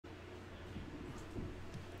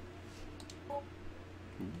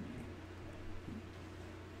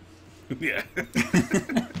Yeah.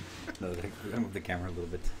 No, I move the camera a little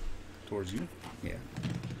bit Towards you? Yeah.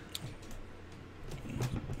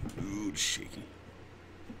 Ooh, shaky.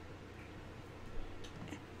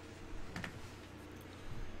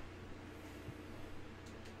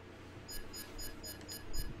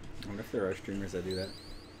 I wonder if there are streamers that do that.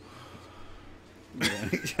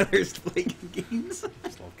 Each other's playing games.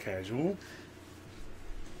 It's all casual.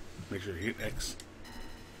 Make sure you hit X.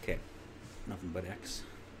 Okay. Nothing but X.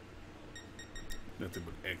 Nothing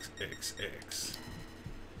but X, X, X.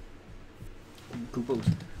 Coopos.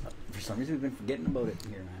 For some reason we've been forgetting about it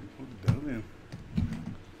here, man. What the hell, man?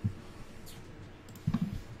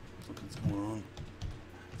 Something's going on.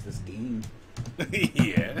 It's this game.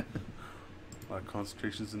 Yeah. A lot of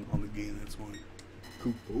concentrations on the game, that's why.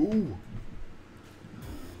 Coopo.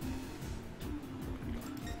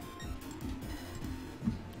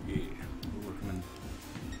 Yeah. We're working on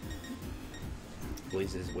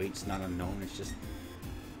Blaze's weight's not unknown, it's just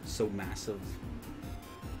so massive.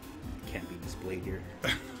 It can't be displayed here.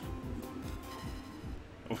 I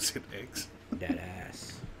was hit X. That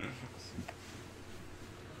ass.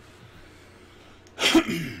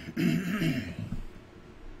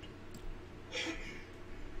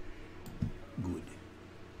 Good.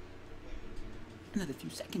 Another few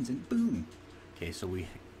seconds and boom. Okay, so we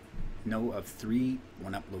know of 3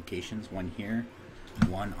 one-up locations. One here,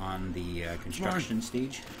 one on the construction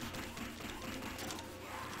stage.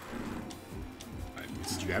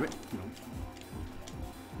 Did you grab it? No.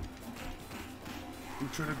 I'm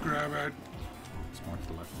trying to grab it. It's more to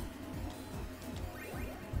the left.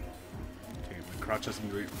 Okay, my crotch has to be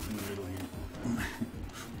right in the middle here.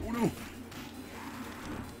 Oh no!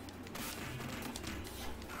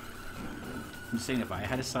 I'm saying if I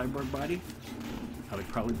had a cyborg body, I would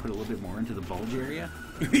probably put a little bit more into the bulge area.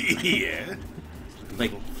 Yeah.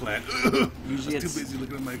 Like flat. Usually I'm it's too busy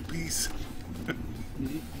looking at my piece.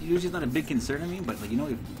 usually it's not a big concern to me, but like, you know,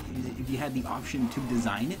 if you had the option to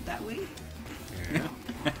design it that way. Yeah.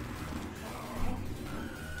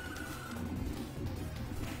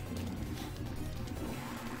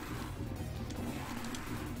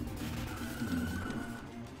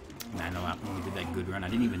 Man, no, when we did that good run, I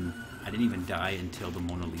didn't even die until the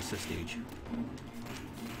Mona Lisa stage.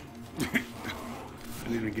 I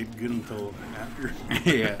didn't even get good until after.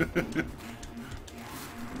 Yeah.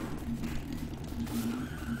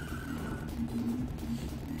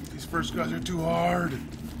 These first guys are too hard.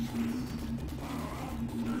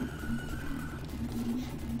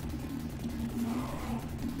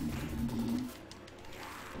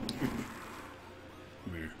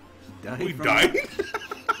 Come here. We died?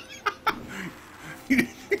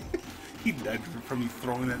 He died from me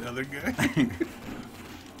throwing that other guy.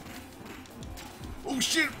 Oh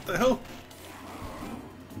shit, what the hell?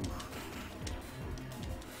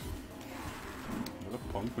 What a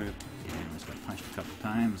punk, man. Yeah, I just got punched a couple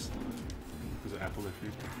times. Is it apple that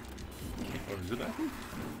feed? Or is it apple?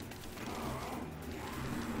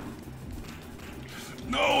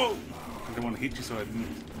 No! I didn't want to hit you, so I didn't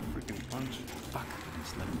freaking punch. Fuck. I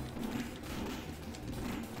just let him.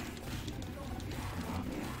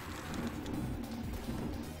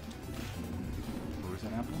 Where's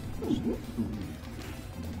that apple? Ooh.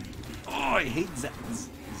 Oh, I hate Zach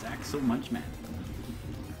so much, man.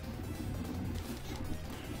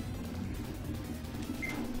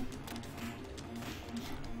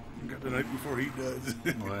 Got the night before he does.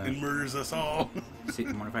 What? And murders us all. See,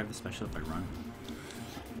 I wonder if I have the special if I run.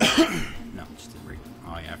 No, just a break.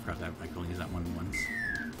 Oh yeah, I forgot that. I can only use that one once.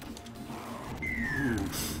 Ooh.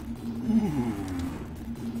 Ooh.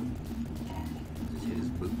 Just hit his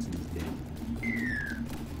boots and he's dead.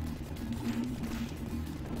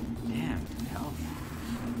 Damn, health.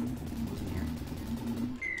 Wasn't here.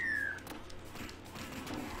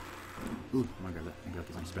 Ooh, I'm gonna grab that. I got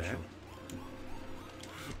this on special.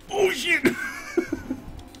 Oh shit! No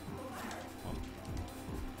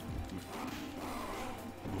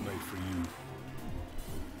knife for you.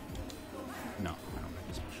 No, I don't like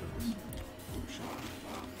this special. Oh shit.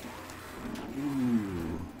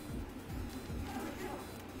 Ooh.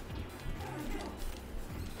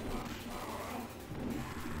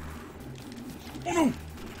 Oh no!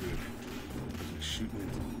 Good. Shoot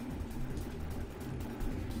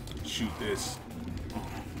it. Shoot this.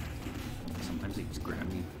 Sometimes they just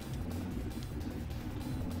grab me.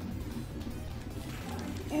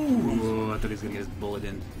 Ooh! Oh, I thought he was gonna get his bullet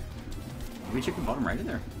in. Can we check the bottom right of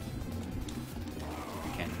there?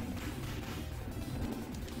 We can.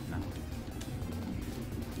 No.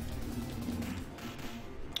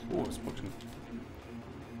 Oh, it's punching.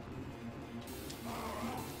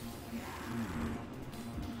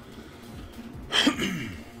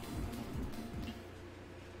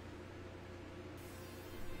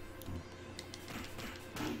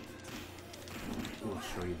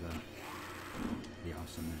 The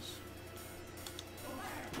awesomeness.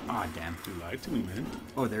 Ah, damn. You lied to me, man.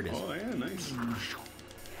 Oh, there it is. Oh, yeah, nice.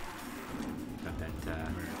 Got that,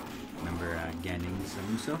 remember Ganning's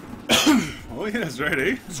Muso? Oh, yeah, that's right,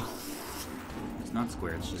 eh? It's not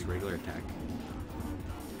square, it's just regular attack.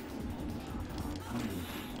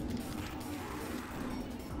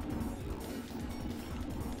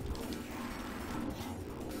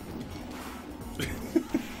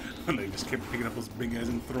 And they just kept picking up those big guys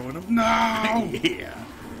and throwing them. No! Yeah.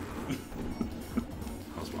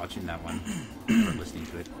 I was watching that one, or listening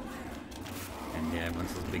to it. And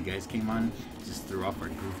once those big guys came on, it just threw off our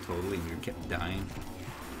groove totally and we kept dying.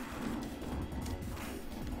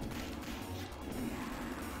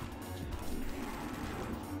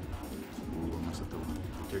 Ooh, almost at the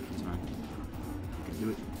turkeys on. You can do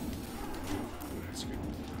it. That's good.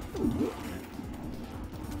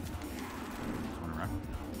 Wanna run?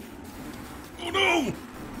 Oh, no!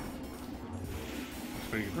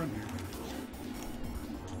 Pretty good run here.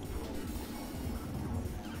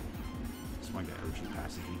 This one guy actually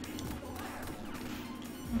passes me.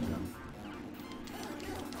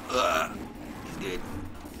 He's good.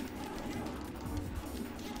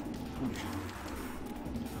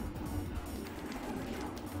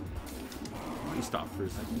 Why you stop for a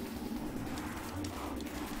second?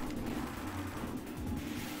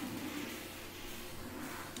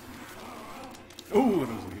 Oh,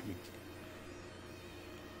 that was hit me.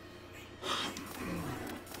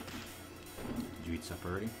 Did you eat supper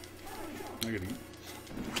already? I gotta eat.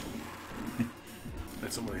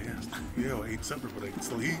 That's what I asked. Yeah, I ate supper, but I can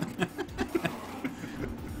still eat.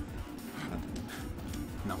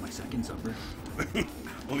 Not my second supper.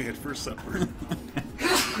 Only had first supper.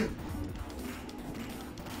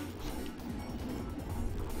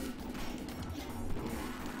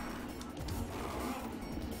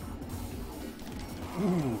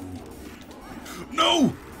 Ooh.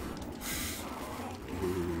 No!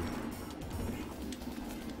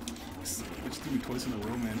 It's doing me twice in a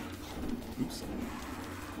row, man. Oops.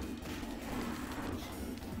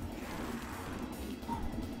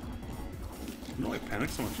 You know, I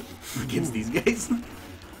panicked so much. Against these guys?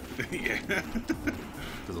 Yeah.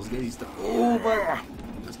 Because those guys used to... Oh, bro!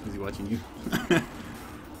 That's because he's watching you.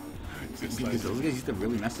 It's like, Because those guys used to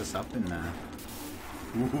really mess us up ooh.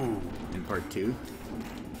 in part 2.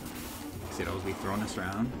 They'd always be throwing us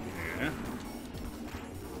around. Yeah.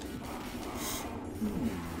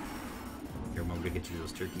 Here, I'm gonna get you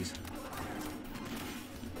those turkeys.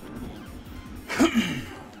 I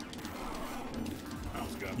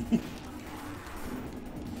was gone.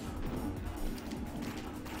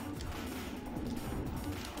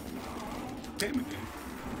 Damn it, man.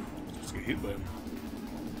 Just get hit by him.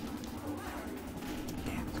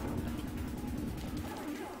 Damn, it's good.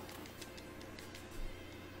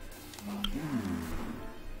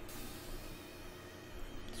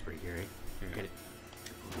 It's right here, eh? Yeah. Get it.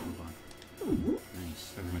 Move on. Nice.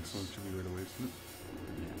 And the next one should be right away, isn't it?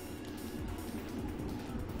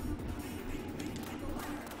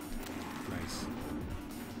 Nice.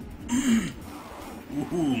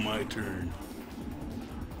 Ooh, my turn.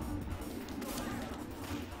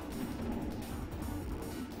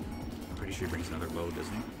 I'm pretty sure he brings another load,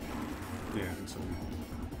 doesn't he? Yeah, I think so.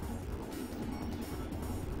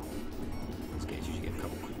 These guys usually get a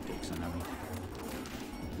couple quick takes on them.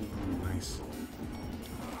 Ooh, nice.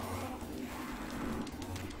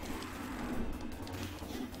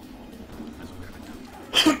 That's what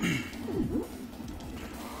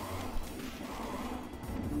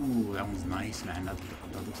Ooh, that one's nice, man. That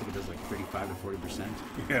looks like it does like 35 to 40%.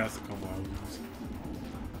 Yeah, that's the combo I would use.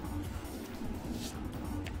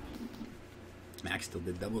 Max still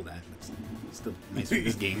did double that. That's still nice for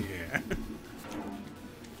this game. Yeah.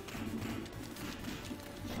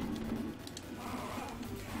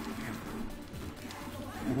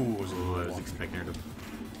 Ooh, was Oh, I was expecting her to...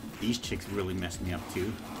 These chicks really messed me up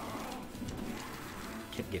too.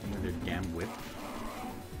 Kept getting with their damn whip.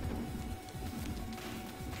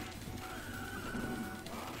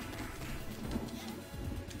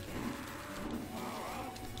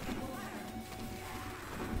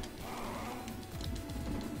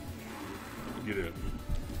 Get it.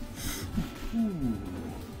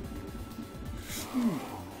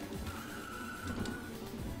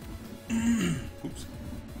 Oops.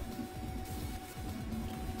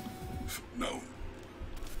 No.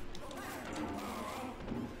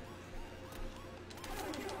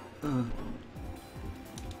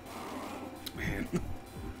 Man.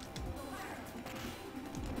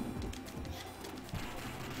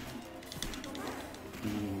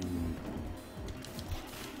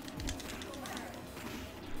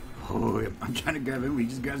 Oh, I'm trying to grab him, but he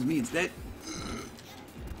just grabs me instead.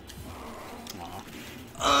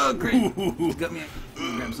 Oh, great. He's got me.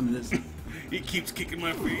 Grab some of this. He keeps kicking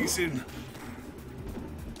my face in.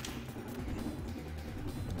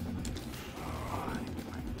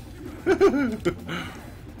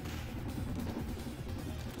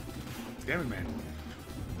 Damn it, man.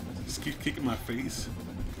 Just keep kicking my face.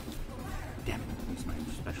 Damn it. Use my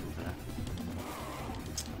special for that.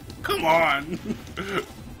 Come on!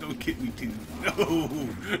 Don't kick me too. No!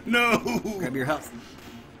 No! Grab your health.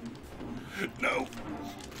 No!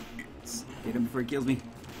 Get him before he kills me.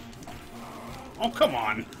 Oh, come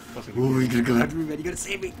on! Oh, he's gonna come after me, man. You gotta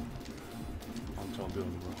save me. I'll do the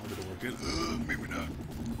work. Maybe not.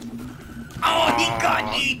 Oh, he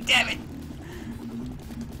got me! Damn it!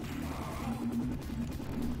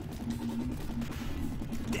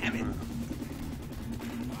 Damn it!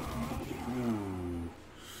 Ooh.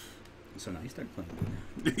 So now you start playing.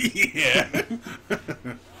 Yeah!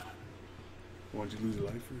 Why'd you lose your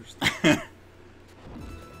life first? I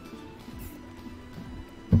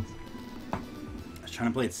was trying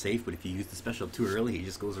to play it safe, but if you use the special too early, he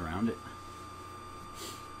just goes around it.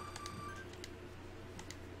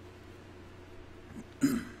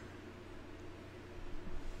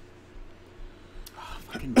 Oh,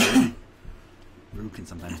 fucking Rue. Rue can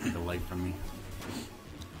sometimes take a life from me.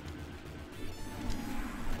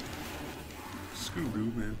 Screw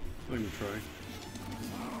Roo, man. Not even try.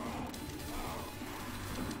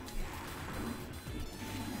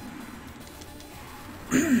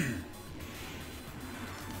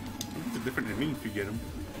 It's a different enemy if you get him.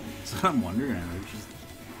 That's what I'm wondering. Maybe she's...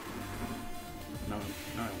 Now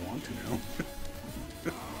I want to now.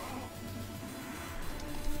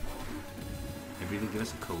 Maybe they give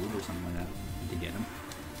us a code or something like that to get him.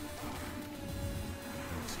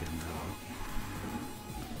 Let's get him out.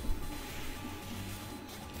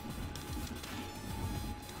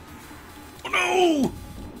 Oh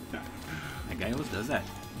no! That guy always does that.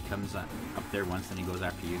 He comes up there once, then he goes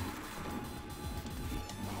after you.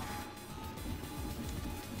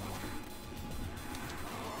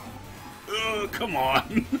 Oh, come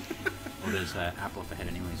on! Oh, there's an apple up ahead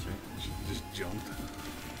anyways, right? She just jumped.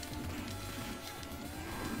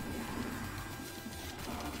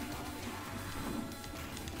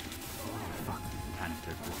 Oh, fuck. Panic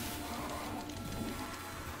turtle.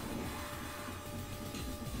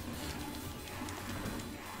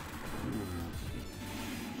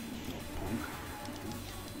 Punk.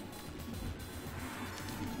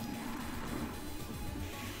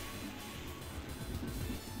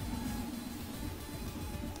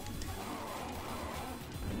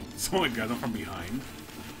 Someone got them from behind.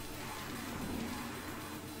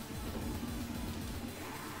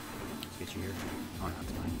 Let's get you here. Oh, no,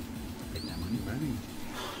 it's fine. Take that money. Money.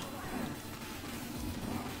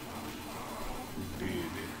 Dude.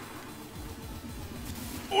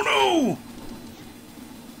 Oh no!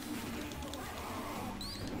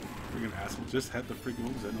 Freaking asshole just had the freaking,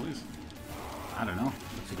 what was that noise? I don't know.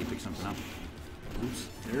 Looks like he picked something up. Oops.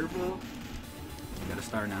 Terrible. You got a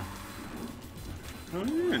star now. Oh yeah.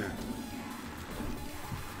 You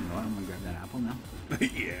know what? I'm gonna grab that apple now.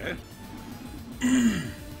 Yeah.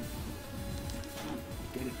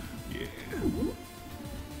 Get it. Yeah.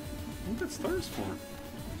 What that stars for?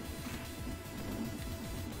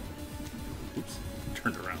 Oops.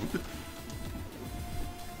 Turned around.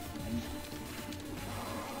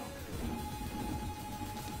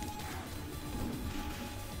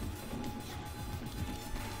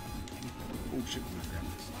 Oh shit, I'm gonna grab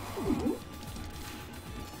this.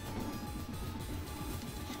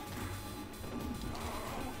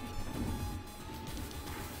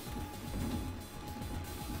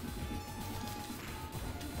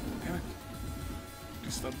 Damn it.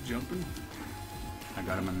 Just stop jumping. I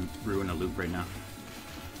got him in Rue in a loop right now.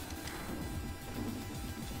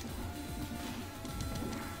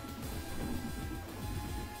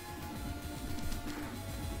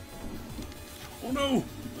 Oh no!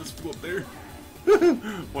 Let's go up there.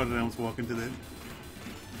 Why did I almost walk into that?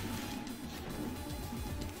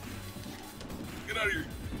 Get out of here.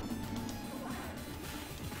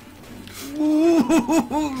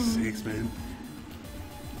 Sakes, man.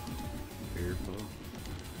 Careful.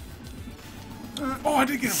 Oh, I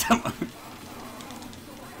did get him. Someone.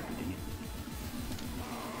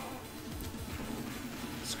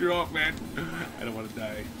 Screw off, man. I don't want to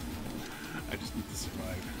die. I just need to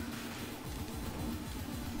survive.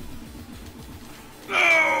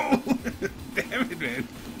 No! Damn it, man.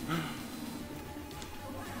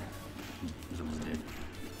 He's almost dead.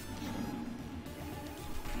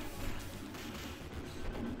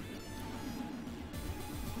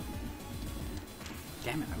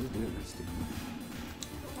 Damn it, I was doing this, dude.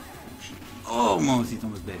 Oh, shit. Almost. He's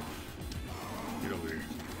almost dead. Get over here.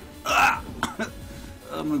 Ah!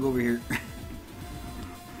 I'm gonna go over here.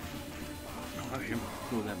 No, not him.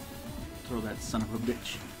 Throw that son of a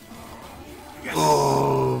bitch. Yes.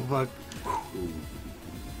 Oh, fuck. Ooh.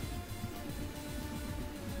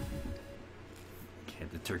 Okay,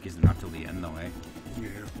 the turkey's not till the end, though, eh?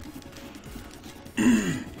 Yeah.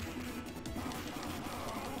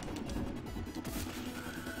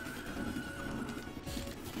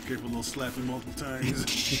 Careful, they'll slap him multiple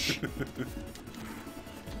times.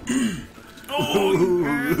 Oh,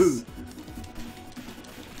 yes.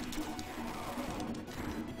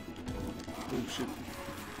 Oh, shit.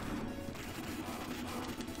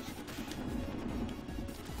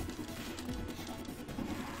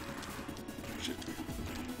 Shit.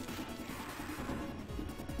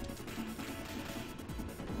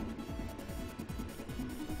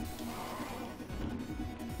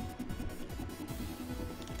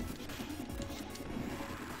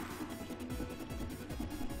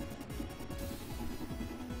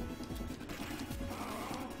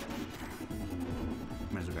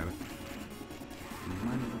 Might as well grab it.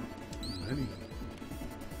 Money.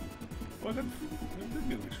 Well, that did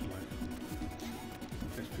get an extra life.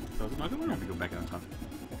 That's 50,000. I don't I'm know. gonna go back on top.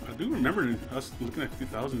 I do remember us looking at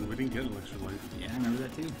 50,000. We didn't get an extra life. Yeah, I remember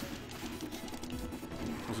that too.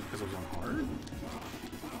 Was it because it was on hard?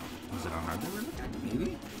 Was it on hard that we're looking at?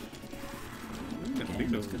 Maybe? I think Damn, that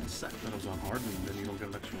it's was gonna suck. that it was on hard, and then you don't get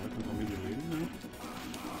an extra life until maybe later. No?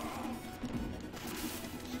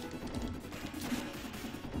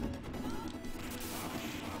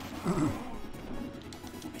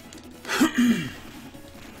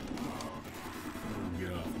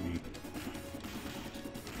 Get off me.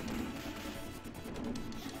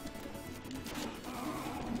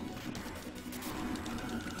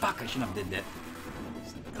 Fuck, I shouldn't have did that.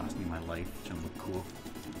 It's cost me my life. Shouldn't look cool.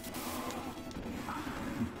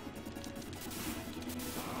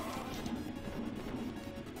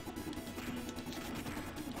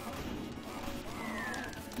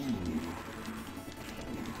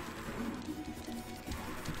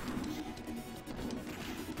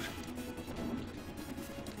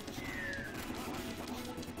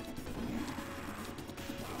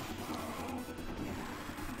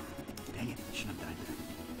 Dang it, I shouldn't have died there.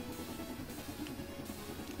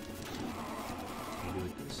 Can I do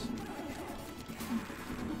like this?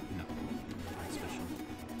 No. Not special.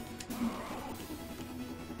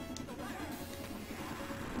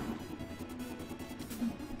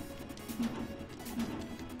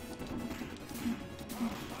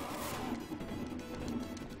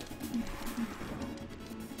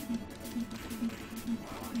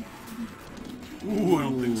 Ooh, I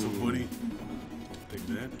don't think so, buddy. Take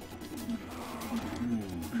that.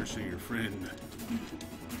 Ooh, Christian, your friend.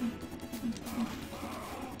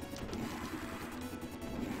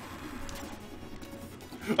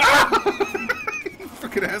 Ah! You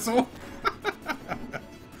fucking asshole.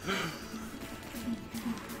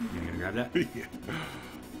 You gonna grab that? Yeah.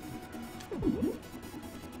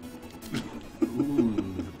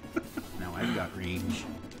 Ooh. Now I've got range.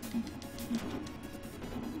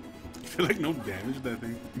 I feel like no damage to that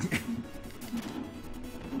thing. I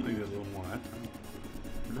think a little more that time.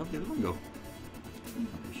 Where'd the other one go? Oh,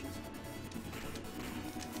 there she is.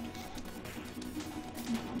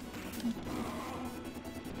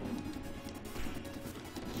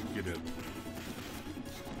 Get up.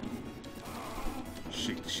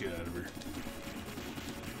 Shake the shit out of her.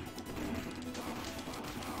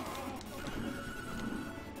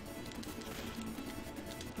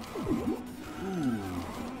 Ooh.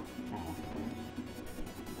 Oh.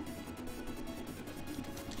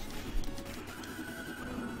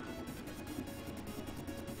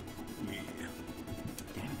 Yeah.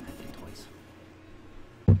 Damn it, I did it twice.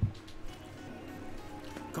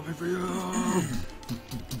 Coming for you.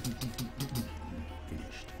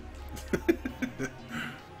 Finished.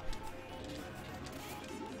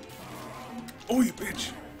 Oh, you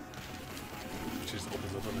bitch! Just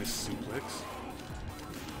opens up a nice suplex.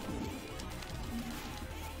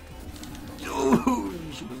 Oh,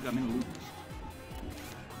 she was got me in the loop.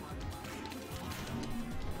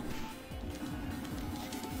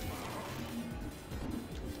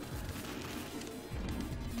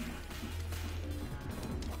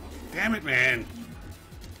 Damn it, man!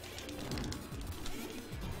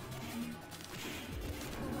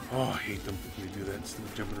 Oh, I hate them when they do that instead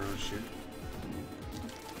of jumping around shit.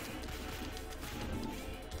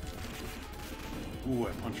 Ooh,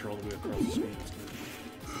 I punched her all the way across the screen.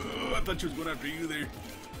 I thought she was going after you there.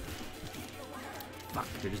 Fuck,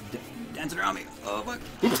 they're just dancing around me. Oh, fuck.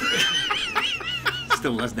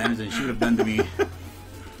 Still less damage than she would have done to me.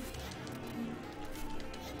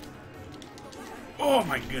 Oh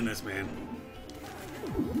my goodness, man.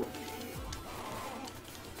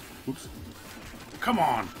 Oops. Come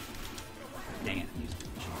on. Dang it.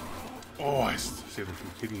 Oh, I saved it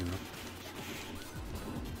from hitting him.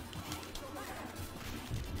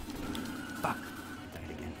 Fuck. Died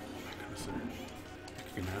again. My goodness, sir.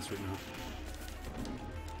 Kicking ass right now.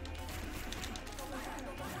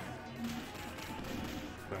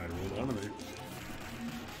 I rolled out of there.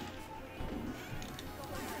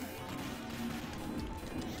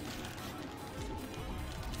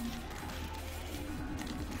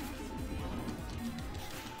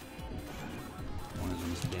 One of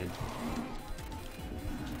them's dead.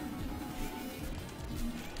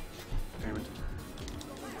 Damn it.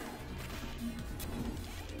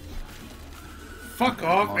 Fuck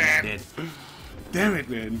off, Oh, man! dead. Damn it,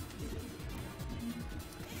 man.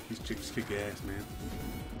 These chicks kick ass, man.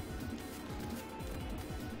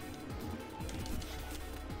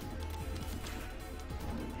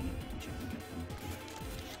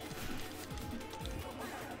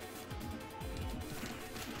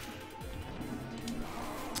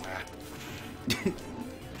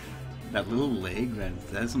 That little leg, man,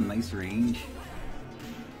 that has some nice range.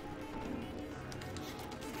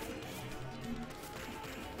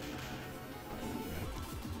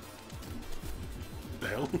 The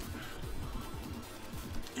hell?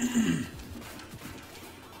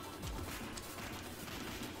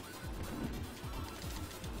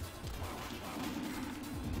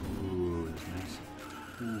 Ooh, that's nice.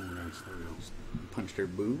 Ooh, nice. There we go. Punched her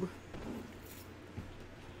boob.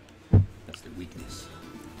 That's their weakness.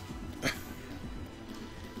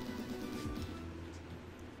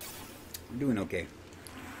 We're doing okay.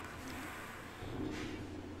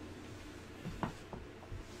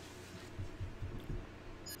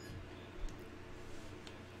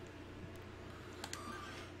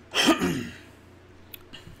 Let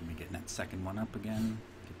me get that second one up again.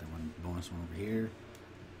 Get that one bonus one over here.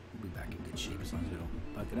 We'll be back in good shape as long as we don't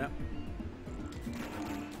fuck it up.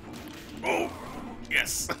 Oh!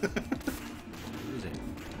 Yes! Where is it?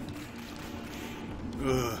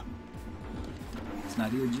 Ugh. It's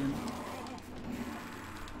not here, Jim.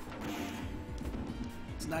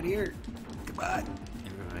 It's not here. Come on.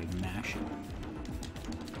 Everybody mash it.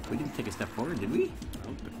 We didn't take a step forward, did we? I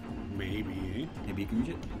don't think- Maybe, eh? Maybe you can reach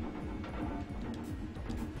it.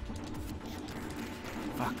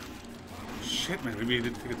 Fuck. Shit, man. Maybe I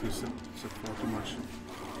did take it to step forward too much.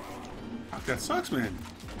 Fuck, that sucks, man.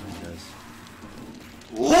 It does.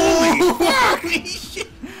 Holy fuck! Holy shit!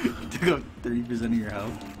 Took out 30% of your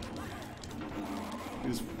health. He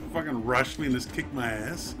just fucking rushed me and just kicked my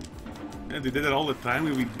ass. Yeah, they did that all the time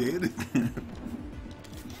when we did.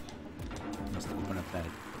 Must open up that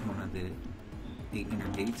one of the 8 inner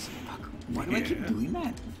gates. Fuck. Why do I keep doing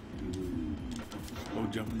that? Oh,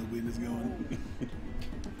 jumping the wind is going.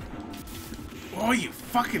 Oh, you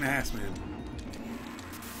fucking ass, man.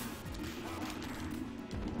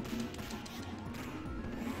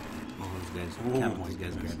 Oh, those guys. Oh, Count my those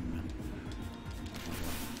guys goodness. grabbing them.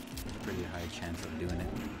 Pretty high chance of doing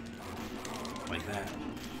it. Like that.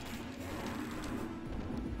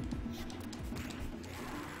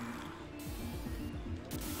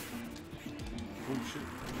 Oh, shit.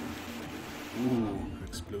 Ooh,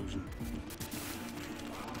 explosion.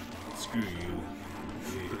 Screw you.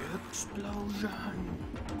 Yeah. Explosion!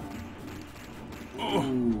 Oh,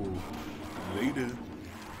 Ooh. later.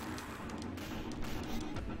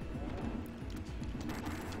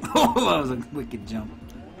 Oh, that was a wicked jump.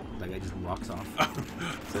 That guy just walks off.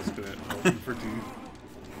 That's good. Open for two.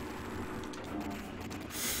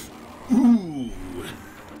 Ooh.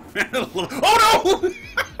 Oh no!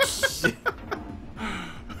 Shit.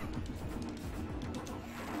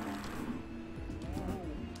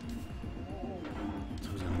 So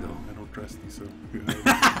who's gonna go? I don't trust you, so. Good,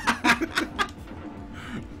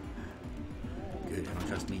 I don't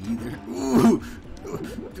trust me either. Ooh!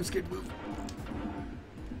 Too scared to move.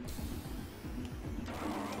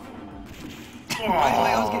 Why do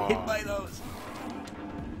I always get hit by those?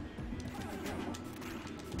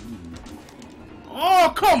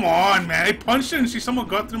 Oh, come on, man. I punched her and she somehow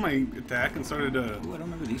got through my attack and started Ooh, I don't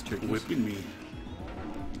remember these turkeys. whipping me.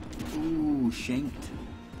 Ooh, shanked.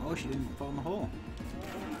 Oh, she didn't fall in the hole.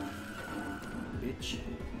 Bitch.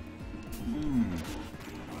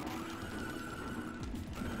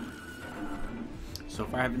 So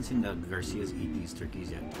far, I haven't seen the Garcias eat these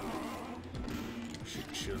turkeys yet.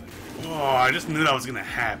 Shit. Oh, I just knew that was gonna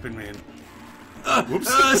happen, man. Whoops.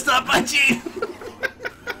 Stop punching!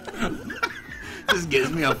 This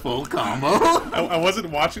gives me a full combo. I wasn't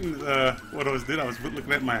watching what I was doing. I was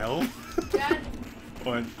looking at my health. Dad,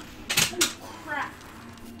 What? crap.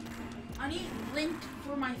 I need lint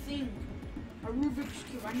for my thing. A Rubik's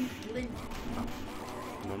Cube. I need lint.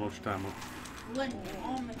 Don't know what you're talking about. Lint.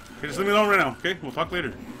 Oh my. Okay, just leave me alone right now, okay? We'll talk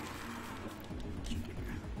later.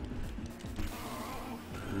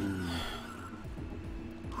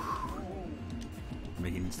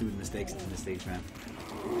 Making stupid mistakes in the stage, man.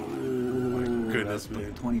 Oh my goodness, that's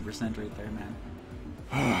man. 20% right there, man.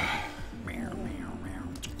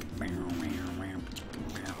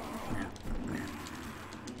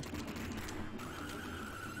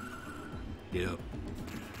 Get up.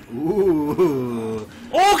 Ooh.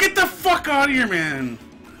 Oh, get the fuck out of here, man!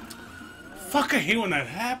 Fuck, I hate when that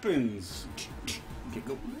happens. Okay,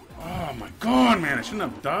 go. Oh my god, man, I shouldn't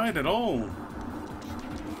have died at all.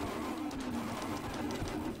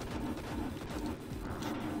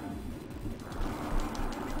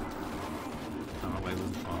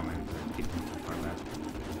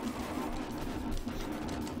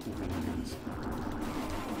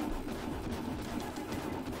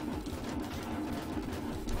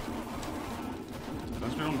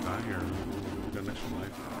 Unless we don't die here, we got an extra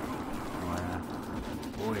life. Oh, yeah.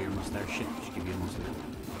 Boy, you're almost there. Shit, should give you almost there.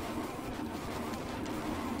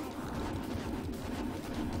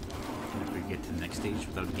 And if we get to the next stage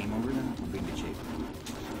without a game over, then we'll be in good shape.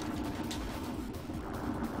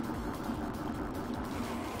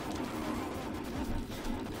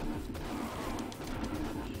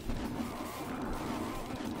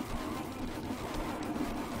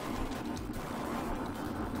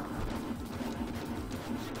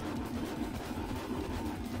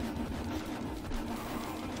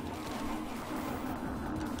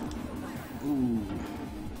 Ooh.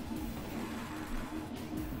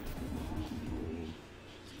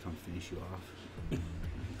 Come finish you off.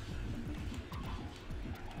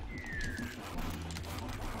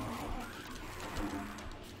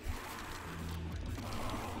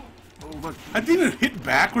 Oh, look. I didn't hit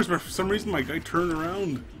backwards, but for some reason my guy turned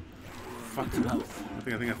around. Fucking hell. I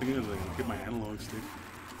think it was like hit my analog stick.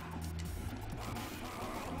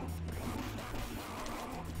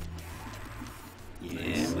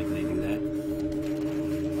 Yeah, like they do that.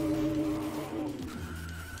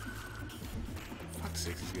 Fuck's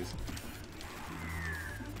sake, these guys.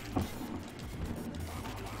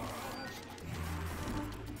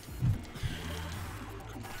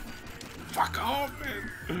 Fuck off, man!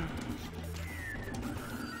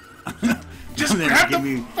 Just grab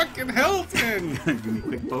the fucking health, man! Give me a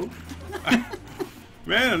quick poke.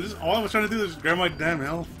 Man, all I was trying to do is just grab my damn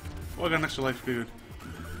health. Oh, I got an extra life, dude.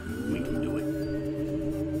 We can do it.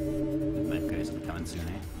 That guy's coming soon,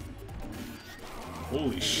 eh?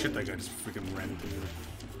 Holy shit, that guy just freaking ran into me.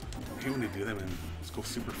 I hate when they do that, man. Let's go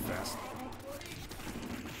super fast.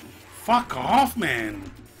 Fuck off,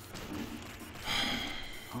 man!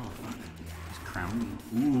 Oh, fuck. He's crowning.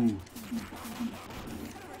 Ooh.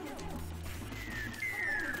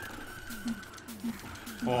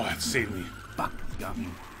 Oh, that saved me. Fuck, got me.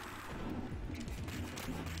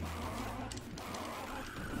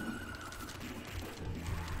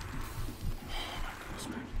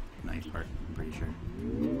 Nice part, I'm pretty sure.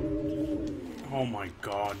 Oh my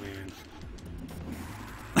god, man.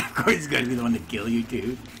 Of course he's gotta be the one to kill you,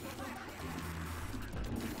 too.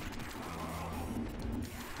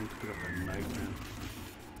 I need to pick up that knife, man.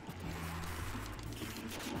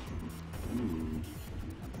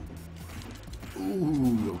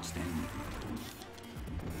 Ooh, outstanding.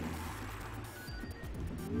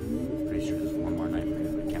 Pretty sure there's one more knife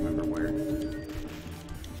there, but I can't remember where.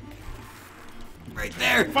 Right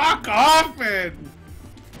there! Fuck off, man!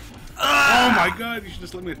 Oh my god, you should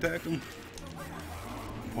just let me attack him.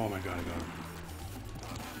 Oh my god, I got him.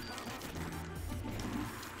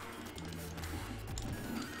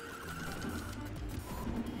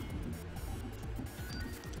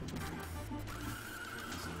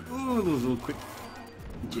 Ooh, those little quick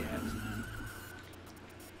jabs, man.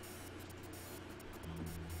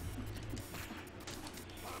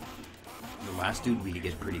 The last dude we could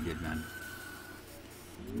get pretty good, man.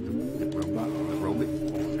 The robot? The robot?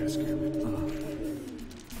 Oh, that scared me.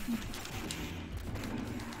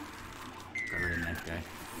 Got rid of that guy.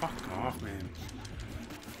 Fuck off, man.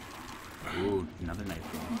 Ooh, another knife.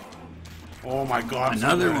 Oh my god.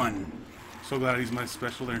 Another one! So glad he's my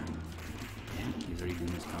special there. Yeah, he's already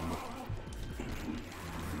doing his combo.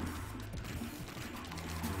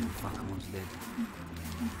 Ooh, fuck, almost dead.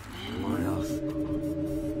 More health.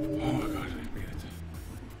 Oh my god, I made it.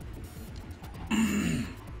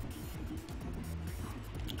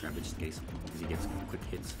 Grab it just in case, because he gets quick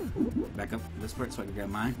hits. Back up this part so I can grab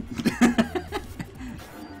mine.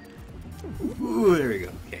 Ooh, there we go.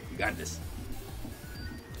 Okay, we got this.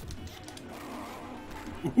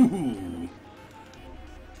 Ooh.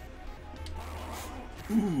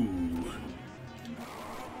 Ooh.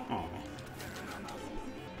 Aw.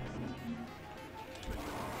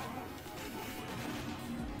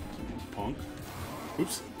 Punk.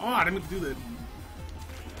 Oops. Oh, I didn't mean to do that.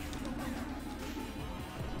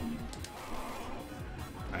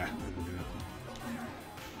 Ah, I didn't do that.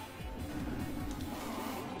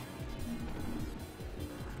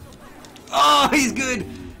 Oh, he's good.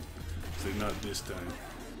 So not this time.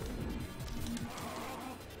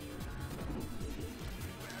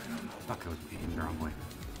 Fuck, I was aiming the wrong way.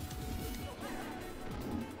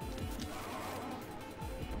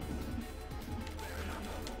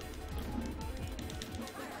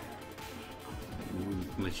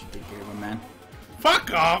 Ooh, let you take care of him, man.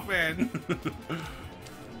 Fuck off, man.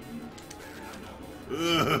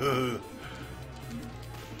 Ugh.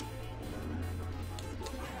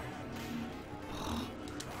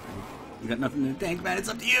 You got nothing in the tank, man. It's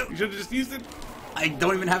up to you. You should have just used it. I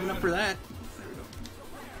don't even have enough for that.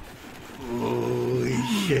 Holy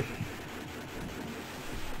shit.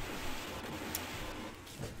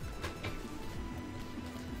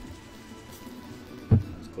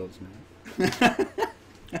 It's close, man. Good,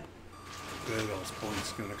 all those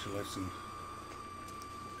points. Got an extra life soon.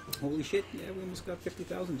 Holy shit, yeah, we almost got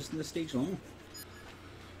 50,000 just in this stage alone.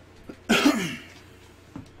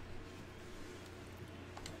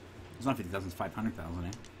 It's not 50,000, it's 500,000,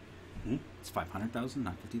 eh? Hmm? It's 500,000,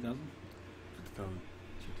 not 50,000? 50,000.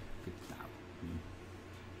 50,000.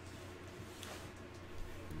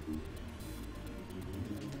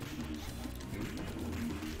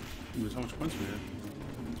 There's how much points we had.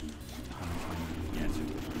 120. Yeah, it's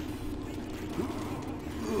okay.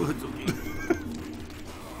 Ooh, it's okay.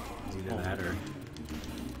 It's either that or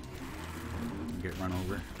get run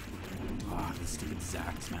over. Ah, these stupid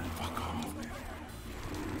Zacks, man. Fuck off, man.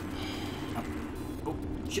 Oh,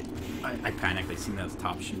 shit. I panicked. I seen that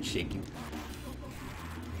top shit shaking.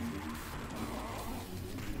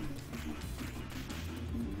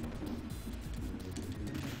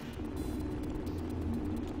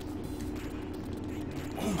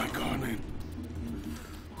 Oh my god, man.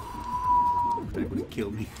 That would have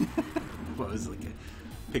killed me. If I was like a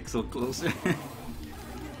pixel closer.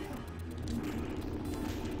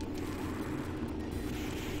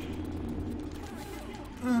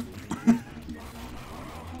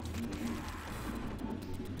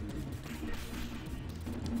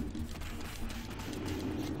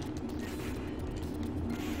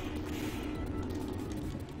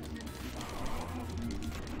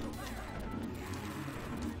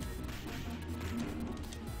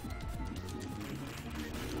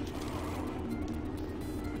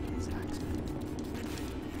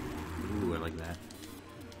 Ooh, I like that.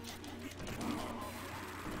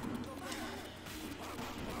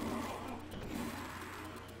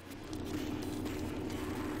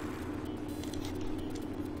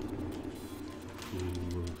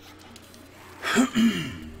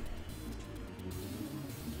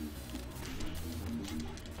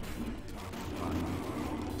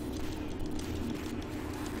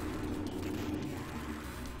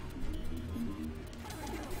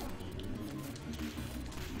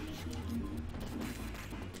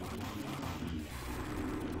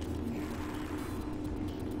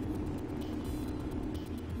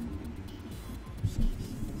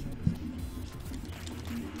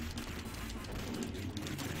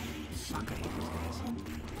 Fuck, I hate those guys.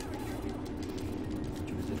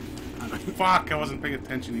 Fuck, I wasn't paying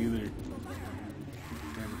attention either.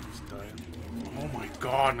 Damn it, just died. Oh my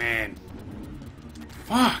god, man.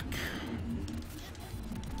 Fuck.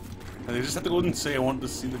 And they just have to go and say I wanted to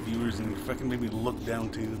see the viewers and fucking made me look down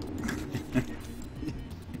too.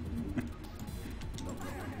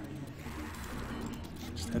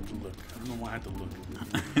 Just had to look. I don't know why I had to look.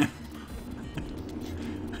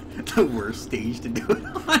 The worst stage to do it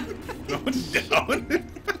on. Going down.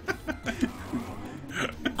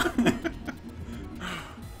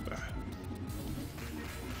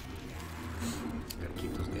 Gotta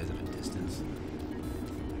keep those guys at a distance.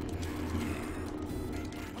 Yeah.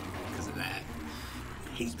 Because of that. I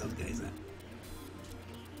hate those guys. One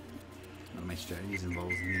of my strategies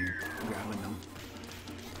involves me grabbing them.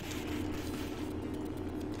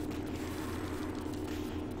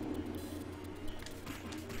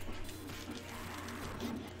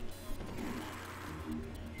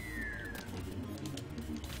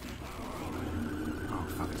 Oh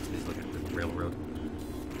fuck, let's look at the railroad.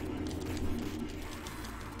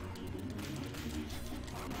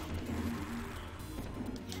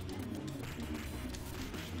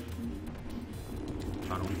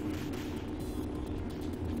 Tunnel.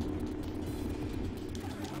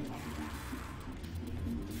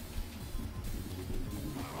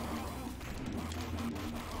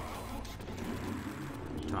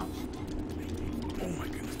 top. Oh my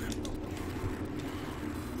goodness, man.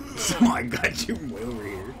 So I got you way over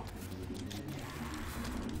here.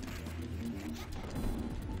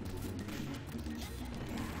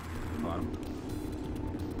 Bottom.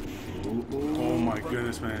 Oh my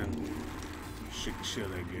goodness, man. Shit the shit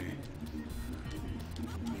out of that guy.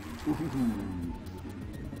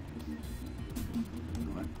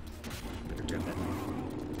 What? Better grab that knife.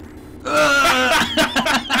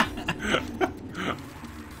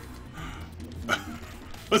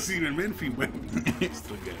 Let's see even men feet went.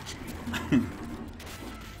 Still got you.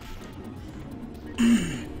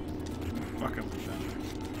 Fuck up with that.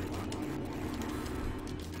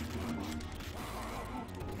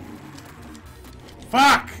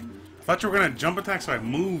 Fuck! I thought you were gonna jump attack, so I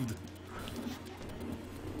moved.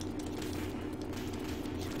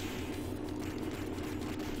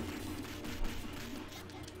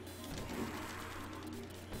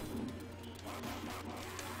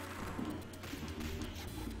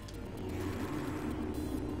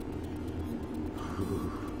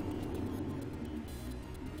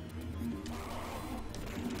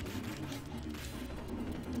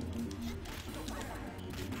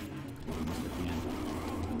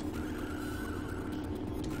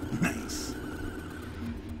 Nice.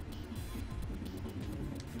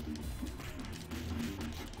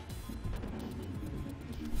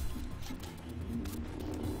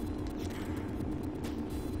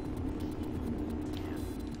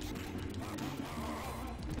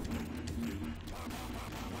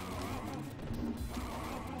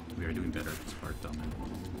 We are doing better at this part, though.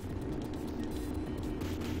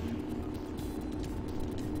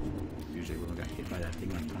 Usually we got hit by that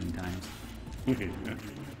thing like 20 times.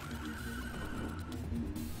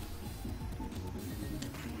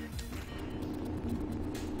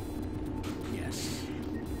 Yes.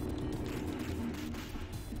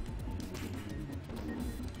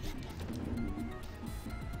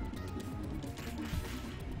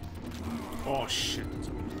 Oh shit.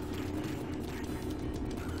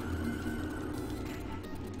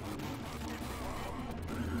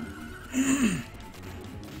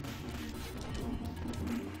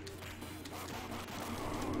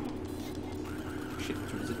 Shit,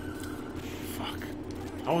 which one is it? Fuck.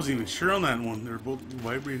 I wasn't even sure on that one. They were both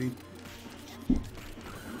vibrating. I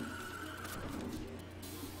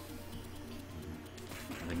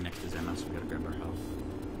think next is Emma, so we gotta grab our health.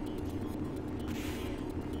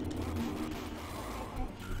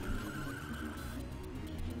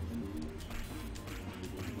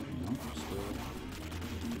 No,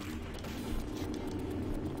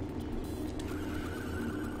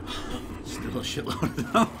 still a shitload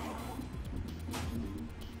though.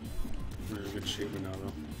 They're in good shape now,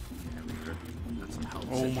 though. Yeah, we got some health.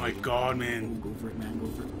 Oh my god, man. Go for it, man. Go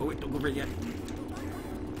for it. Oh wait, don't go for it yet.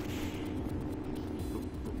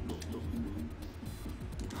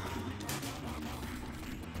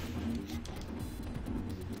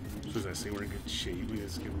 As soon as I say we're in good shape, we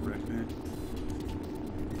just get wrecked, man.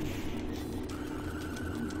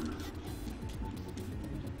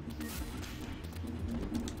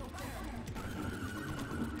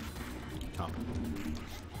 Top.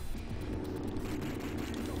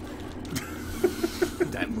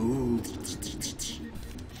 That move.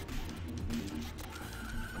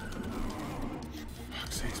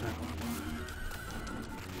 Fuck's sakes, man.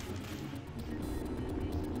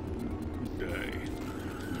 Die.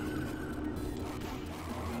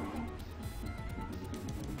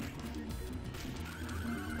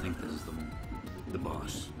 I think this is the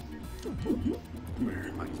boss.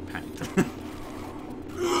 Where? Oh, he's panicked.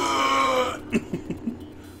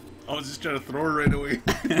 I was just trying to throw her right away.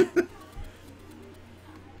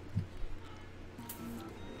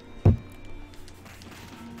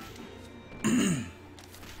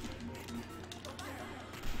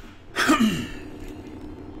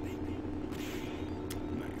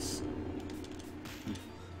 Nice.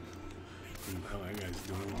 How that guy's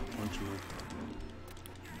doing? Punch him.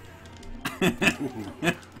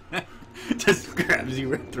 Just grabs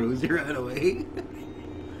you and throws you right away.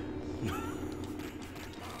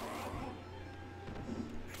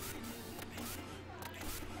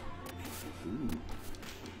 Ooh,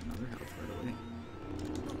 another health right away.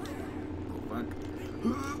 Oh fuck.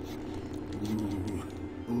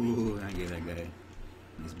 Ooh, I gave that guy.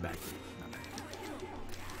 He's back. Not back.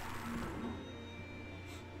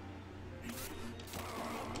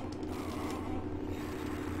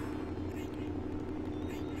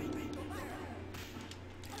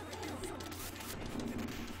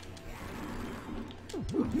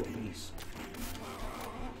 Nice.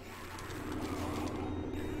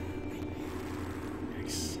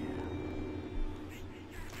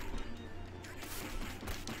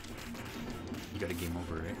 got a game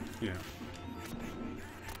over, right? Yeah.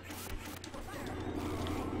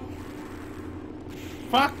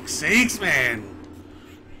 Fuck sakes, man!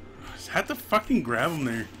 Just had to fucking grab him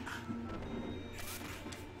there.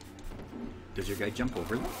 Does your guy jump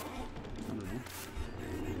over them? I don't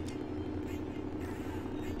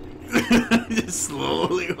know. Just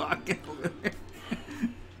slowly walking over there.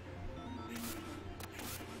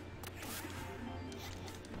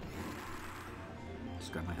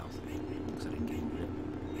 Just grab my health. Because I didn't get over it.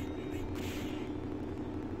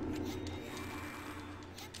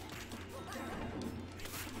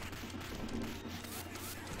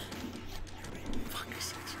 Fuck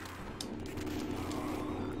sakes.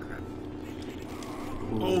 Oh, crap.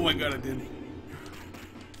 Oh my god, I did.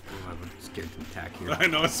 Oh, I'm scared to attack here. I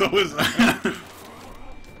know, so was I.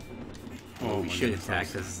 Oh, we my should goodness, attack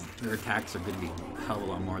that was- because their attacks are going to be a hell of a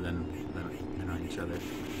lot more than on each other.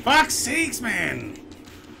 Fuck sakes, man!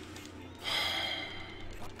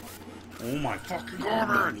 Oh my fucking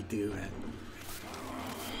god, Me too, man.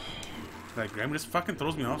 that Graham just fucking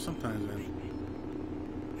throws me off sometimes, man.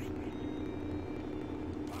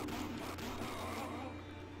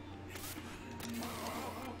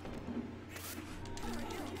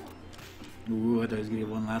 Ooh, I thought I was going to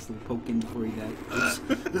get one last little poke in before he died.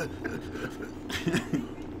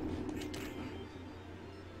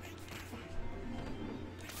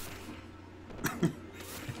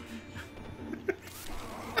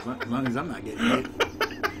 As long as I'm not getting hit.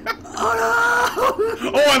 Oh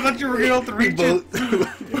no! Oh, I thought you were going to reach it.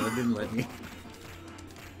 Yeah, it didn't let me.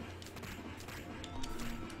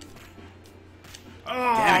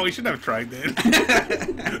 Oh, Damn it. we should have tried that.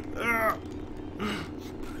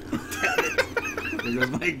 There goes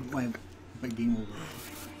my game over.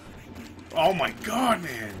 Oh my god,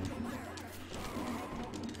 man.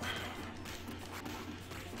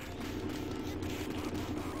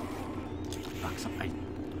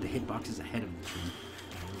 The hitbox is ahead of the tree.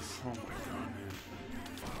 Oh my god, man.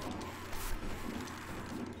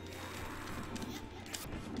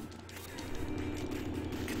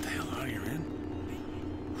 Get the hell out of here, man.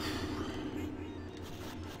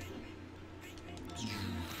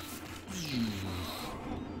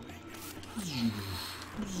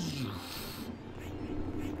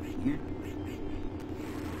 Here.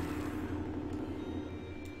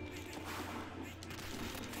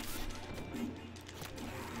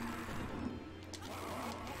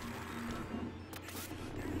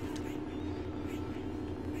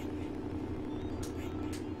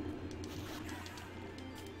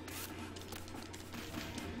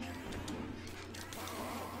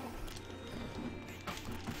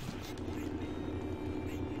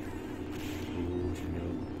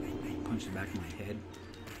 Punch the back of my head.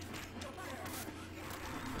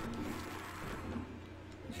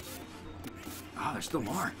 Ah, there's still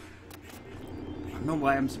more. I don't know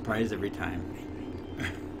why I'm surprised every time.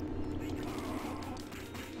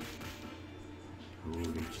 Ooh,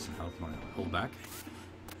 get you some health. Want to hold back?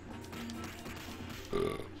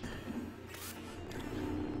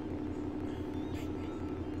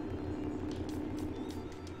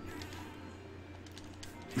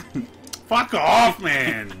 Fuck off,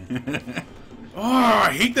 man. Oh,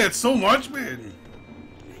 I hate that so much, man.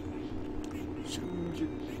 It's gonna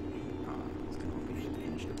open the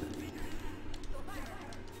advantage of it.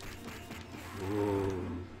 Whoa.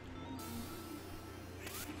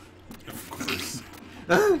 Of course.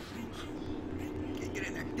 Get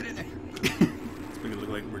in there, get in there. It's making it look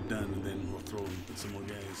like we're done, and then we'll throw in some more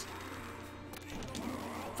guys.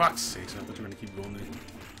 Fuck's sakes, I thought you were gonna keep going there.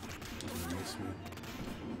 That was nice, man.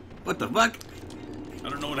 What the fuck? I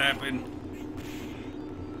don't know what happened.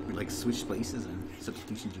 We like switched places and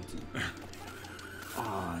substitution jutsu. Oh,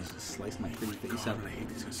 I just sliced my pretty face God, up. I hate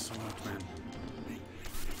these guys so much, man.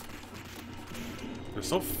 They're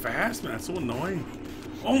so fast, man. It's so annoying.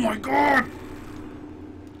 Oh my god!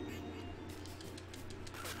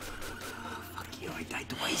 Fuck you, I died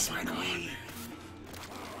twice right away.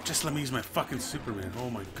 Just let me use my fucking Superman.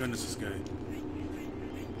 Oh my goodness, this guy.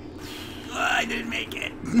 Oh, I didn't make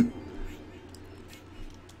it.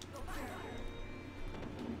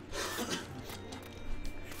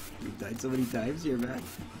 You died so many times here, man.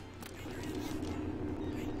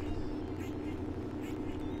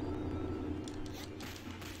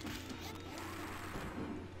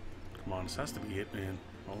 Come on, this has to be it, man.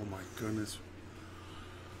 Oh my goodness.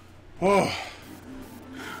 Oh.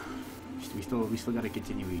 We still gotta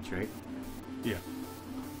continue each, right? Yeah.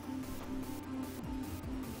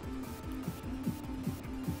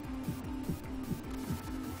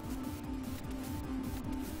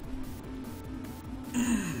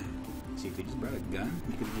 See, if they just brought a gun,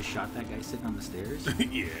 you could have just shot that guy sitting on the stairs.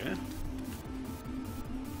 Yeah.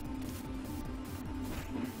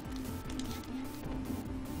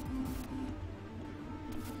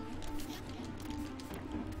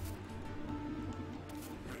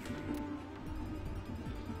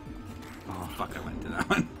 fuck, I went to that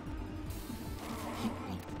one.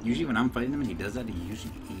 Usually when I'm fighting him and he does that, he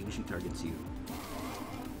usually targets you. Oh,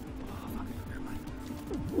 fuck, never mind.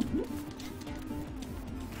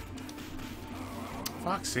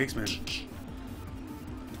 Fuck's sakes, man.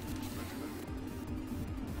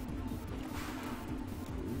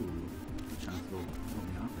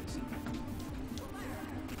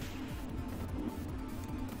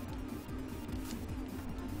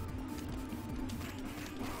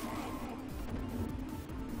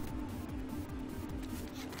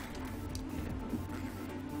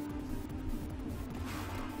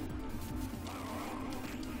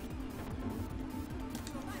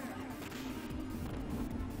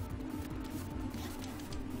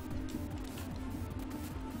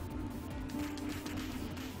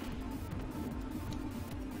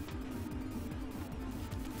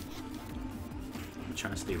 I'm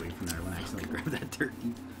trying to stay away from that. I want to accidentally grab that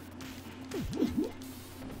turkey.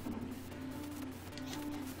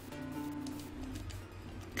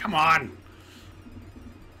 Come on!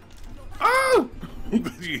 Oh! I'm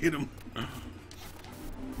glad you hit him.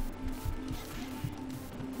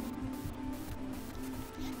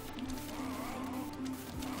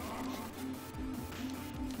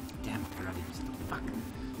 Damn, I forgot he was the fuck.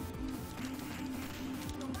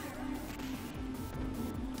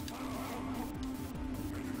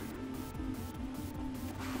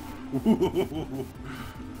 Ooh.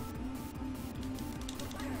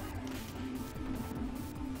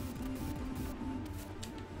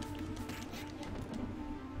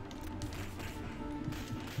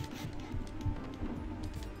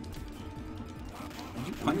 Did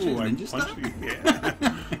you punch his ninja stuff? Yeah.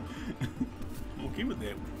 I'm okay with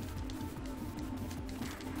that.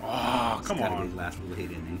 Oh, come Gotta on. get last little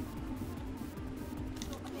hit in,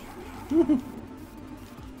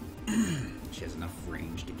 She has enough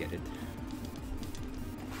range to get it.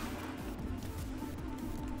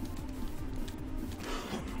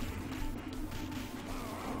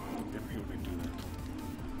 Never hear when I do that.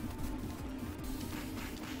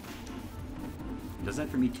 Does that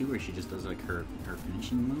for me too, where she just does like her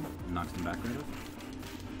finishing move and knocks them back right up?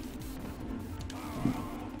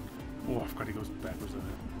 Oh, I forgot he goes backwards on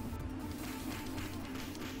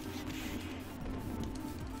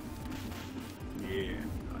it. Yeah.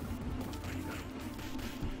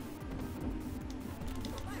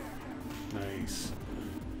 Nice.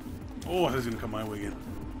 Oh, this is gonna come my way again.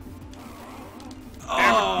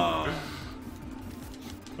 Oh! I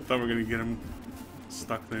thought we were gonna get him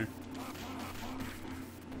stuck there.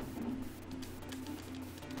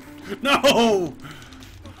 No!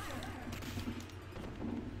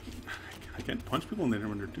 I can't punch people in there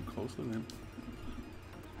when they're too close to them.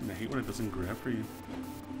 And I hate when it doesn't grab for you.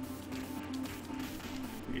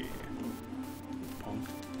 Yeah. Punk.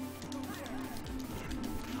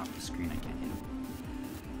 Off the screen, I can't hit him.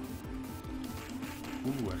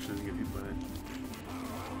 Ooh, actually, I didn't get hit by that.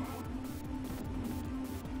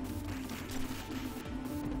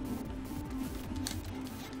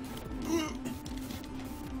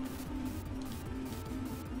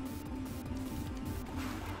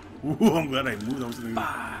 Ooh, I'm glad I moved. I wasn't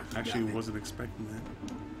actually wasn't expecting that.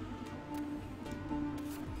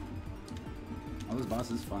 Oh, this boss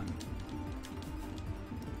is fun.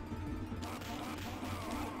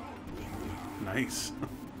 Nice.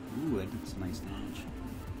 Ooh, that did some nice damage.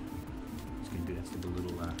 Just gonna do that for the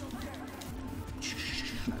little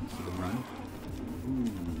for the run. Ooh.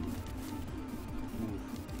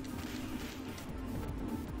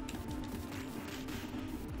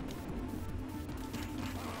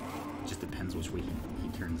 Just depends which way he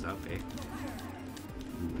turns up, eh?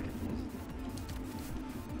 Ooh, it is.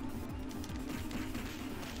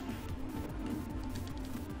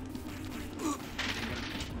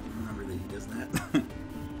 Remember that he does that.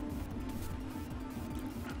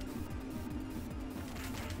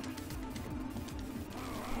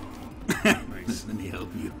 Nice. Let me help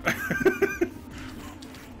you.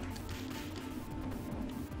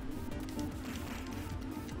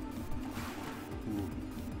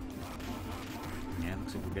 Yeah,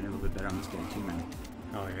 looks like we're getting a little bit better on this guy too, man.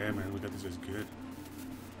 Oh yeah, man, we got this as good.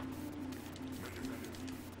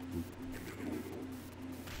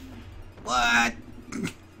 What?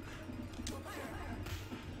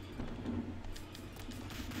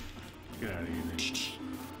 Get out of here, man.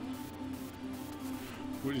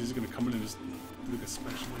 We're just gonna come in and just do like a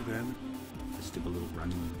special then. This stupid little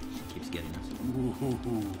run keeps getting us. Ooh.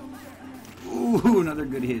 Ooh, another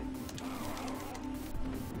good hit.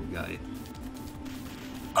 We got it.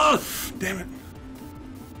 Oh, damn it.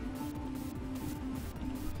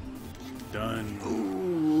 Done.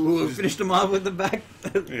 Ooh, finished him off with the back.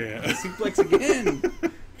 Yeah. Suplex again.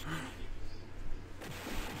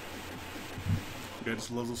 guy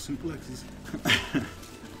just loves those suplexes.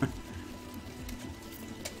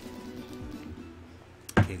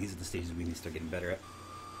 Okay, these are the stages we need to start getting better at.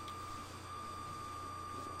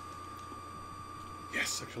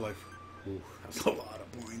 Yes, extra life. Ooh, that's a lot of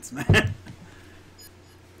points, man.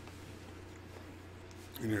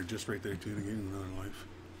 And you're just right there too to gain another life.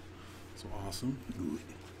 So awesome.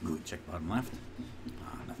 Good. Check bottom left.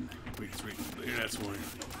 Ah, nothing there. Wait. There, that's why.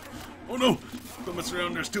 Oh no! Don't mess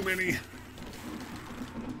around, there's too many.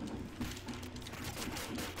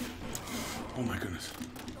 Oh my goodness.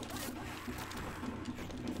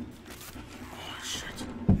 Oh shit.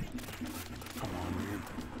 Come on, man.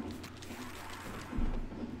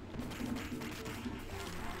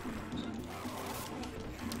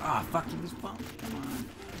 Ah, fuck, he was bumped. Come on.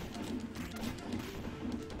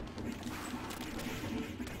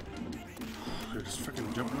 They're just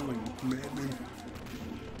freaking jumping around like madmen.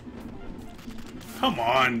 Come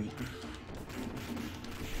on!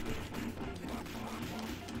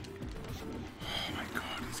 Oh my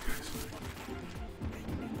god, these guys.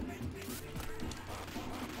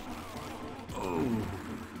 Oh.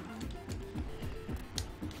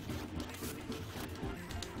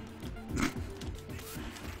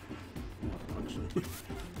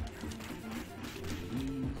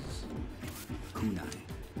 Kunai.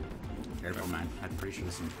 Careful, man. I'm pretty sure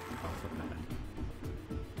this is... Oh, flip that back.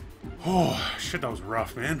 Oh, shit, that was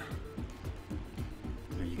rough, man.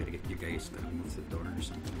 No, you gotta get... You guys gotta move to the door or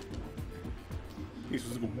something. He's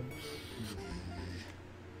supposed to go...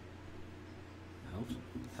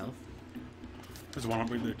 Health? There's one up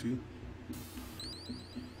right there, too.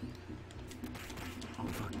 Oh,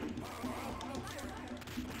 fuck.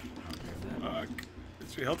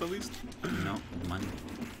 Is your health at least? No, money.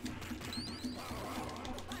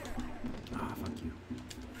 Ah, fuck you.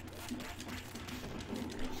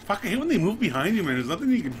 Fuck, I hate when they move behind you, man. There's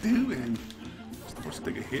nothing you can do, man. Just forced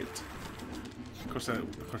to take a hit. Of course, then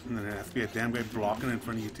there has to be a damn guy blocking in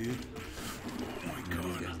front of you, too. Oh my These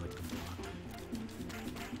god. guys like to block.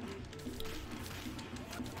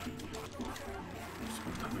 So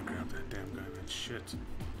time to grab that damn guy, man. Shit.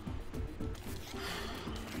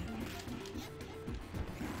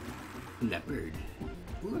 Leopard.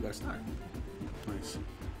 Ooh, I got a star. Nice.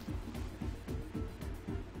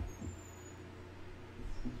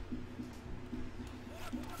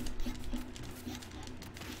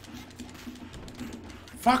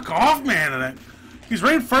 Fuck off, man! He's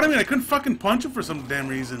right in front of me and I couldn't fucking punch him for some damn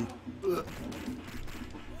reason. Ugh.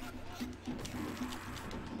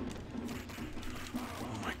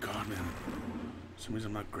 Oh my god, man. For some reason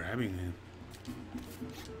I'm not grabbing him.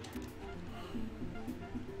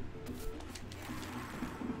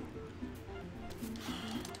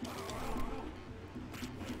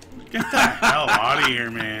 Get the hell out of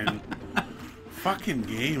here, man. Fucking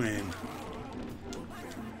gay, man.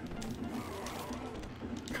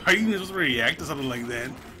 How are you even supposed to react to something like that?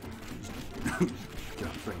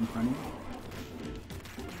 Drops right in front of you.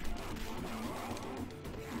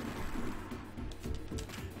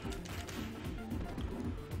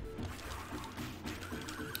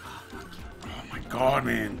 Oh my god,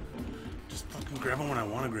 man. Just fucking grab him when I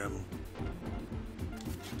want to grab him.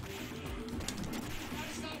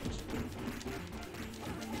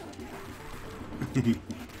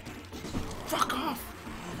 Fuck off!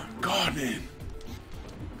 Oh my god, man.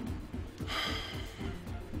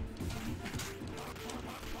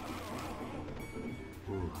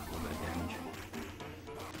 Ooh, all that damage.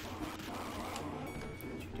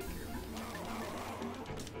 You take care of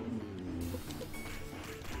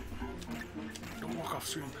it. Don't walk off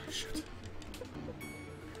screen. Shit.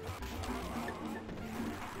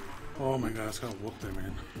 Oh my god, it's got a whoop there,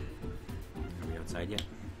 man. Are we outside yet?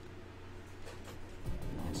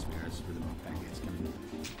 Yes, we are. This is where the bad guy's coming.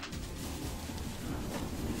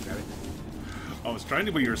 Grab it. I was trying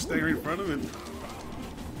to, but you were staying right in front of it.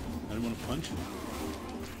 I didn't want to punch him.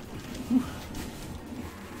 Whew.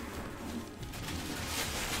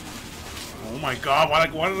 Oh my god, why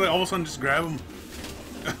did I all of a sudden just grab him?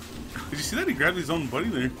 Did you see that? He grabbed his own buddy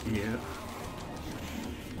there. Yeah.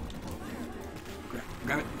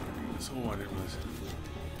 Grab it. So what it was.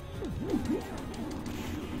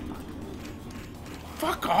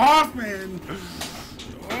 Fuck off, man!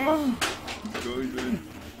 Oh, what's going on?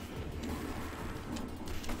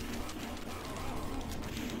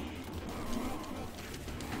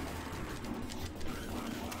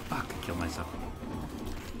 Fuck, I killed myself.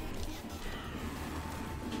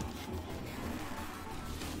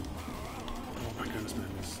 Oh my goodness, man.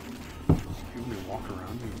 You may walk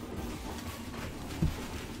around me.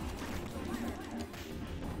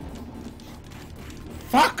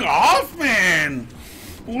 Fuck off, man!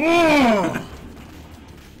 Whoa!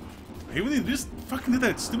 they just fucking did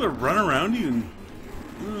that stupid run around you and...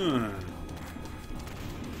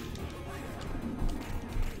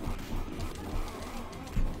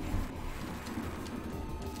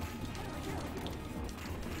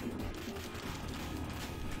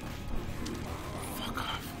 Fuck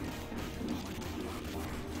off.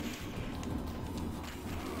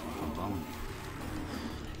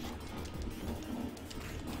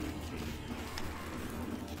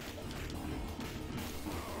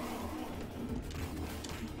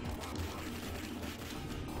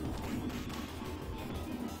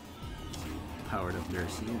 Powered up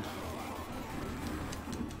Garcia.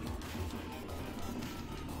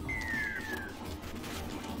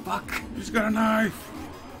 Fuck! He's got a knife!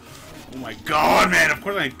 Oh my god, man! Of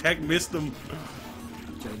course I tech missed him.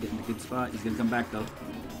 Try to get in a good spot. He's gonna come back though.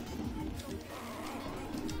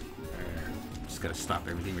 Just gotta stop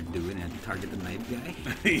everything we're doing and target the knife guy.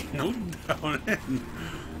 No doubt.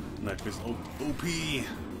 Knife is OP.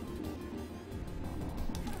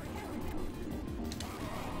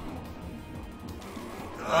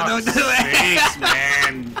 Oh, don't do it! Sakes,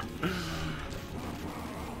 man.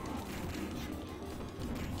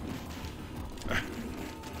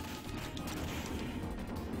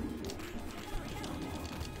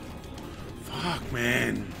 Fuck,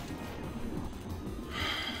 man.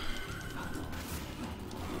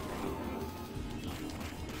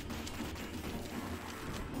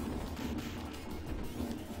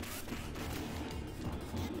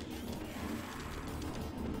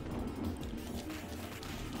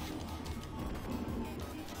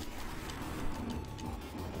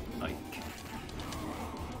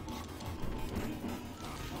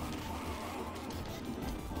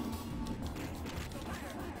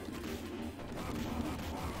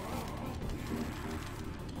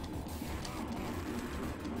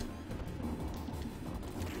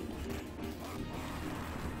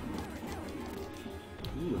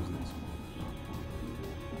 Ooh, that was nice.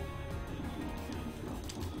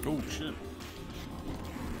 Oh, shit.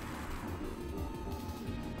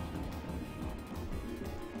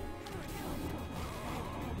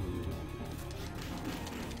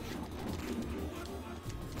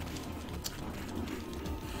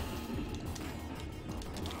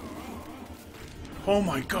 Oh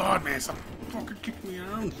my god, man, stop fucking kicking me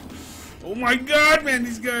around. Oh my god, man,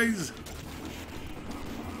 these guys.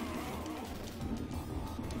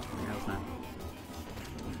 How's that?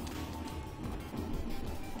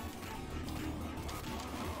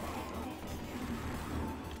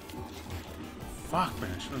 Fuck,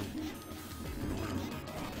 man, I should have.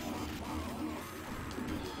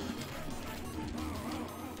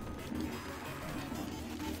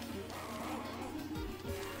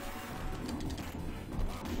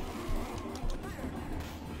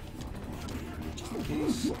 Just in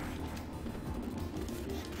case.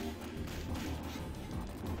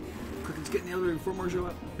 Quick, get in the elevator before more show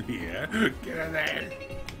up. Yeah, get out of there.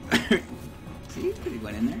 See, he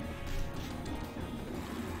went in there.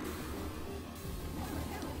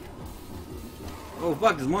 Oh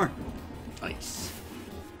fuck, there's more. Nice.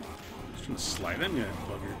 Just trying to slide at me, that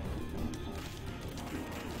bugger.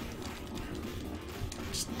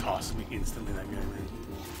 Just tossing me instantly, that guy, man.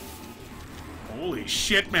 Holy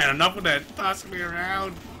shit, man, enough of that tossing me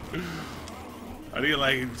around. How do you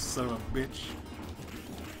like it, son of a bitch?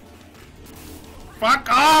 Fuck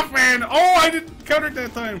off, man! Oh, I didn't counter it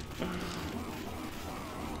that time.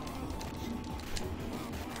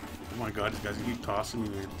 Oh my god, these guys keep tossing me,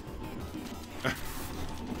 man.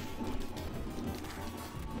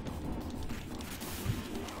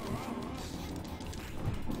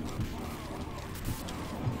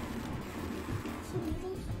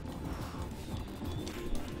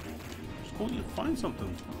 Just go and find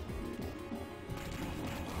something.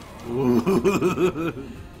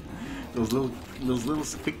 Those little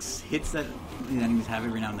quick hits that these enemies have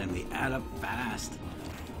every now and then, they add up fast.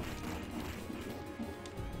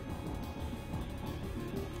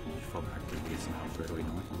 You fall back to get some health right away,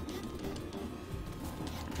 don't we?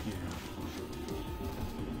 Yeah.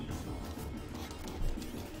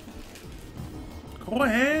 Go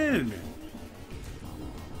ahead.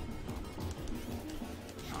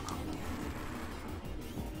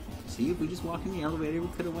 See, if we just walk in the elevator, we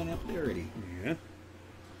could have went up there already. Yeah.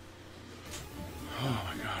 Oh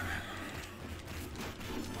my god,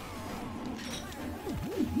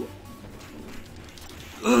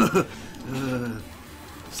 man.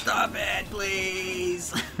 Stop it,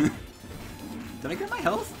 please! Did I get my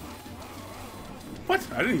health? What?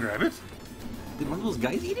 I didn't grab it. Did one of those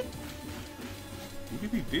guys eat it?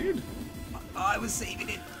 Maybe he did. Oh, I was saving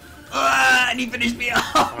it. Ah, and he finished me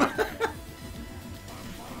off!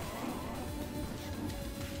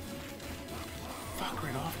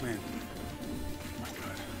 man. Oh my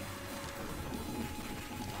god.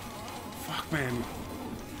 Fuck, man.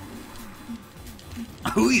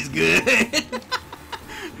 Oh, he's good.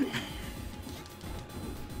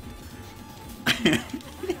 Did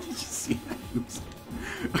you see that? Oops.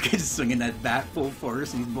 Okay, just swinging that bat full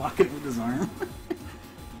force and he's blocking it with his arm.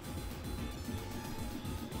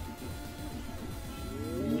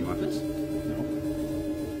 You want this? No.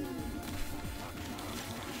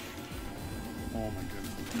 Oh my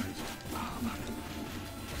goodness, guys.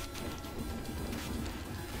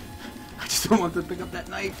 I just don't want to pick up that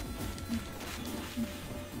knife.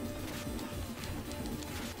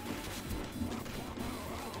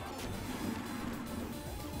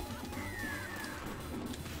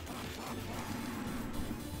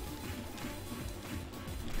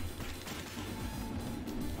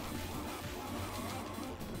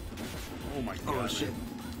 Oh my god. Oh shit.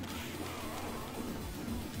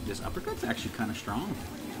 This uppercut's actually kind of strong.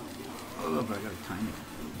 Oh, but I gotta time it.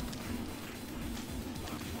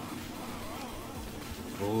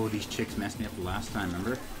 Oh, these chicks messed me up the last time,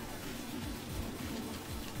 remember?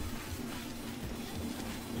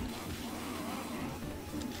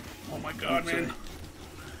 Oh my god, man.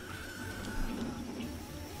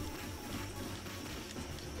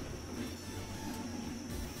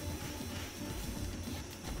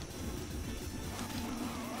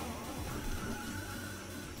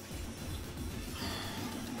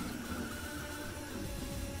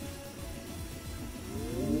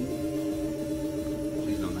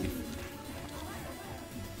 Please no knife.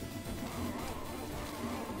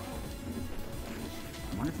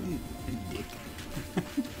 I wonder if he's dick.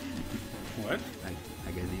 What?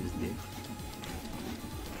 I guess he was dick.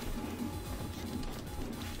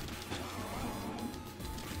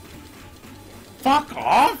 Fuck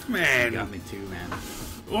off, He man! got me too, man.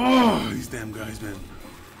 Oh, these damn guys, man.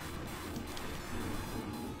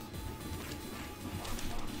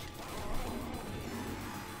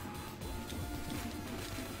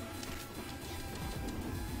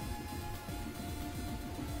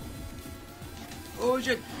 Oh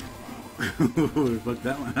shit! Fuck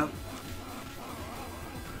that one up.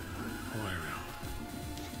 Oh, there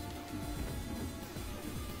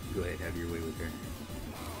we Go ahead, have your way with her.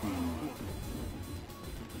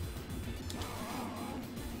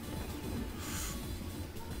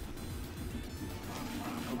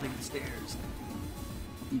 I'll take the stairs.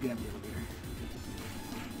 You grab the elevator.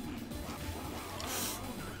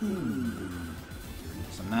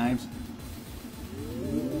 Some knives.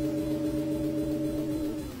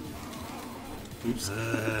 Oops. I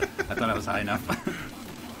thought I was high enough.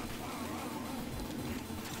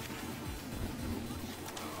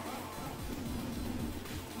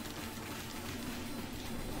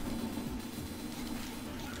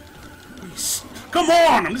 Come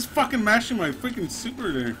on! I'm just fucking mashing my freaking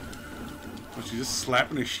super there. Oh, she's just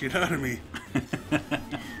slapping the shit out of me. I'm gonna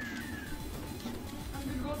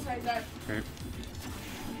go outside that. Okay.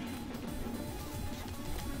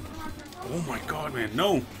 Oh my god, man,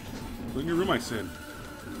 no! Go in your room, I said.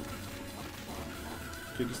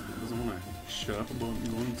 Kid just doesn't want to shut up about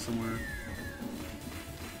going somewhere.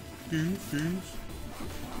 Oh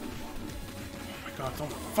my god,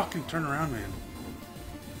 don't fucking turn around, man.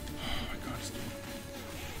 Oh my god, just...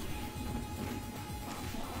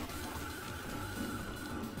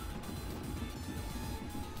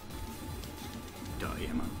 Die,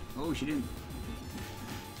 Emma. Oh, she didn't.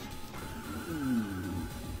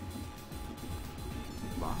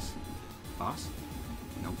 Boss? Boss?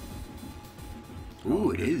 Nope.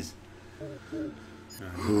 Ooh, it is. Taste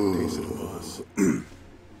of the boss.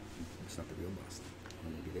 It's not the real boss.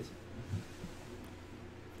 Maybe it is.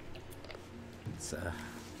 Let's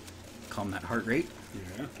calm that heart rate.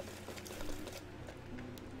 Yeah.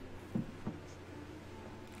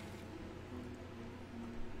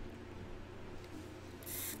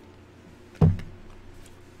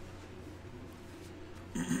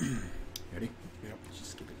 Ready? Yep.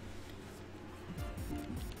 Just skip it.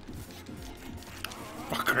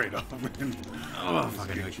 Fuck right off, man. Oh, fuck,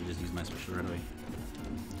 I knew I should just use my special right away.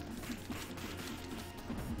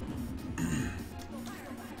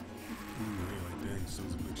 Like dang,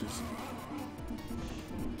 sons of bitches.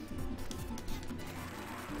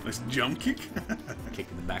 Nice jump kick. Kick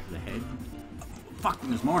in the back of the head. Fuck,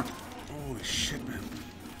 there's more. Holy shit, man.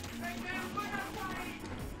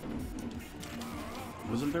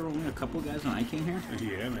 Wasn't there only a couple guys when I came here?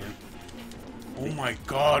 Yeah, man. Oh my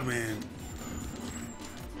god, man.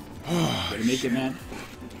 Oh, Way to make it, man.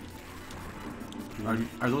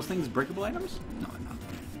 Are those things breakable items? No, they're not.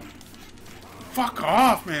 fuck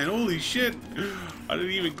off, man. Holy shit. I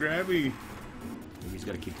didn't even grab me. We just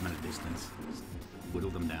gotta keep them at a distance. whittle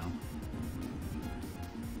them down.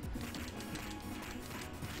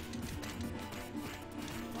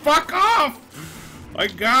 Fuck off! My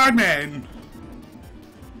God, man!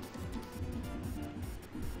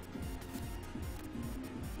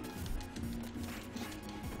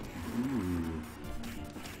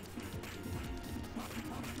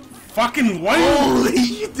 Fucking what? Holy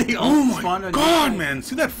shit! They Oh all my spawned on God, you. man!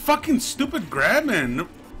 See that fucking stupid grab, man!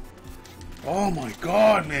 Oh my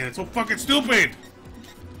God, man! It's so fucking stupid!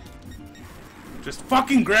 Just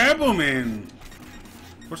fucking grab him, man!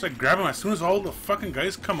 Of course, I grab him as soon as all the fucking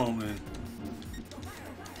guys come out, man.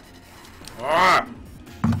 Ah!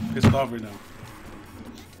 Pissed off right now.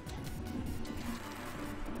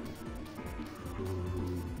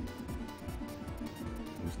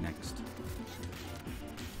 Who's next?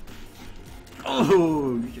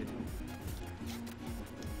 Oh shit.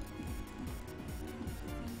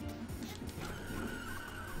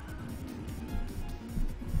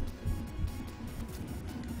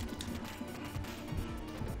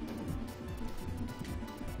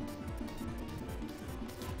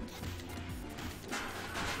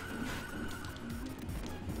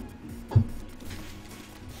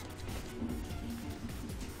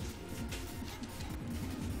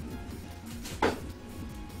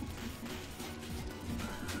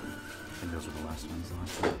 I think those were the last ones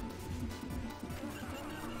last.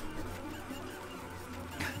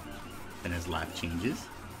 Then his laugh changes.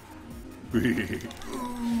 Damn it,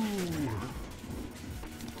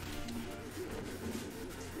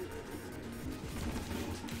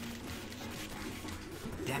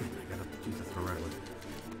 I gotta do the throw right away.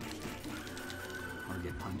 Or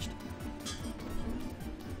get punched.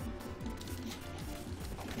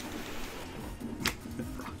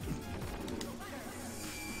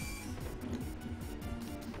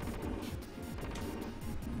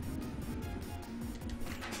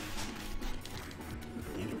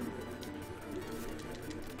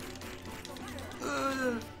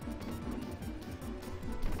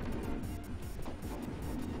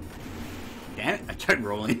 Damn it, I tried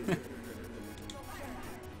rolling.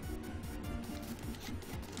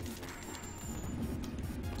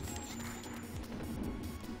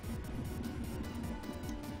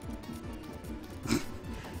 Fucking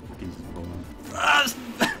just rolling. Ah!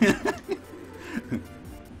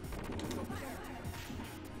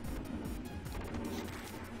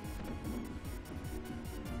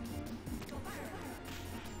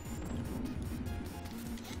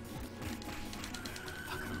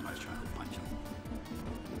 Fuck, I was trying to punch him.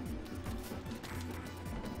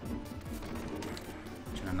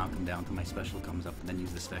 Trying to knock him down till my special comes up and then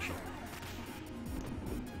use the special.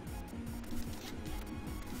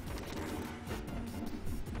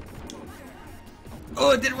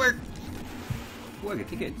 Oh, it didn't work! Oh, I get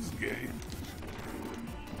tickets. Okay.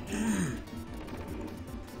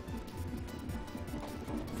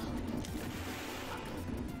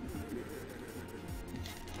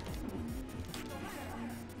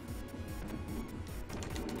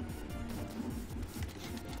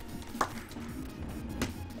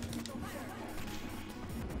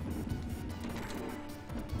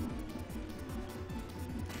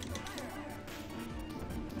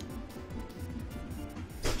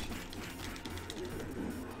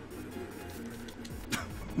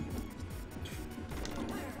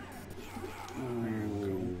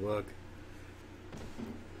 Ooh, look.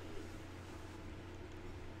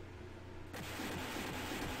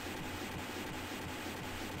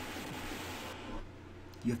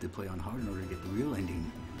 You have to play on hard in order to get the real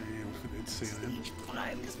ending. Damn, I did say that. Stage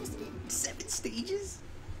 5, there's supposed to be 7 stages?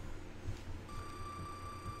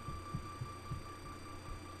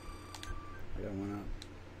 I got one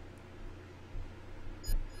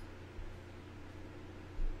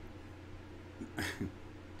up.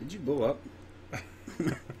 Did you blow up?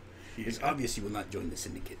 It's obvious you will not join the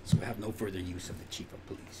syndicate, so I have no further use of the chief of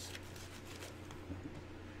police.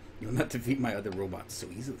 You will not defeat my other robots so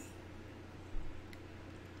easily.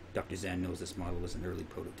 Dr. Zan knows this model was an early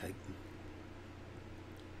prototype.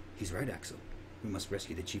 He's right, Axel. We must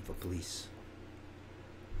rescue the chief of police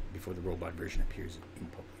before the robot version appears in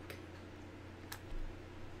public.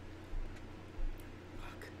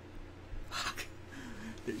 Fuck.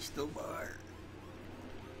 There's still more.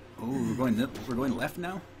 Oh, we're going left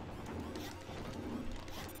now?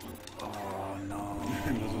 Oh no.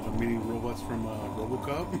 Those are the mini robots from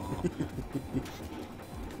RoboCop.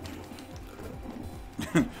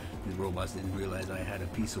 These robots didn't realize I had a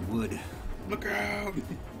piece of wood. Look out!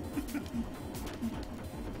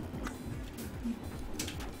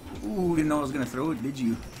 Ooh, didn't know I was gonna throw it, did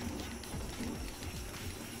you?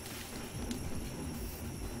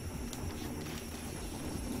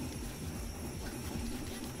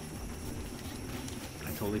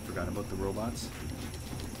 Forgot about the robots.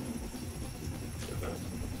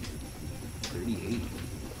 38.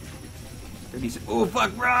 36. Oh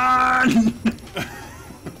fuck! Run!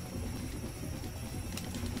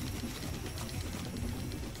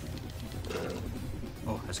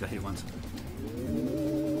 Oh, I just got hit once.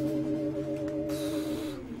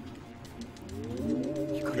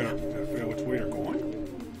 You gotta figure out which way you're going.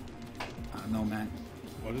 I don't know, man.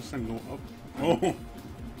 Oh, this thing go up. Oh.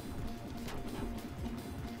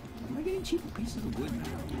 Am I getting cheaper pieces of wood now?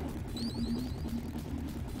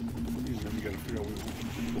 Then you gotta figure out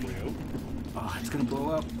the way out. Oh, it's gonna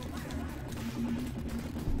blow up.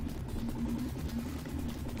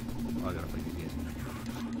 Oh, I gotta fight these guys.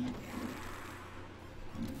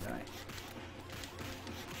 Die.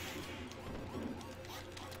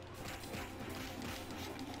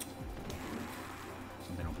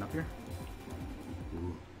 Something open up here?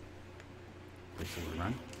 Ooh. Place to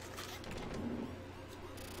run.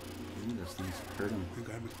 Ooh, those things hurt him. You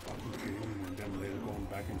gotta be fucking kidding me. And then later going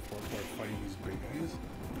back and forth while fighting these big guys.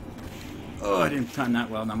 Oh, I didn't time that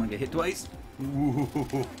well. Now I'm gonna get hit twice. Ooh.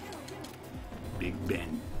 Big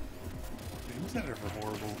Ben. Is that ever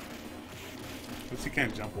horrible? Guess you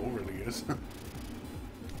can't jump over it, I guess.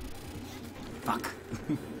 Fuck.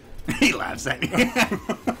 He laughs at me.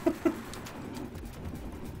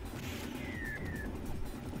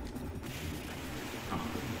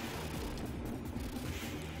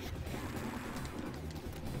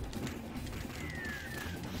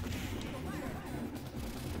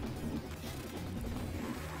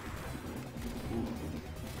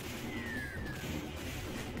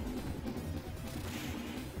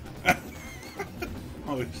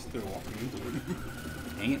 Oh, they're still walking into it.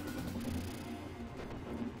 Dang it.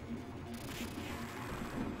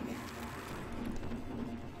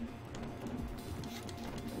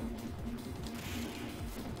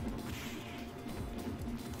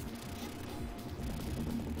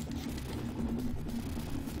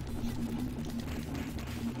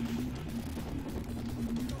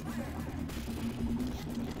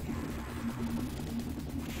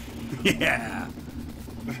 Yeah.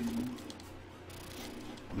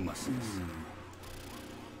 Muscles.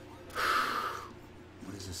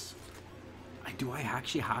 What is this? Do I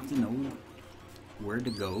actually have to know where to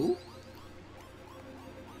go?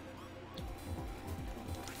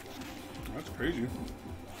 That's crazy.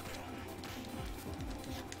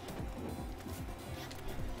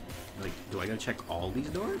 Like, do I gotta check all these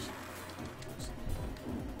doors?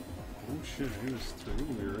 Oh shit, he was through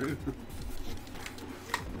me, right?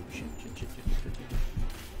 Shit.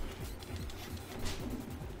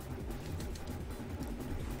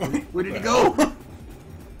 Where did he go?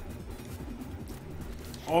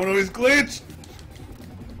 Oh no, he's glitched!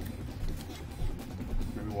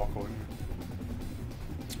 Maybe walk over here.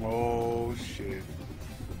 Oh shit.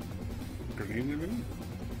 Grenade in a minute?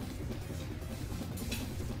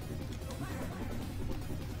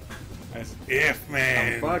 That's if,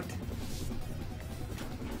 man! I'm fucked.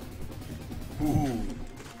 Ooh.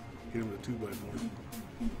 Hit him with a 2x4.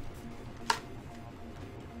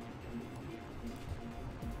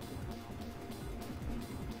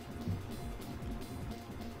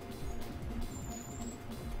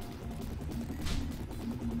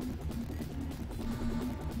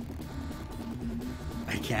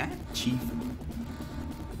 I can't, Chief.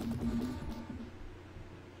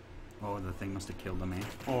 Oh, the thing must have killed him, eh?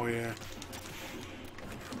 Oh yeah.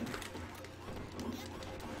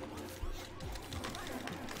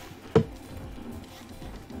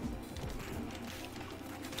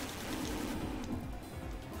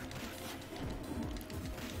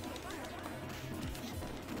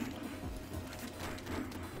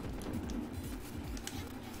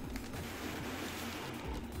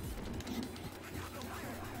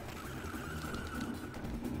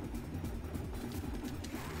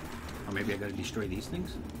 Or maybe I gotta destroy these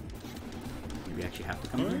things? Maybe I actually have to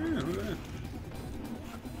come Oh here? yeah, look at that.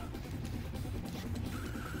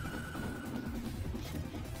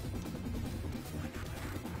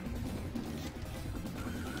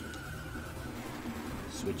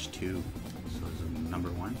 Switch 2. So this is number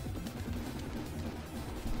 1.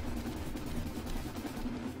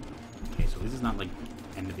 Okay, so this is not like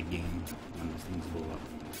end of the game when those things blow up.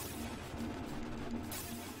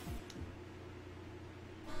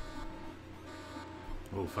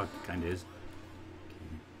 Oh fuck, it kinda is.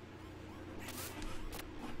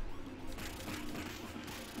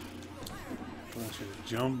 Oh, I should have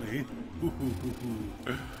jumped, eh?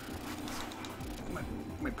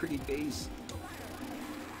 My pretty face.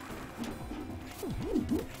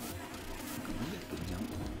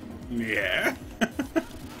 Yeah.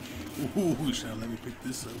 Ooh, shall let me pick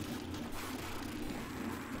this up.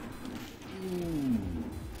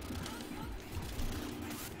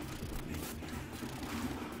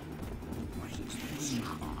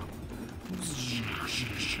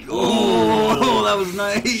 Oh, that was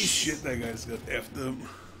nice. Shit, that guy's got effed up.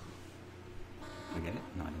 I get it?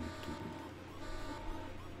 No, I didn't keep it.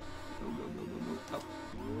 Go.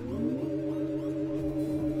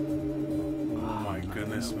 Oh my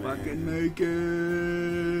goodness, man. Fucking make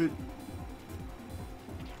it.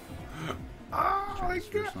 Oh my This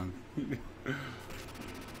first god. one.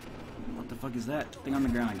 What the fuck is that thing on the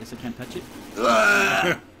ground? I guess I can't touch it.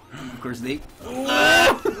 Of course they.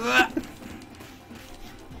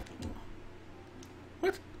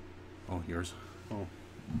 What? Oh, yours. Oh.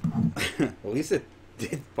 Well, at least it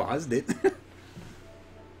did paused it.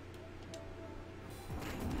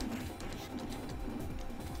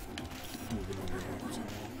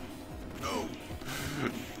 No.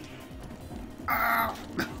 Ah.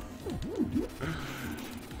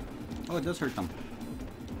 Oh, it does hurt them.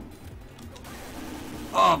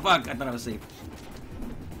 Oh fuck! I thought I was safe.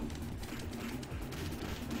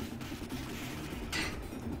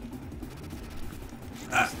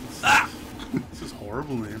 This is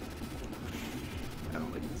horrible, man. I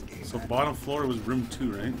don't like this game. So bottom floor was room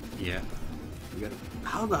 2, right? Yeah. We gotta,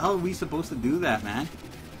 how the hell are we supposed to do that, man?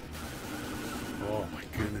 Oh my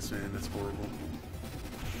goodness, man, that's horrible.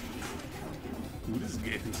 Ooh, this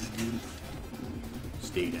game is good.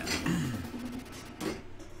 Stay down.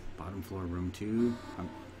 Bottom floor, room 2. Oh,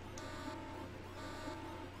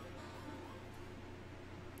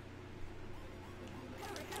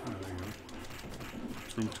 there you go.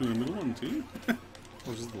 It's room 2 in the middle one, too?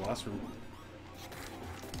 Or is this the last room?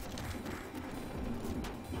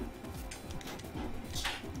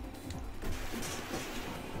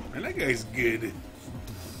 Man, that guy's good.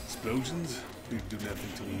 Explosions? They do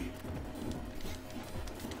nothing to me.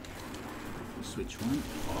 Switch one.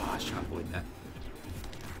 Oh, I should avoid that.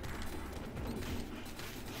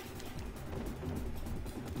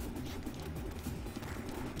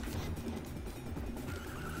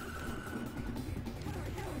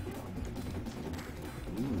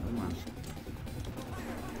 Ooh, another one.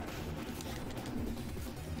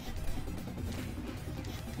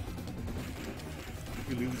 If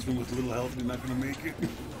you leave this room with little health, you're not gonna make it.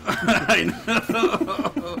 I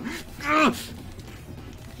know.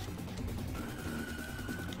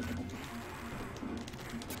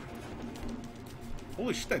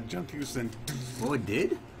 Holy shit, that jumped you sent. Oh, it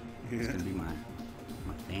did? Yeah. It's gonna be my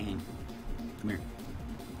thing. Come here.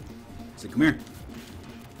 Say, come here.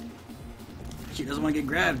 She doesn't want to get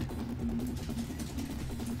grabbed.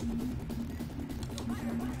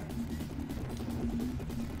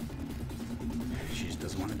 She just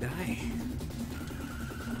doesn't want to die.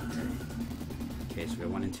 Okay, so we got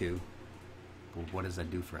 1 and 2. Well, what does that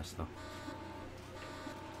do for us, though?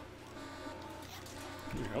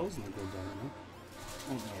 Your hell's not going down, no?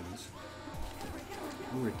 Oh, no, it is.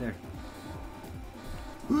 Oh, right there.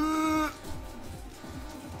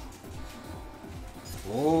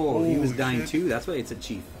 Oh, he was Holy dying shit. too. That's why it's a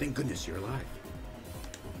chief. Thank goodness you're alive.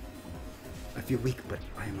 I feel weak, but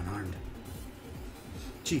I am unarmed.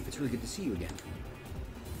 Chief, it's really good to see you again.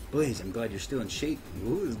 Blaze, I'm glad you're still in shape.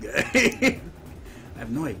 Ooh, this guy. I have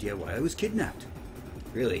no idea why I was kidnapped.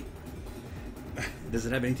 Really? Does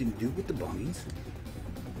it have anything to do with the bombings?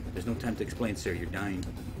 There's no time to explain, sir. You're dying.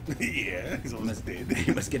 Yeah, he's almost dead.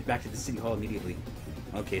 You must get back to the city hall immediately.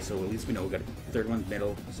 Okay, so at least we know we got a third one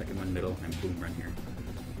middle, second one middle, and boom, run here.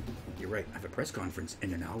 You're right. I have a press conference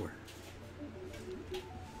in an hour.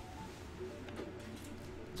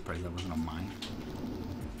 This probably that wasn't on mine.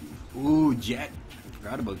 Ooh, Jet.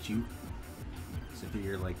 Forgot about you. So if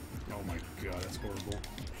you're like, Oh my god, that's horrible.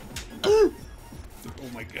 oh, Oh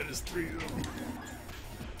my god, there's 3 of them.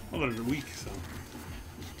 Well, they're weak, so.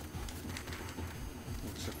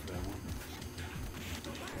 Except for that one.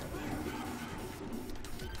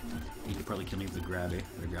 you could probably kill me with a grab, eh?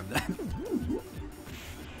 I grab that.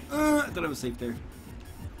 I thought I was safe there.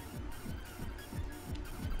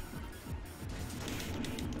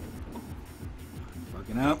 I'm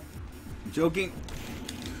fucking up. I'm joking.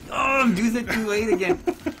 Oh, I'm doing it too late again.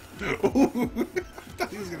 Oh, I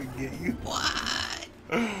thought he was gonna get you. What?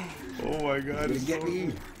 Oh my god, Gonna it's get so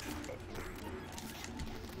me.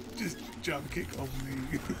 Just jump kick on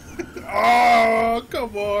me. Oh,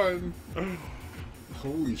 come on.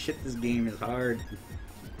 Holy shit, this game is hard.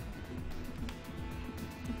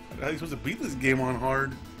 How are you supposed to beat this game on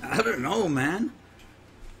hard? I don't know, man.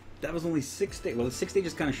 That was only 6 days. Well, the 6 days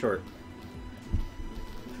is kind of short.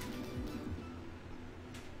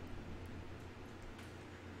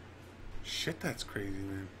 Shit, that's crazy,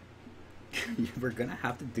 man. We're gonna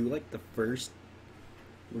have to do like the first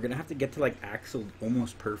We're gonna have to get to like Axel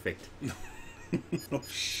almost perfect. Oh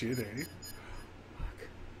shit, eh? Fuck.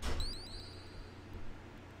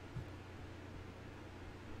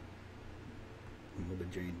 I'm a little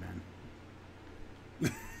bit drained, man.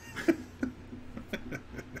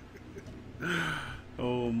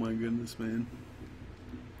 Oh my goodness, man.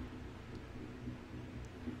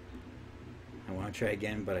 I want to try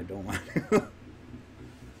again, but I don't want to.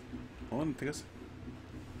 Hold on, take us.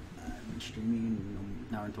 I'm streaming in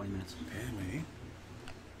an hour and 20 minutes. Damn, eh?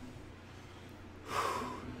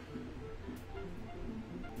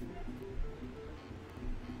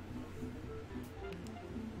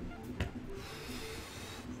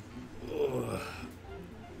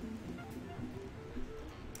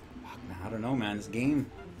 I don't know, man. This game.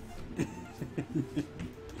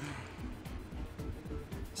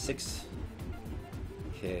 6.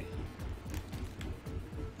 Okay.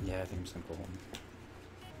 Yeah, I think I'm just gonna go home.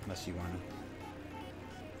 Unless you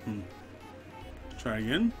wanna. Try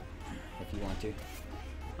again? If you want to.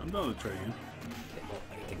 I'm down to try again. Okay, well,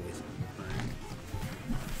 I gotta take a visit.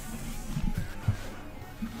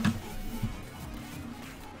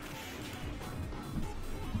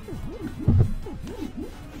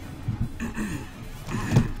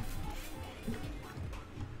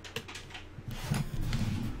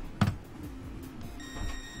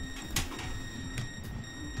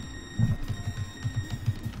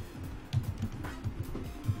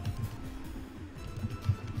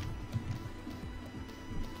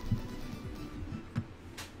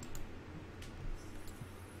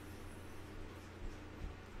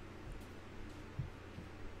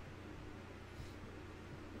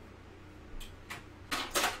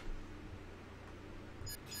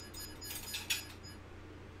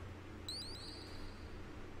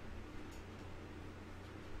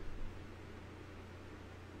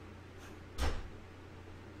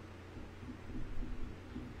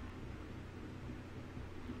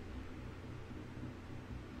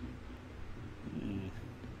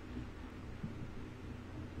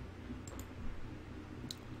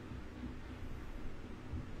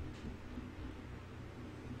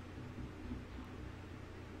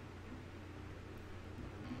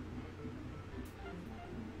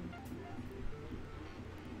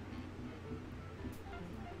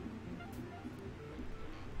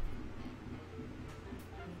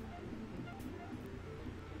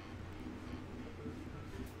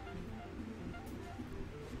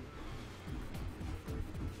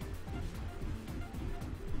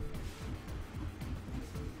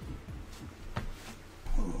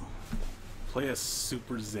 Play a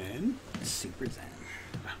Super Zen? Super Zen.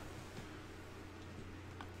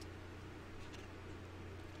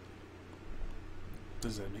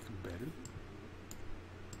 Does that make it better?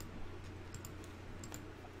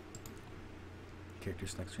 Character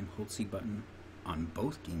select screen. Hold C button on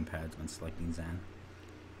both gamepads when selecting Zen.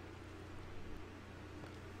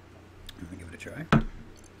 I'm gonna give it a try. Look at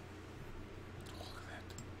that.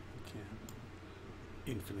 Can't.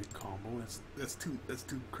 Infinite combo. That's too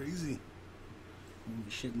crazy.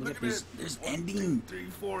 Holy shit, look at at this. it. There's 1, ending. 2, 3,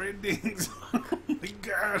 4 endings. Oh my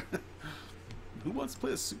god. Who wants to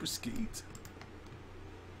play a Super Skate?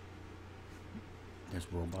 There's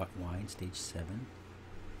Robot Wide, stage 7.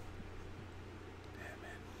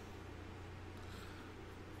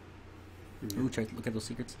 Damn, man. Ooh, try to look at those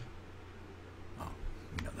secrets. Oh,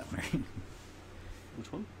 you know that one, right?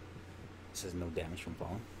 Which one? It says no damage from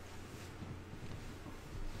falling.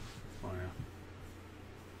 Oh, yeah.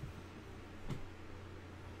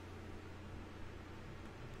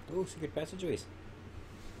 Oh, secret passageways.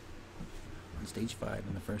 On stage 5,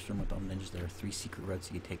 in the first room with all the ninjas, there are 3 secret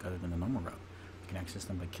routes you can take other than the normal route. You can access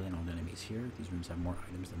them by killing all the enemies here. These rooms have more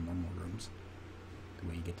items than normal rooms. The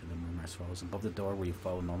way you get to them are as follows. Above the door where you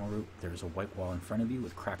follow the normal route, there is a white wall in front of you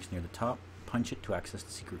with cracks near the top. Punch it to access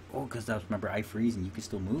the secret. Oh, because that's, remember, I freeze and you can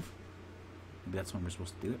still move? Maybe that's when we're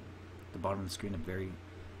supposed to do it. At the bottom of the screen,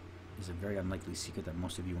 is a very unlikely secret that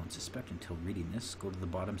most of you won't suspect until reading this. Go to the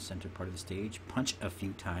bottom center part of the stage, punch a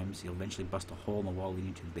few times. You'll eventually bust a hole in the wall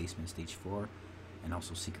leading to the basement of stage 4, and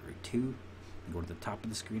also secret route 2. And go to the top of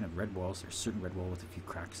the screen of red walls. There's a certain red wall with a few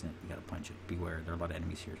cracks in it. You gotta punch it. Beware, there are a lot of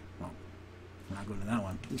enemies here. Well, we're not going to that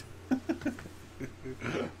one.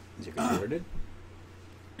 Is your controller dead?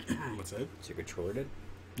 What's that? Is your controller dead?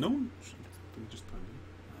 No. We just timed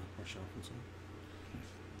it. Or shelf and so.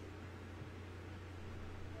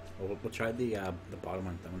 Well, we'll try the bottom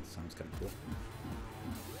one. That one sounds kind of cool.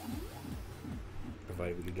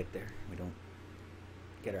 Provided we can get there. We don't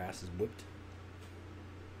get our asses whipped.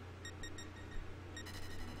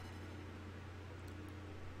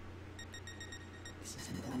 This is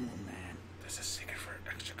normal, man. There's a secret for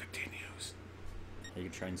extra continues. You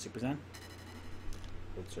can trying Super Zen?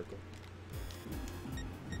 Hold circle.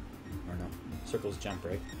 Or no. Circle's jump,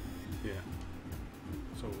 right? Yeah.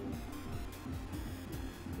 So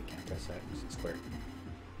You can't press that. It's square.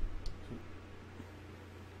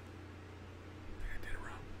 I did it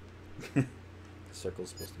wrong. The circle's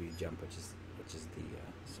supposed to be a jump, which is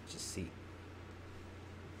C.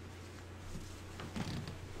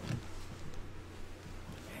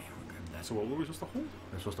 Okay, we'll grab that. So what were we supposed to hold?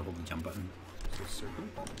 We're supposed to hold the jump button. So circle.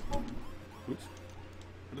 Oops.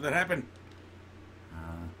 How did that happen?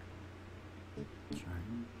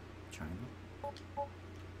 Triangle.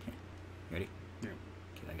 Okay. You ready? Yeah.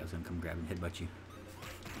 Okay, that guy's gonna come grab and headbutt you.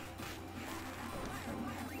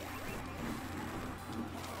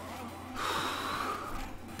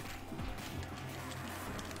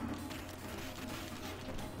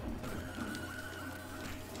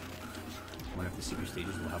 I wonder if the secret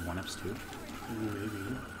stages will have 1-ups too.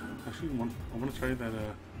 Maybe. Actually, I want to try that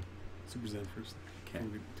Super Zen first. Okay.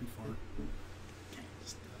 Don't get too far. Okay,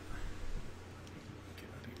 just Get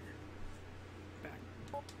out of here. back.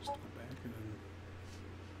 Just go back and then.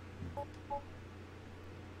 Oh,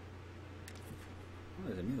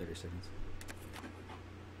 there's emulator settings.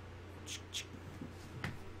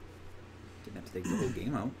 Didn't have to take the whole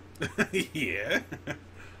game out. Yeah.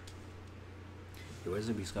 What is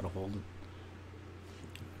it? We just gotta hold it.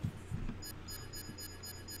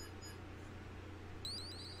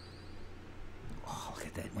 Oh, look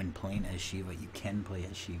at that. When playing as Shiva, you can play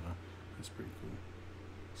as Shiva. That's pretty cool.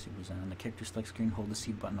 Super Zen. On the character select screen, hold the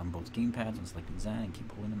C button on both game pads when selecting Zen and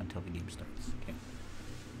keep holding them until the game starts. Okay.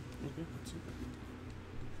 Okay, let's see.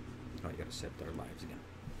 Oh, you gotta set our lives again.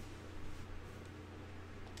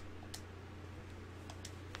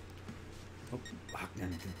 Oh, fuck,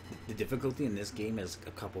 man. The difficulty in this game is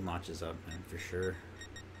a couple notches up, man, for sure.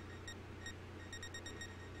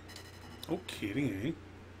 Oh, kidding, eh?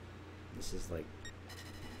 This is like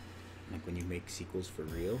when you make sequels for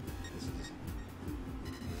real. This is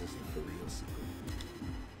a for real sequel.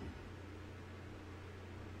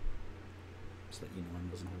 Just let you know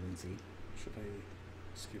I wasn't holding Z. Should I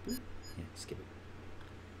skip it? Yeah, skip it.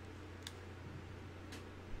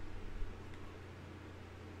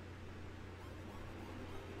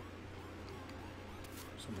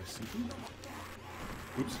 So am I sinking?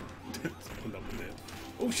 Oops. Put up with that.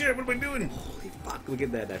 Oh shit, what am I doing? Holy fuck, look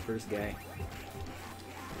at that first guy.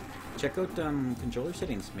 Check out controller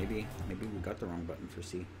settings. Maybe we got the wrong button for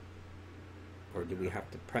C. Or did we have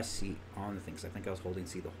to press C on the thing? 'Cause I think I was holding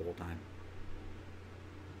C the whole time.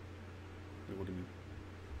 Wait, what do you mean?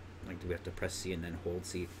 Like, do we have to press C and then hold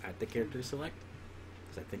C at the character select?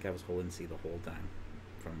 Because I think I was holding C the whole time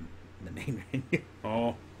from the main menu.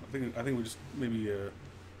 Oh, I think we just maybe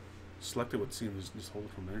select it with C and just hold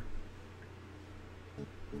it from there.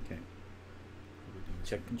 Okay.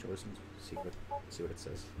 Check controller settings. See what it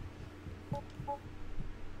says. Or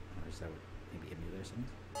is that what maybe emulator settings?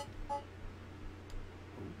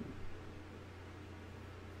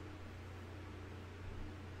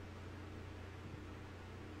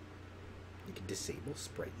 You can disable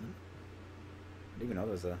sprite mode. I didn't even know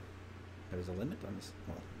there was a limit on this.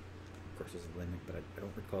 Well, of course there's a limit, but I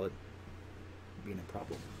don't recall it being a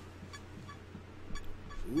problem.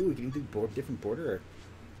 Ooh, you can do different border art.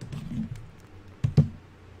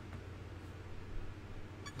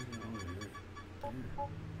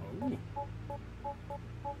 Oh.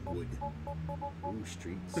 Wood. Ooh,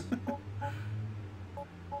 streets.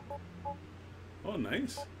 Oh,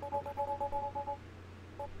 nice.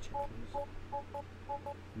 Checkers.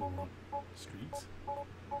 Streets.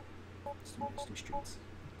 Let's do streets.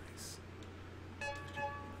 Nice.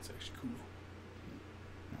 That's actually cool.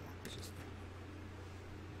 No, it's just.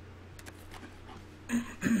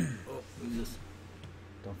 Oh, who's this?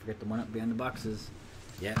 Don't forget the 1-up behind the boxes.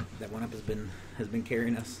 Yeah, that 1-up has been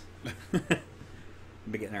carrying us. We've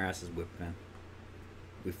been getting our asses whipped, man.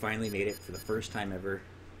 We finally made it for the first time ever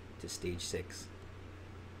to stage 6.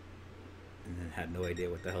 And then had no idea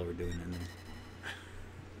what the hell we're doing in there.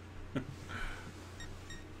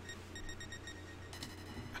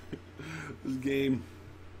 This game.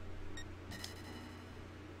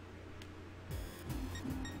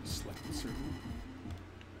 Select the circle.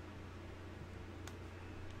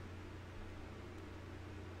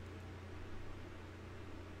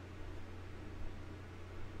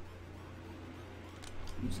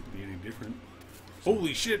 Music be any different.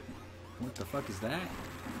 Holy shit! What the fuck is that?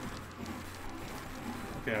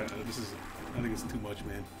 Okay, I think it's too much,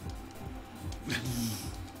 man.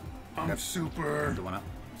 I'm super. The 1-up.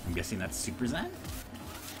 I'm guessing that's Super Zen?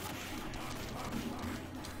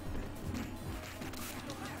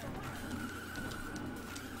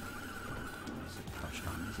 Crouched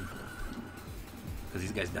on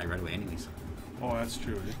die right away anyways. Oh, that's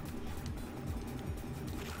true. Eh?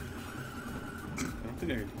 I don't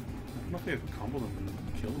know if I could combo them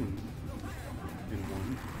and kill them in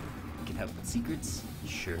one. You can help with secrets?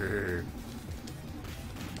 Sure.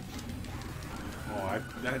 Oh,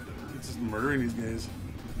 it's just murdering these guys.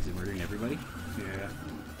 Is it murdering everybody? Yeah.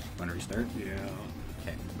 Want to restart? Yeah.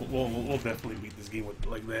 Okay. We'll definitely beat this game with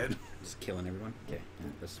like that. Just killing everyone? Okay, yeah,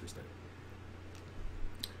 let's restart.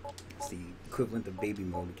 It's the equivalent of baby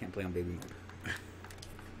mode. We can't play on baby mode.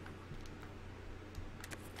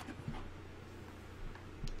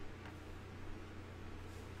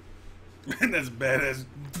 And that's badass.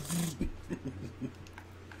 The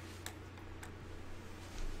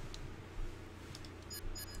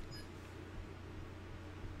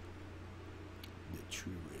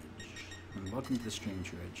True Ridge. And welcome to the stream,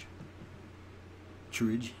 True Ridge. True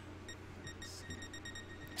Ridge.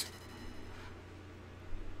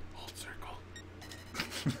 Hold circle.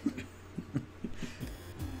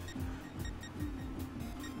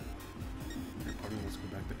 Your party wants to go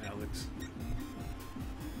back to Alex.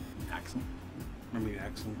 Axel.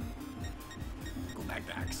 Axel. Go back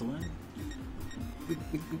to Axel.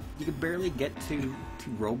 You could barely get to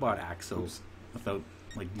robot Axels without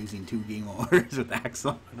like using 2 game overs with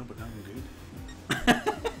Axel. I know, but now I'm good.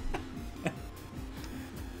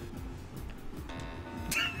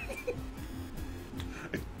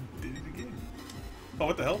 I did it again. Oh,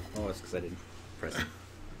 what the hell? Oh, it's because I didn't press it.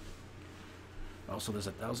 Also, there's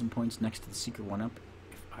 1,000 points next to the secret 1-up,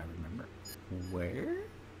 if I remember. Where?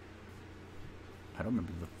 I don't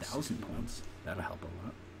remember the 1,000 points. That'll help a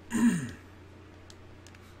lot.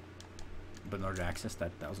 But in order to access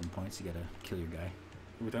that 1,000 points, you gotta kill your guy.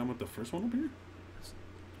 Are we talking about the first one up here?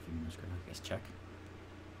 I guess check.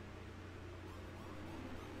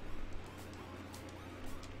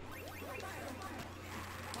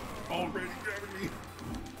 Already grabbing me.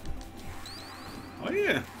 Oh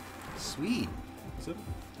yeah. Sweet. Is it?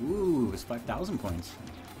 Ooh, it's 5,000 points.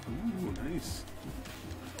 Ooh, nice.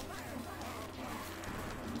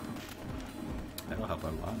 That'll help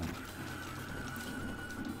out a lot.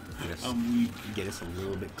 Get us, get us a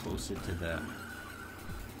little bit closer to the...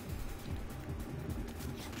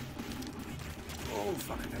 Oh,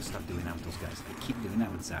 fuck, I gotta stop doing that with those guys. I keep doing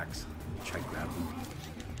that with Zax. I try to grab them.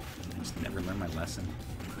 I just never learn my lesson.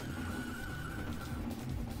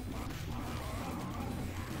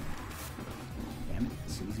 Damn it,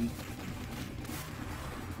 Susie.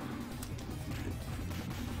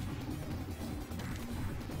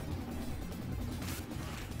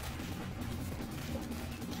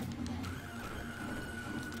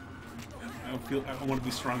 I want to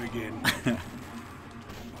be strong again.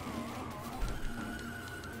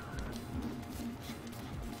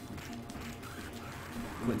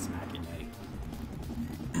 Quit smacking, mate.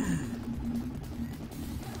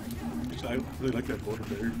 Actually, I really like that border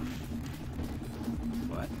better.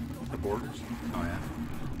 What? The borders. Oh, yeah.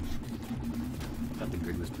 I thought the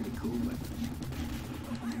grid was pretty cool, but...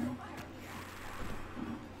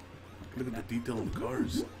 Look at the detail in the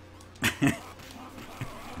cars.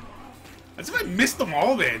 As if I missed them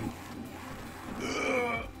all then.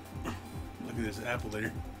 Ugh. Look at this apple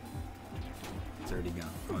there. It's already gone.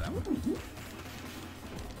 Oh, that one.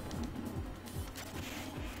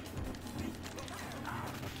 Ah,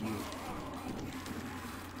 fuck you.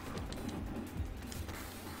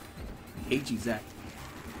 I hate you, Zach.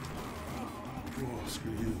 Oh,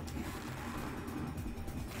 screw you.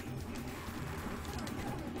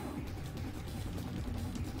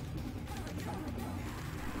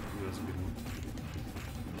 Ooh, that's a good one.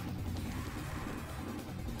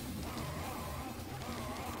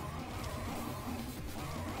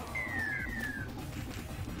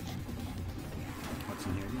 What's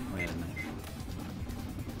in here? Oh, yeah, knife.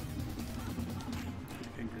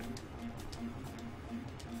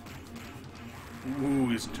 Ooh,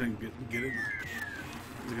 he's trying to get it.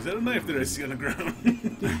 He's like, is that a knife that I see on the ground?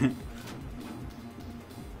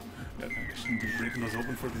 I shouldn't be breaking those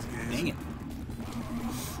open for these guys. Dang it.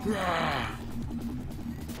 Ah.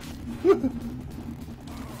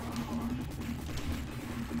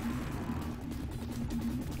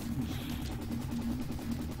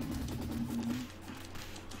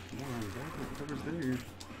 Whatever's there.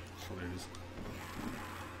 Oh, there it is.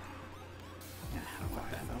 Yeah, fuck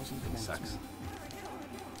that. 5,000 Thing points. sucks.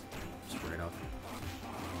 Just wear it off.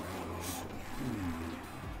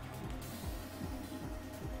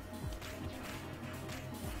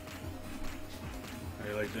 How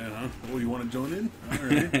you like that, huh? Oh, you want to join in?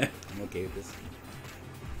 Alright. I'm okay with this.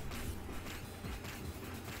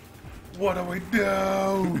 What do we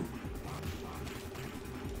do?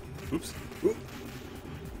 Oops. Oop.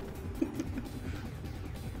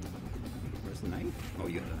 What's the knife? Oh,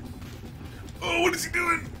 you got it. Oh, what is he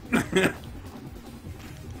doing? Well,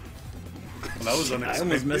 that was unexpected. I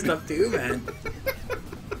almost messed up too, man.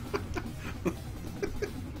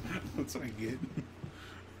 That's what I get.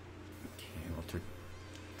 Okay, Walter.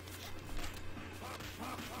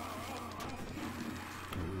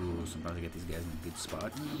 Ooh, so I'm about to get these guys in a good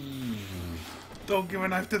spot. Don't give a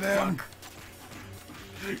knife to them.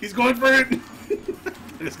 Fuck. He's going for it.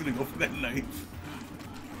 I'm just gonna go for that knife.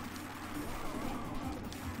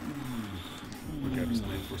 I'll grab his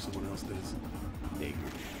knife before someone else does. There you go.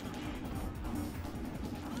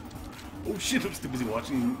 Oh shit! I'm still busy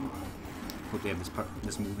watching. Hope they have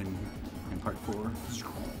this move in part 4.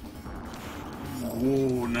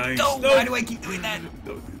 Oh, nice. No, why do I keep doing that?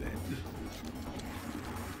 Don't do that.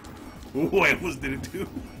 Oh, I almost did it too.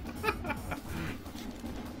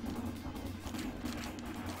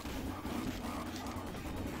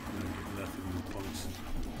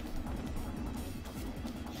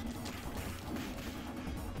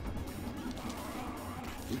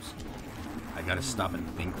 Oops. I gotta stop and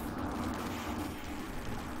think.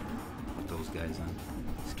 Put those guys on.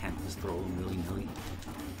 Just can't just throw them willy-nilly.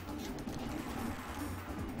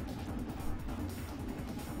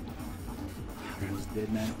 Everyone's dead,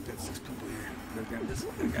 man. Got 6 people here. Gotta grab this.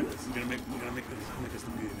 Gotta grab this. We gotta make this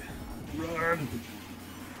look good. Run!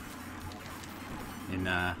 In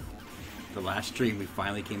the last stream, we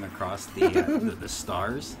finally came across the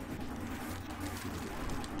stars.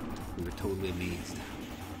 We were totally amazed.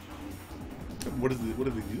 What do they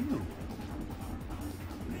do though?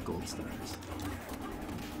 The gold stars.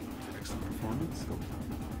 Excellent performance.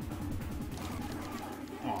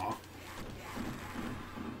 Aww.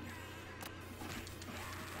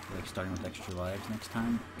 Like starting with extra lives next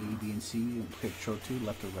time. A, B, and C. And pick control 2,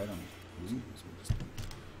 left or right on Uzi. So we'll just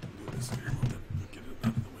Do this here. We'll get it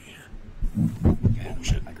out of the way here. yeah, Oh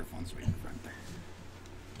shit. Microphone's right in front there.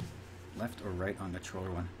 Left or right on the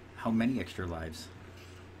controller one. How many extra lives?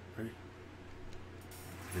 Ready?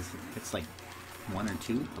 If it's like 1 or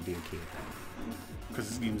 2, I'll be okay with that. Because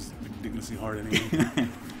this game's ridiculously hard anyway.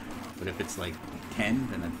 But if it's like 10,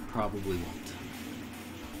 then I probably won't.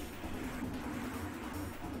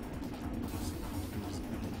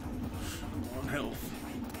 On health.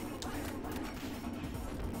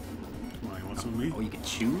 Come on, you want some of me? Oh, you can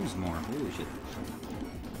choose more. Holy shit.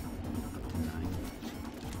 Up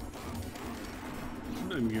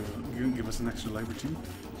to 9. Give us an extra life or 2.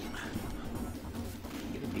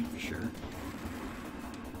 Get a beat for sure.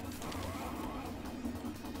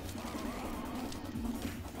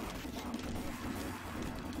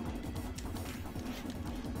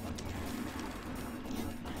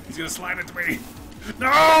 He's gonna slide it to me.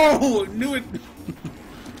 No! Knew it!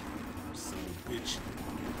 Son of a bitch.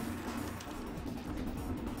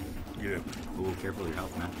 Get up. Oh, careful your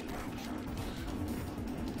health, man.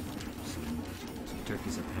 Some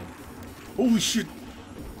turkeys up ahead. Holy shit!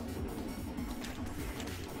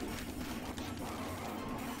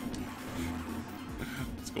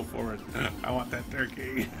 Let's go forward. I want that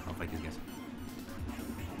turkey. I'll fight these guys.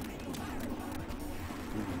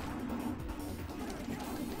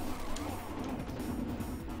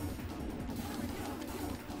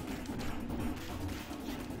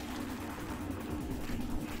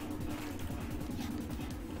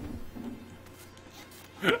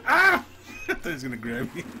 Ah! I thought he was gonna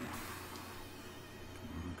grab me.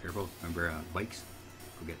 Careful. Remember bikes?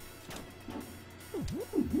 Go get.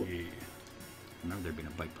 Yeah. Remember there being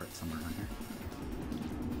a bike part somewhere around here.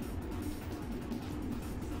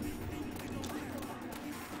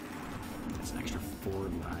 That's an extra 4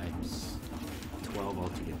 lives. 12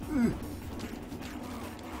 altogether.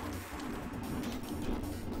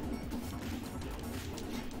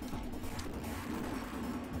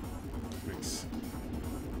 Nice.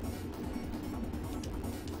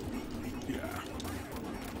 Yeah.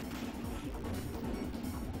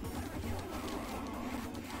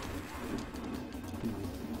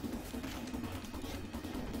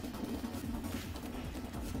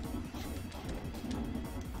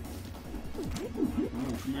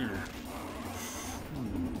 Oh, come here.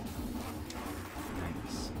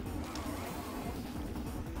 Nice.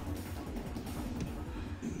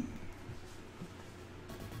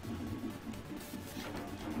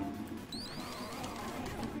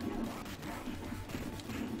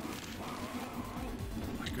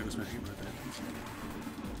 My goodness, man, I hate about that.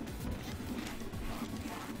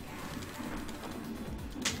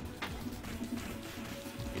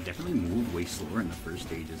 It definitely moved way slower in the first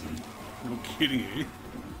stages, and No kidding, eh?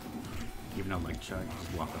 giving a leg shot,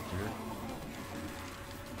 just walk up to her.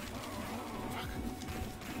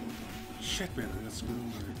 Shit, man, I got screwed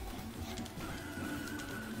over.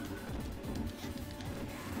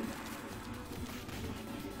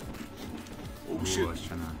 Oh shit! I was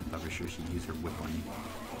trying to. Thought for sure she'd use her whip on you.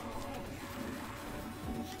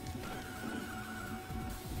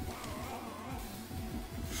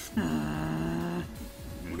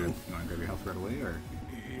 You want to grab your health right away, or?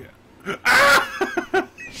 Yeah. Ah!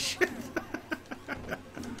 Shit!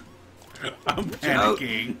 I'm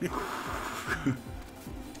panicking.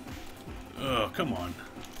 Oh, come on.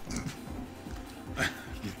 I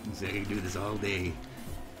can do this all day.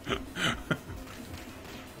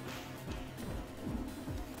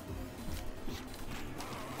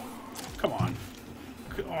 Come on.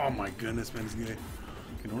 Oh my goodness, man, this guy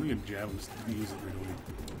can only jab him to use it right away.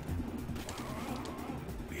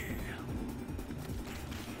 Yeah.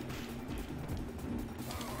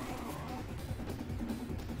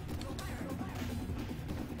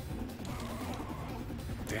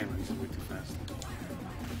 Damn, he's way too fast.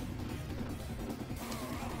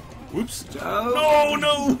 Whoops! Oh.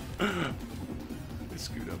 No, no! I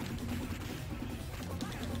screwed up.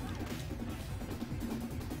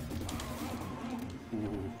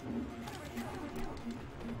 Ooh.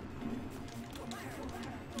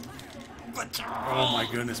 Oh my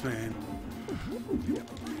goodness, man.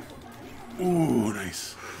 Ooh,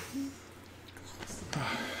 nice.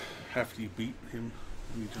 After you beat him,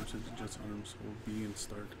 when he jumps into Jet's arms, hold B and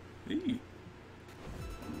start. Hey!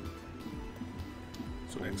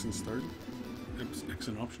 So X and start? X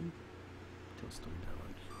and option? Till story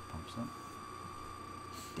dialogue pops up.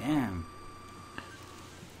 Damn.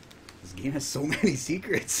 This game has so many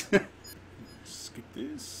secrets. Skip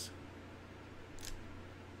this.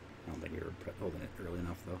 I don't think we were holding it early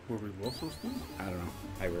enough, though. Were we both supposed to? I don't know.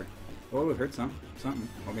 I were. Oh, we heard something.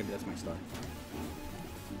 Or maybe that's my star.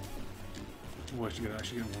 Well, I should get 1,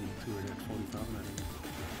 2 right at 40,000, I think.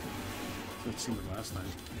 That seemed like last time.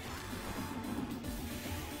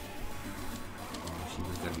 Oh, she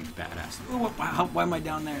was gonna be badass. Oh, why am I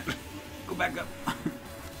down there? Go back up.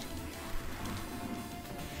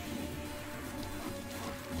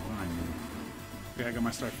 Yeah, I got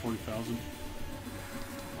my star at 40,000.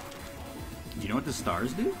 Do you know what the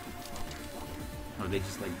stars do? Or are they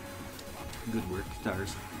just like good work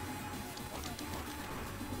stars?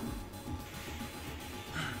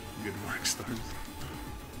 Good work, stars.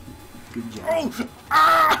 Good job. Oh!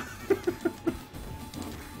 Ah!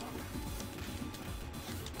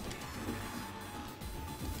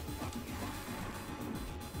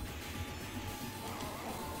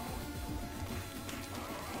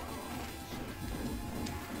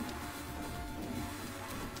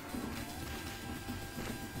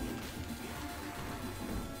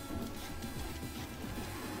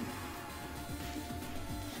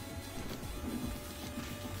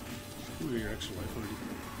 Ooh, your extra life already.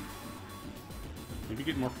 Maybe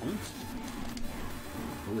get more points?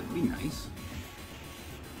 Oh, it'd be nice.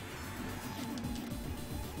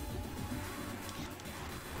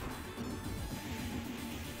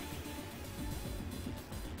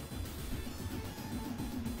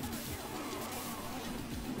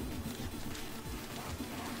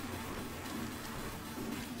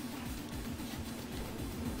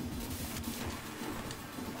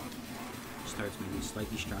 Starts maybe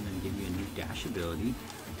slightly stronger and give you a new dash ability.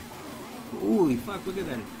 Holy fuck, look at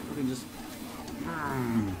that. Fucking just... I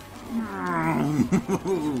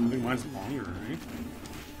think mine's longer, right?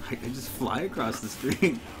 I just fly across the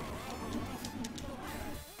street.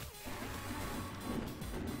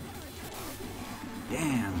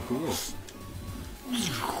 Damn, cool.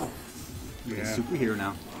 You're a superhero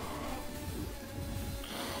now.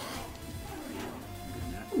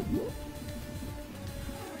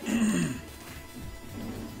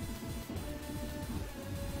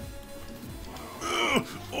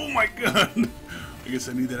 Oh my god! I guess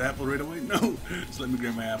I need that apple right away. No! Just let me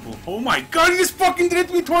grab my apple. Oh my god, you just fucking did it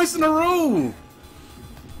to me twice in a row!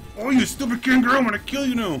 Oh, you stupid kangaroo, I'm gonna kill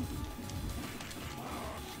you now!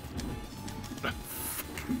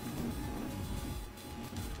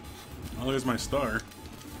 Oh, there's my star.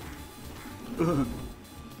 Level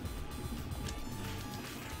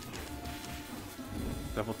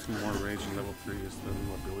 2 more rage and level 3 is the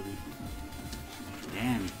new ability.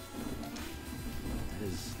 Damn. That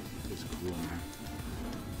is cool, man.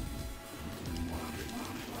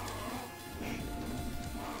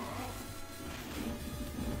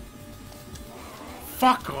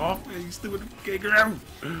 Fuck off, man, you stupid kangaroo!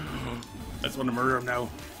 I just want to murder him now.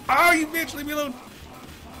 Oh, you bitch, leave me alone!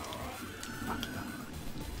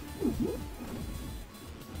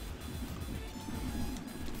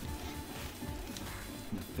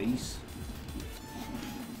 Face.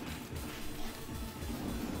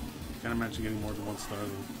 Can't imagine getting more than 1 star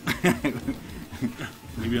though.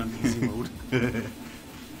 Maybe on easy mode.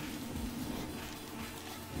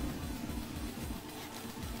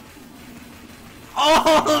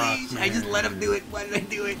 Oh, I just let him do it. Why did I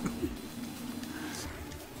do it?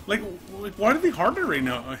 Like, why are they harder right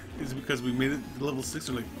now? Is it because we made it level 6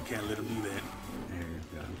 or like, can't let them do that? There you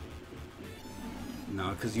go.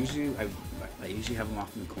 No, because usually I usually have him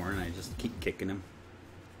off in the corner and I just keep kicking him.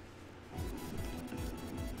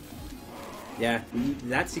 Yeah,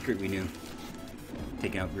 that secret we knew.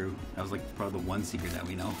 Taking out Rue. That was like probably the one secret that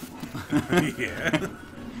we know. Yeah.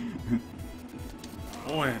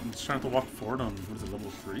 Oh, I'm just trying to walk forward on, what is it, level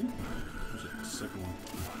 3? Or was it the second one?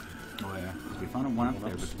 Oh yeah, we found one up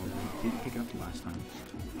there, but we didn't pick it up the last time.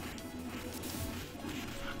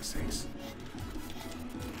 Fuck's sakes.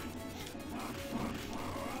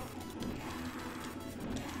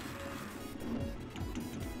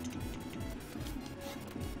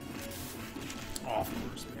 Oh, of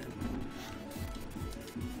course, man.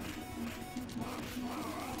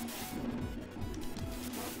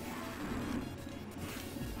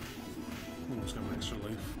 Almost got an extra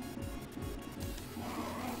life.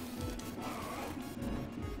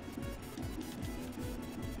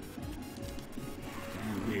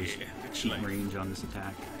 Damn, really cheap range on this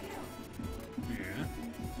attack. Yeah.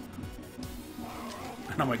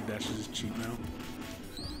 I know my dash is just cheap now.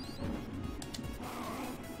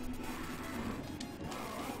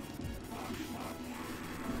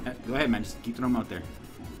 Go ahead, man. Just keep throwing them out there.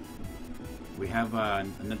 We have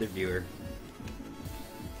another viewer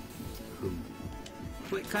who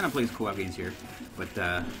kind of plays co-op games here, but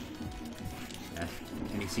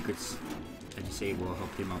any secrets that you say will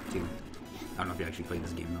help him out too. I don't know if you actually played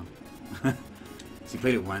this game though. So he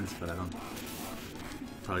played it once, but I don't.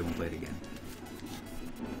 Probably won't play it again.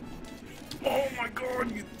 Oh my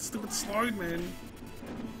god, you stupid slide, man.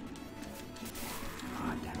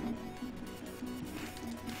 God damn it.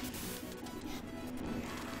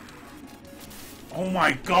 Oh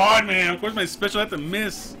my god, man. Of course my special had to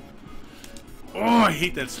miss. Oh, I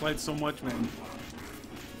hate that slide so much, man.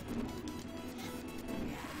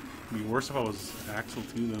 It'd be worse if I was Axel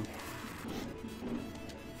too, though.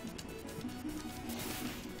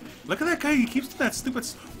 Look at that guy. He keeps doing that stupid...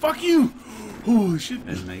 Fuck you! Holy shit.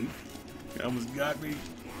 That's me. He almost got me.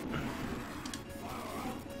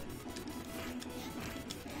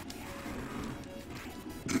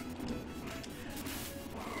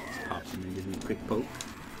 Pops him and gives me a quick poke.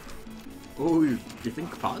 Oh, you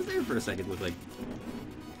think pause there for a second looked like...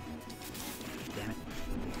 Damn it.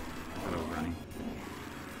 I thought I was running.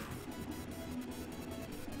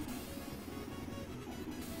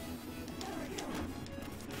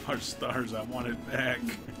 Our stars, I want it back.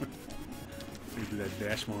 I do that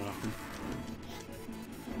dash more often.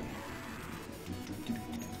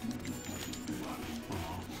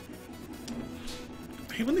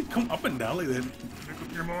 I hate when they come up and down like that. Make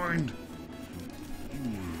up your mind.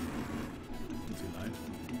 Is he alive?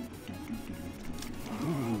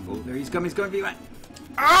 Oh, there he's coming, be right.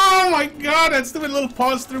 Oh my god, that stupid little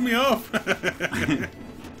pause threw me off. It's like I knew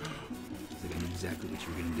exactly what you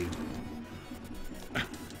were gonna do.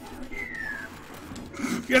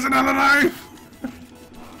 He has another knife!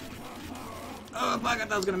 Oh, fuck, I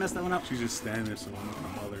thought I was gonna mess that one up. She's just standing there, so I'm not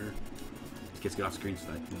gonna bother her. Just get off screen so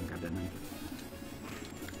I can grab that knife.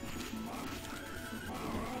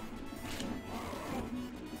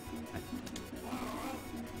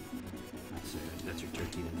 That's your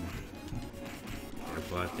turkey then.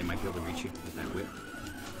 But they might be able to reach you with that whip.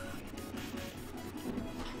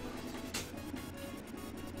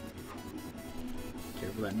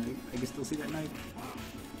 Careful that knife. I can still see that knife.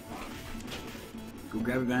 Go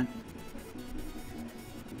grab it, man.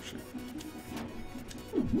 Oh, shit.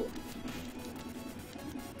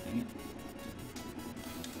 Dang it.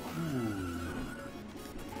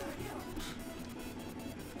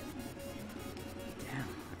 Damn,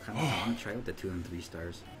 I kind of want to try out the 2 and 3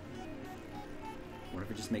 stars. What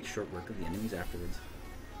if it just makes short work of the enemies afterwards?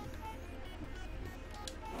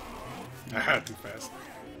 I had too fast.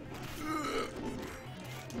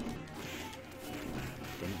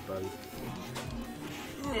 Damn it, buddy.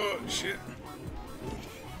 Oh, shit.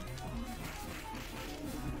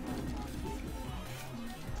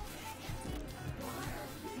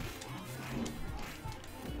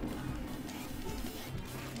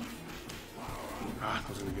 Ah, I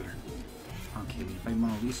was gonna get her. Okay, when you fight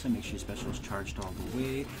Mona Lisa, make sure your special is charged all the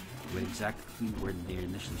way. Wait exactly where they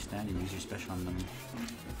initially stand and use your special on them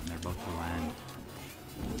when they're about to land.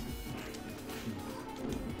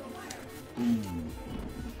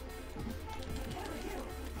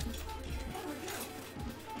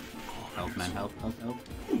 Help, man, help, help, help.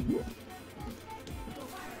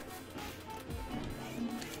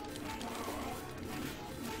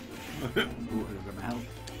 Ooh, I got my help.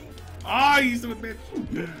 Ah, you stupid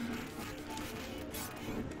bitch.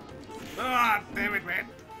 Ah, damn it, man.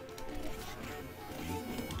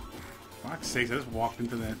 Fuck's sake, I just walked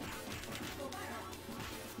into that.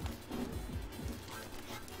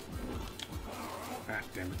 Ah,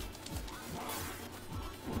 damn it.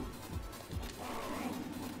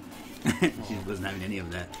 She wasn't having any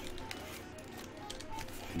of that.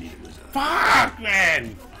 And neither was Fuck,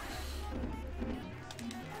 man!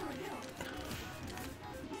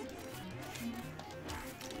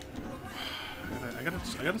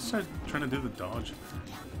 I gotta start trying to do the dodge.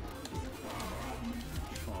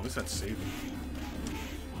 Oh, at least that's saving.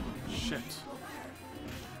 Shit.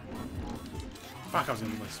 Fuck, I was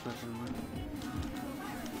gonna do my split.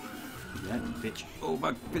 that bitch. Oh,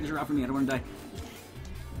 fuck. Finish her off for me. I don't want to die.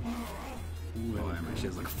 Ooh, Oh, she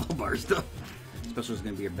has like full bar stuff. Special is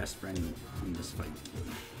going to be your best friend in this fight.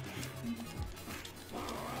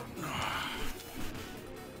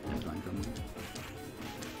 That's fine, come on.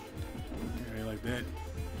 Yeah, like that.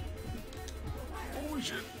 Holy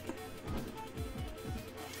shit.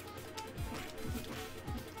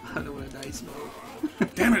 I don't want to die slow.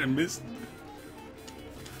 Damn it, I missed.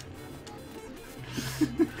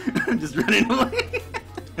 I'm just running away.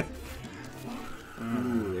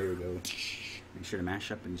 Ooh, there we go. Make sure to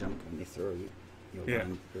mash up and jump when they throw you. You'll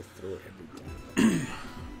run, you'll throw it every time.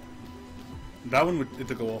 That one it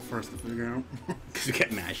took a while for us to figure out. Because you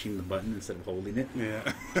kept mashing the button instead of holding it.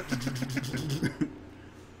 Yeah.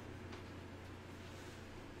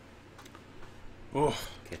 Oh.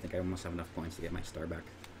 Okay, I think I almost have enough points to get my star back.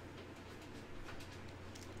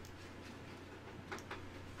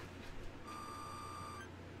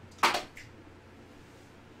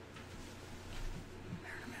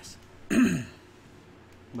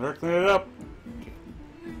 Better clean it up.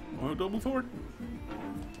 Oh, double forward.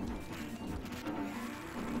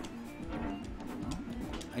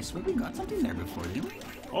 I swear we got something there before, didn't we?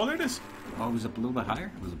 Oh, there it is. Oh, it was up a little bit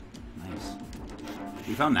higher? It was nice.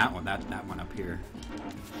 We found that one, that one up here.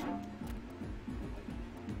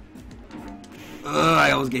 Ugh,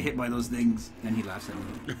 I always get hit by those things. And he laughs at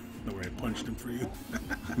me. No way, I punched him for you.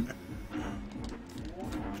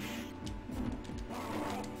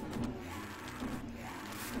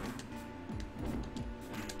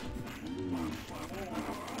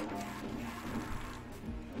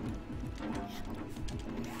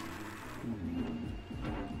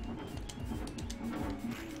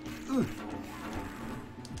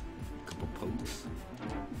 Couple pokes.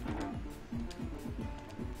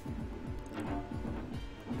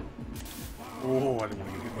 Oh, I didn't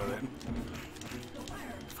want to get hit by that.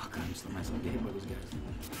 Fuck, I'm just letting myself get hit by those guys.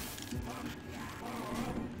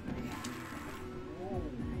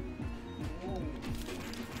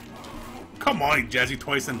 Come on, Jazzy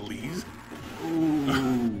twice and leaves.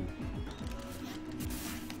 Ooh.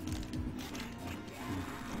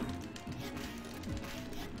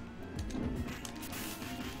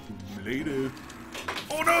 Later.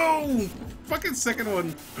 Oh no! Fucking second one.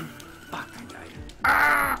 Fuck, I died.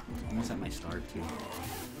 Ah! Almost at my star, too.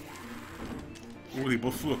 Oh, they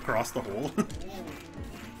both flew across the hole.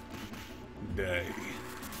 Die.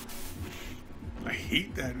 I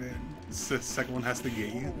hate that, man. The second one has to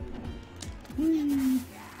get you.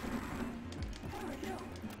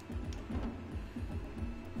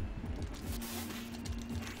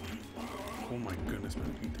 Oh my goodness,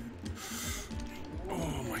 man. I hate that.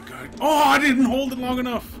 Oh my god. Oh, I didn't hold it long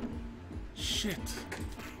enough. Shit.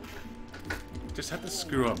 Just had to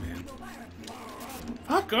screw up, man.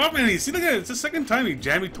 Fuck off, man. You see, look at it. It's the second time he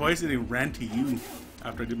jammed me twice and he ran to you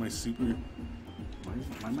after I did my super.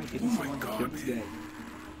 Why am I getting Oh my god, man.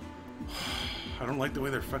 I don't like the way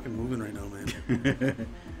they're fucking moving right now, man.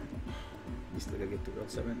 You still gotta get to World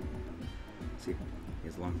 7. See,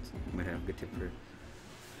 as long as you might have a good tip for.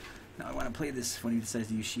 Now I want to play this when he decides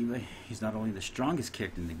to use Shiva. He's not only the strongest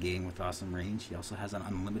character in the game with awesome range, he also has an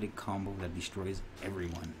unlimited combo that destroys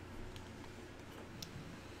everyone.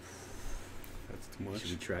 That's too much.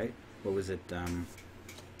 Should we try it? What was it?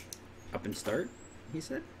 Up and start, he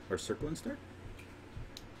said? Or circle and start?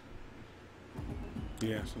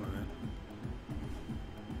 Yeah, something like that.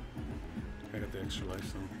 I got the extra life,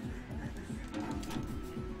 so.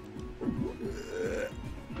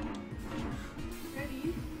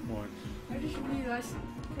 Eddie, What? I just realized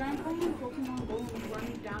transforming Pokemon Go was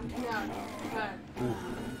running down to that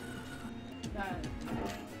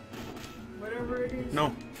whatever it is.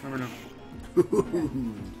 No, never know.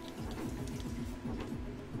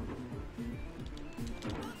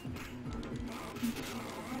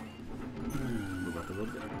 Move up a little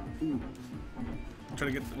bit. Ooh. I'm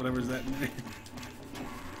trying to get whatever's that in there.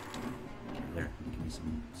 There, give me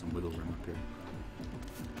some wiggle room up here.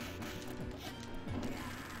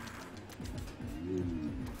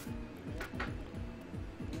 Ooh.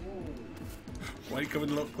 Why are you coming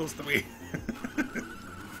close to me?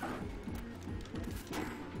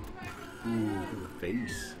 Ooh,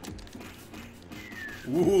 face.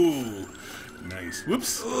 Ooh, nice.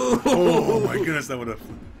 Whoops. Oh my goodness, that would have.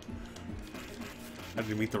 I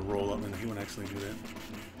didn't mean to roll up and he wouldn't actually do that.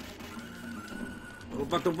 Oh,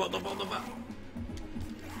 fuck the fuck the fuck the fuck.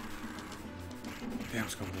 Damn,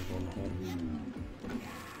 it's coming to go in the hole.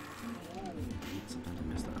 Sometimes I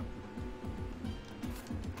messed up.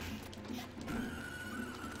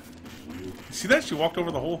 You see that? She walked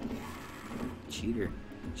over the hole. Cheater.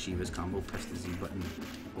 Shiva's combo, press the Z button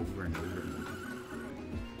over and over.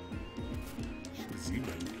 Z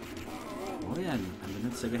button. Oh yeah, and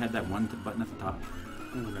then Sega had that one button at the top.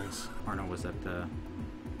 Ooh, nice. Or no, was that the...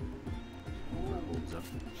 holds up.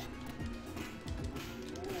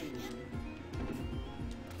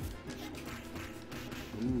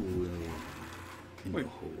 Ooh, in wait. the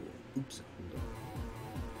hole. Oops, hold on.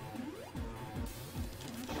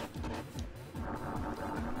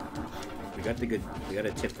 We got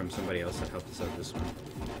a tip from somebody else that helped us out this one.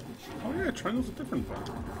 Oh yeah, triangle's a different part.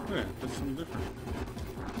 Yeah, that's something different.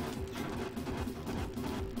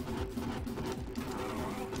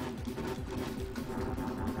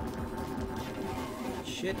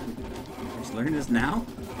 Shit. Just learn this now?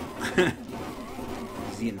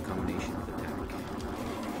 Z in combination with attack.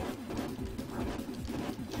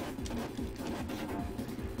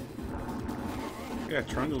 Yeah,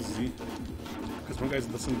 triangle's Z. Because one guy's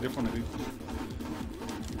listening different, I think.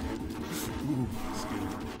 Ooh, scary.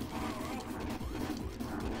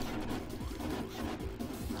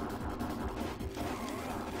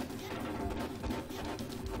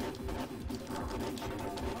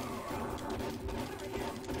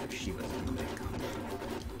 She was in the big combo.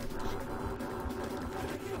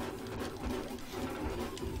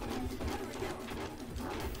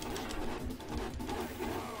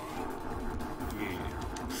 Yeah.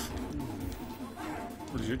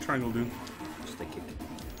 What does your triangle do? Just a kick.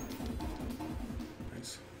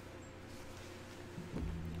 Nice.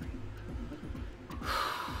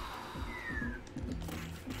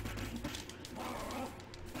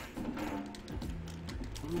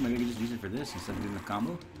 Ooh, maybe I could just use it for this instead of doing the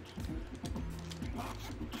combo.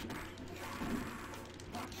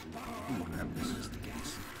 Ooh, grab this just in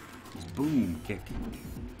case. Just boom, kick.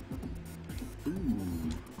 Ooh.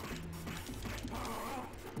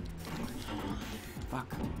 Fuck.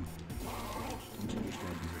 Don't you wish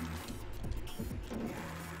that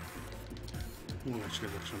Ooh, I should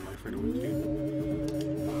have extra life right away.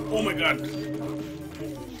 Oh my god!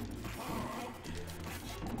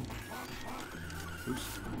 Oops.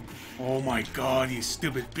 Oh my god, you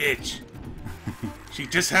stupid bitch! She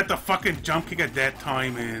just had the fucking jump kick at that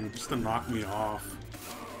time, man, just to knock me off.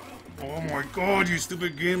 Oh my god, you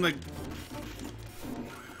stupid game, like...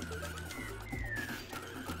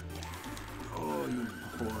 Oh, you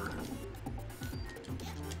whore.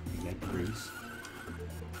 You got Bruce.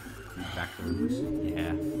 You back to Bruce?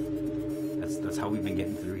 Yeah. That's how we've been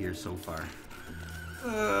getting through here so far.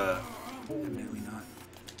 Evidently not.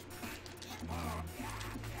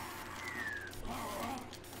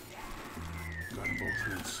 Got him both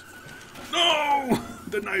hands. No!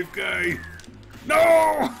 The knife guy!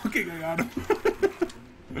 No! Okay, I got him.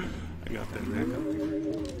 I got that man.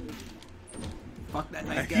 Fuck that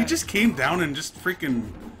knife guy. He just came down and just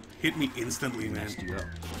freaking hit me instantly, man. messed you up.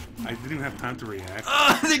 I didn't even have time to react.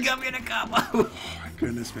 Oh, they got me in a combo. Oh my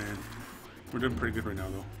goodness, man. We're doing pretty good right now,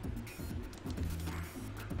 though.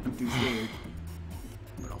 I'm too scared.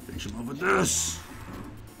 But I'll finish him off with this.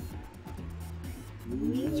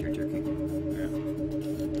 That's your turkey. Yeah.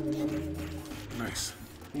 Nice.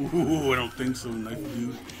 Ooh, I don't think so, knife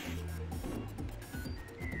dude.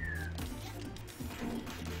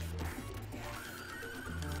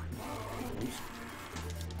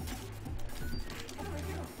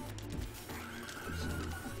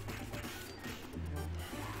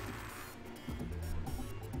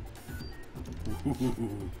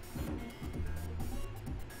 Ooh.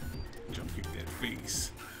 Jump kick that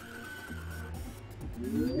face.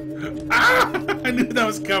 Ah! I knew that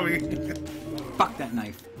was coming. Fuck that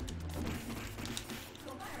knife.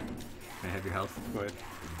 Can I have your health? Go ahead.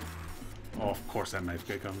 Oh, of course that knife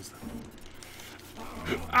guy comes.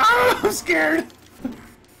 Ah! I'm scared.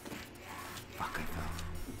 Fuck, I fell.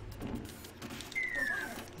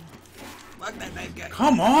 Fuck that knife guy.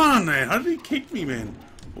 Come on, man. How did he kick me, man?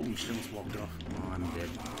 Holy shit, I almost walked off. Oh, I'm dead.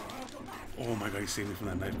 Oh my god, he saved me from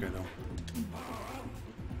that knife guy, though.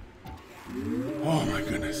 Oh my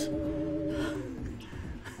goodness.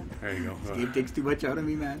 There you go. This game takes too much out of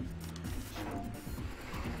me, man.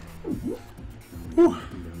 Whew.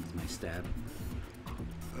 That's my stab.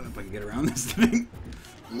 if I can get around this thing.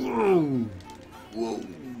 Whoa! Whoa!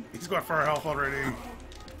 He's got 4 health already.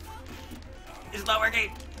 It's not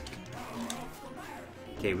working!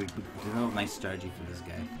 Okay, we developed a nice strategy for this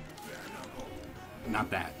guy. Not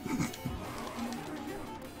that.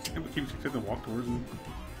 Keep trying to walk towards him.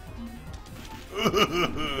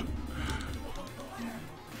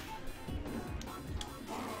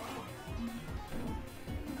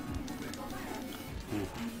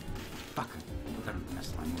 Fuck. I got a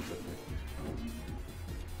mess line up there.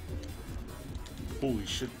 Holy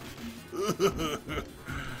shit.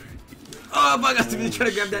 Oh fuck, I was gonna try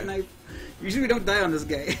to grab that knife. Usually we don't die on this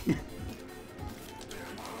guy.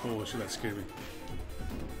 Holy shit, that scared me.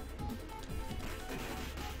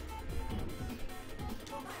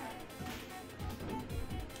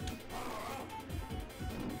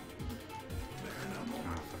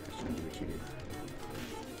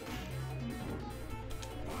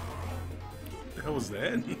 What the hell was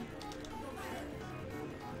that?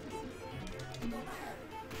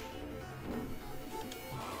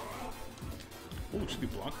 Oh, should he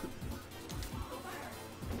blocked it?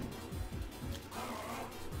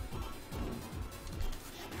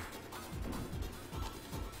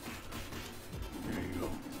 There you go.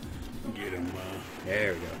 Get him,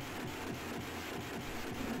 There we go.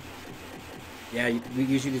 Yeah, we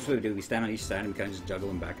usually that's what we do. We stand on each side and we kind of just juggle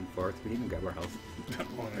them back and forth. We didn't grab our health.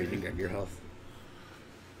 Or you didn't grab your health.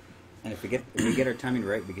 And if we get our timing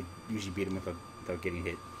right, we could usually beat him without getting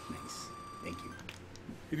hit. Nice. Thank you.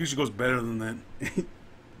 It usually goes better than that.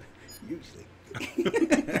 Usually.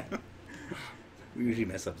 We usually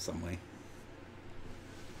mess up some way.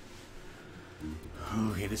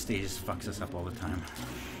 Okay, this stage just fucks us up all the time.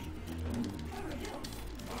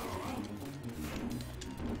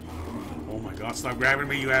 Oh my god, stop grabbing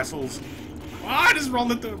me, you assholes. Oh, I just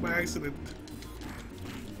rolled into it by accident.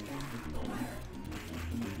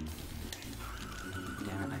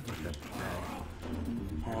 Damn it, I fucked up bad.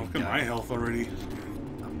 Oh, look at my health already.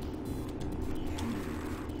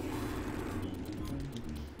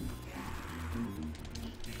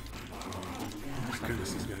 Oh my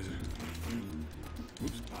goodness, these guys are...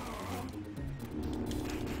 Oops.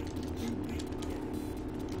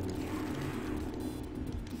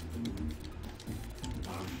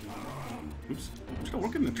 Oops. I'm still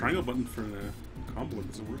working the triangle button for the combo. It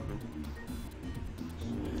doesn't work though.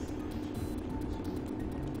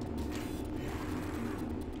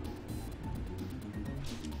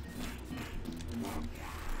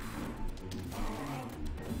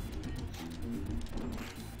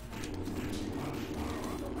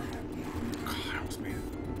 God, I almost made it.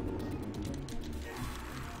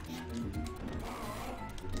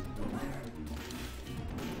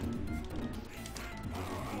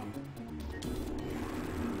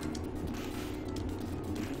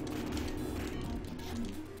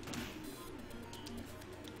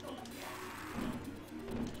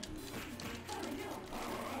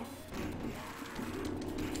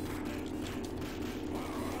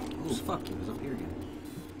 Oh fuck, he was up here again.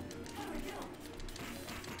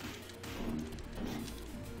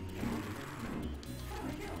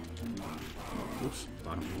 Oops,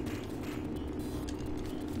 bottom.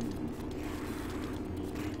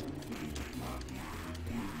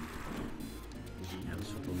 Yeah,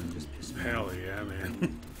 this woman just pissed me off. Hell yeah,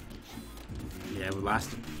 man. Yeah,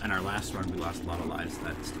 in our last run we lost a lot of lives to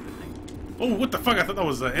that stupid thing. Oh, what the fuck? I thought that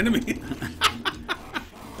was an enemy.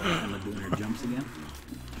 Emma doing her jumps again.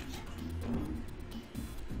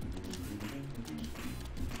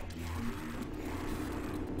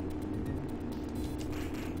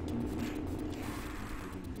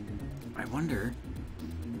 I wonder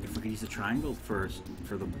if we could use the triangle for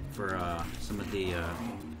some of the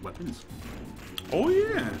weapons. Oh yeah.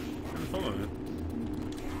 I never thought of it.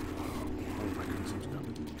 Oh my goodness, I'm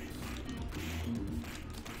coming.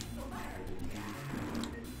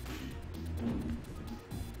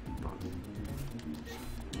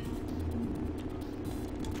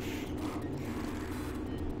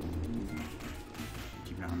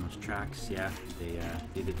 Keep an eye on those tracks. Yeah, they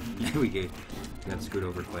did. we got screwed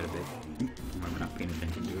over quite a bit. When we're not paying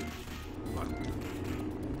attention to it. Fuck.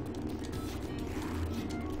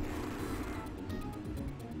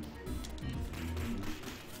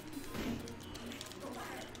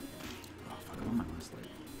 Oh fuck! I'm on my last leg.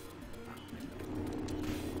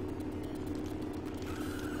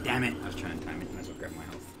 Damn it! I was trying to time it. Might as well grab my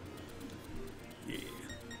health. Yeah.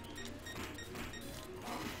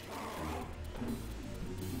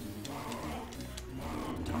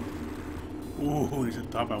 Ooh, he's at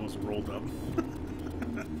the top. I almost rolled up.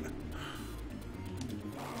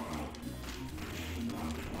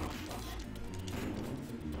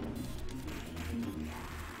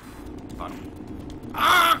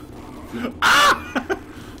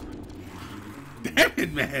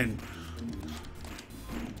 again.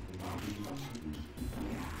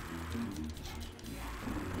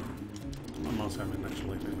 Almost have an extra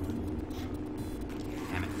life anyway.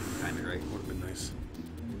 Damn it, time it right. Would have been nice.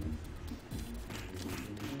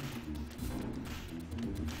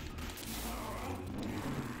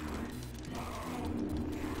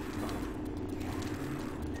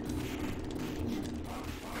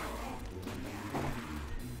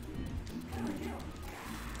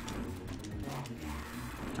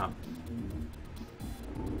 Top.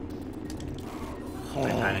 Oh, I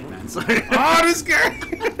panicked, man. Sorry. oh this guy!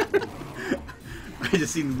 I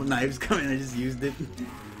just seen the knives coming. I just used it.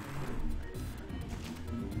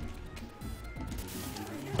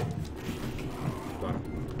 Got him.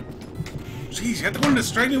 Jeez, you have to go in to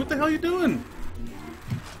strike me. What the hell are you doing?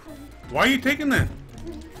 Why are you taking that?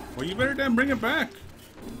 Well, you better damn bring it back.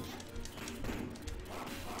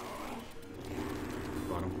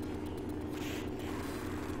 Got him.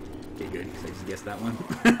 Okay, good, because I just guessed that one.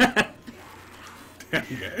 Damn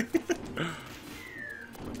guy.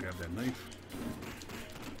 I'll grab that knife.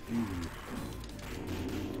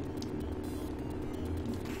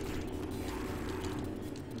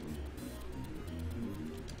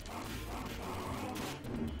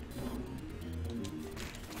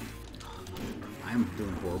 I'm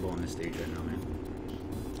doing horrible on this stage right now, man.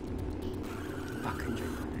 Fuck, I tried to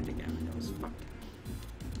find it again. That was fucked.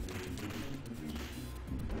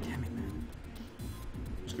 Damn it, man.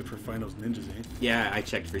 It's good for finding those ninjas, eh? Yeah, I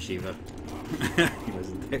checked for Shiva. He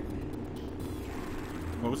wasn't there.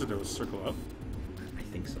 What was it? It was circle up? I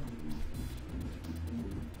think so.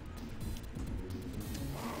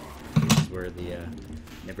 This is where the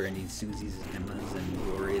never-ending Susies, Emmas, and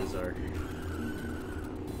Glorias are.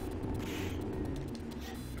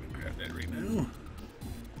 Grab that right now.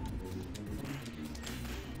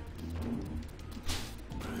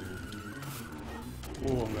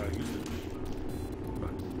 Oh, I'm gonna use it.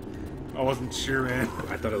 I wasn't sure, man.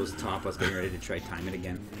 I thought it was top. I was getting ready to try time it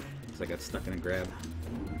again. So I got stuck in a grab.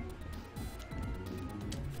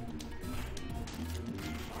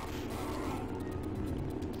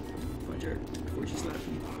 Fudger, before she slapped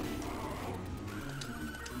me.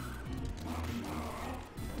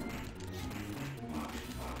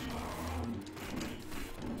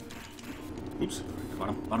 Oops.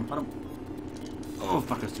 Bottom. Oh,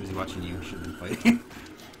 fuck, I was too busy watching you. Should have been fighting.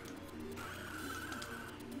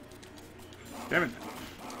 Damn it.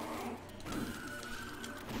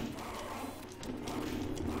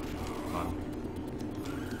 Bottom.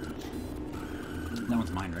 That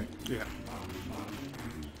one's mine, right? Yeah.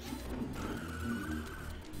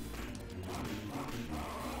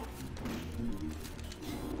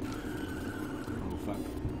 Oh, fuck.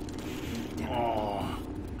 Damn it. Oh.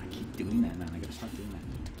 I keep doing that, man. I gotta stop doing that.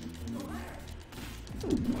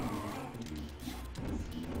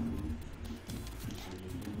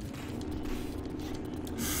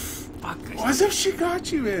 Fuck. Oh, as if she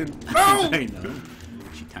got you in. No! I know.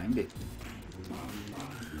 She timed it.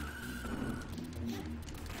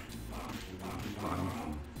 Bottom.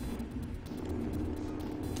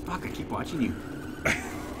 Fuck, I keep watching you.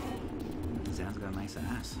 Zan's got a nice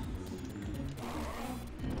ass.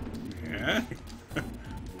 Yeah.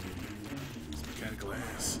 It's mechanical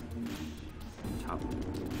ass. Top.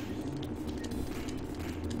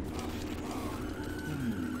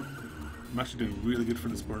 I'm actually doing really good for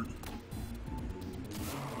this part.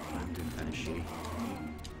 I'm doing kind of shitty.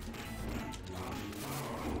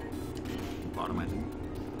 Bottom, I think.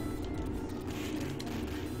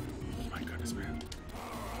 Oh my goodness, man.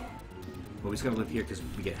 But we just gotta live here because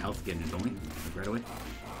we get health again, don't we? Like right away?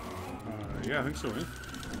 Yeah, I think so, eh?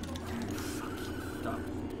 Stop.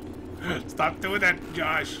 Stop doing that,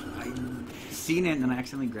 Josh. I seen it and then I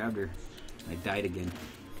accidentally grabbed her. I died again.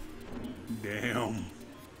 Damn.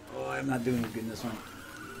 Oh, I'm not doing good in this one.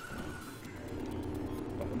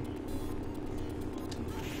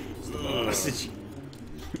 Of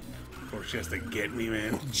course she has to get me,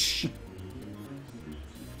 man. It's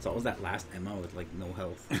always that last Emma with like no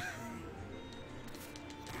health.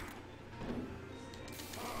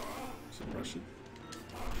 Suppress it.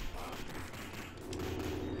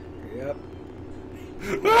 Yep.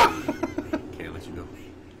 Okay, I'll let you go.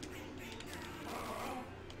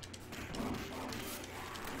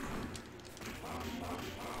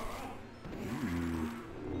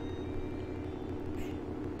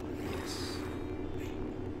 Yes.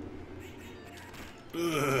 Ugh.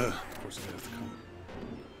 Of course it has to come.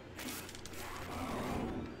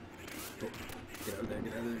 Get out of there,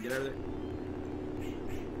 get out of there, get out of there.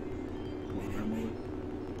 Come on, run over.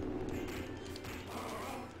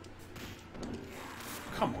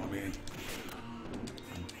 Come on, man.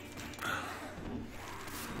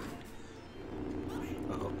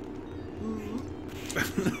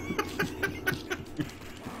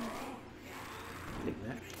 Take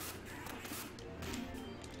that.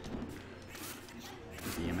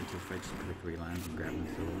 Put the Yamato fight so quickly lands and grab and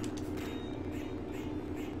throw him.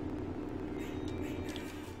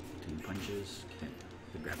 2 punches. Okay.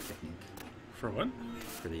 The grab technique. For what?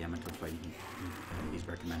 For the Yamato fight, he's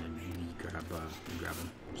recommended you grab him.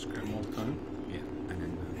 Just grab him all the time? Yeah, and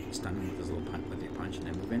then stun him with his little punch, with your punch, and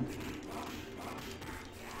then move in.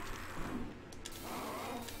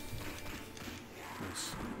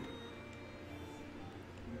 Nice.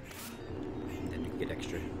 And then you can get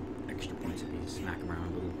extra points if you smack him around a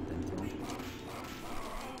little, then throw him.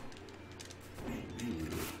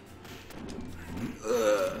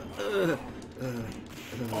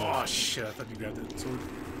 Oh shit, I thought you grabbed that sword.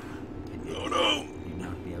 Oh no! You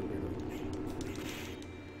knocked me out there.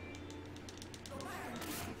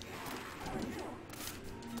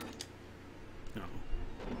 No.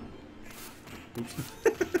 Oops.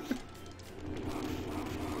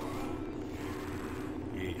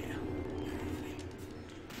 Yeah.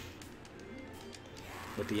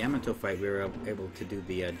 With the Yamato fight, we were able to do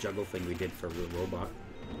the juggle thing we did for the robot.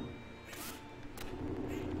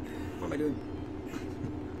 What am I doing?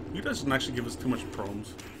 You doesn't actually give us too much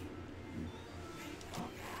proms.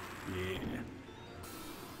 Yeah.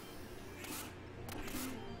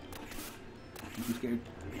 I'm scared.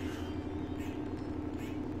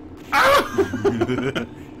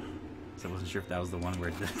 So I wasn't sure if that was the one where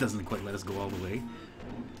it doesn't quite let us go all the way.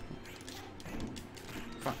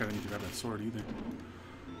 Fuck, I didn't grab that sword either.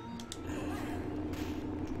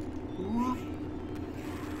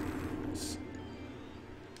 Nice.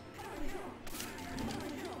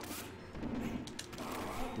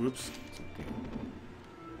 Whoops. It's okay.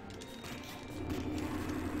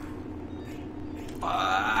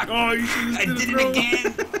 Fuck! Oh, you should I did it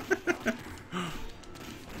again!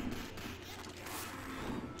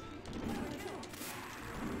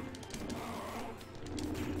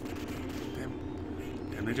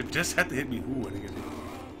 Damn, Ninja just had to hit me. Ooh, I didn't get hit.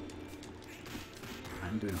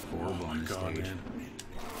 I'm doing horrible on this God, stage. man.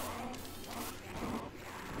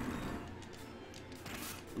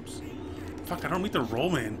 Oops. Fuck, I don't meet the roll,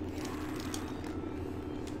 man.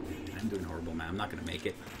 I'm doing horrible, man. I'm not gonna make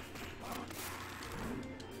it.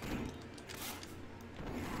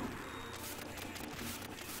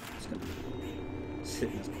 Just gonna sit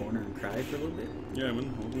in this corner and cry for a little bit. Yeah, we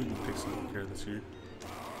can take some care of this here.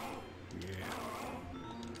 Yeah.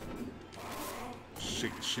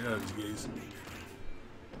 Shake the shit out of these guys.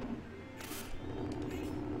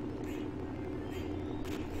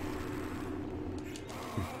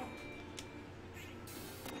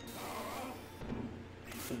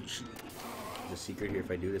 Holy shit. There's a secret here if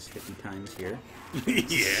I do this 50 times here.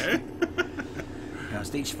 Yeah. Now,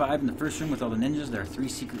 stage 5 in the first room with all the ninjas, there are 3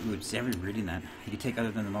 secret routes. Every reading that. You can take other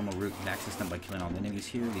than the normal route and access them by killing all the enemies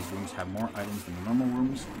here. These rooms have more items than the normal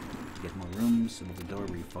rooms. You get more rooms, above the door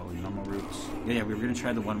where you follow the normal routes. Yeah, we were going to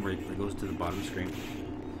try the one where it goes to the bottom screen.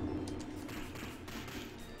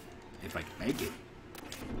 If I can make it.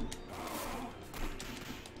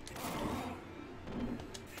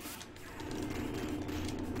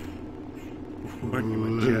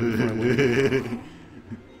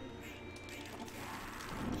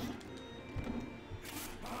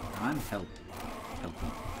 I'm helping.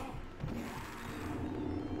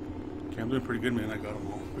 Okay, I'm doing pretty good, man. I got them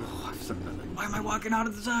all. Oh, why am I walking out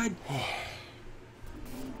of the side? Okay.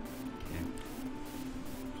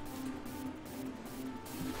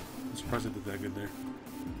 I'm surprised I did that good there.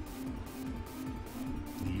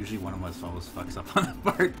 Usually one of us always fucks up on that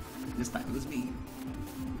part. This time it was me.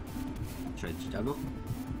 Try to juggle.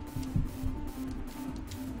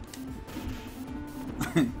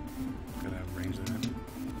 Gotta have range of that.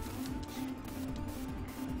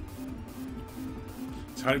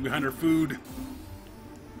 It's hiding behind our food.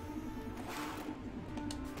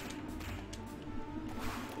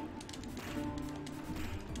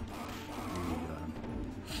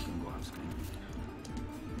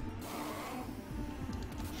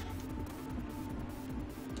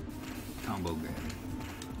 Combo grab.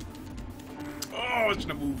 Oh, it's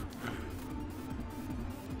gonna move.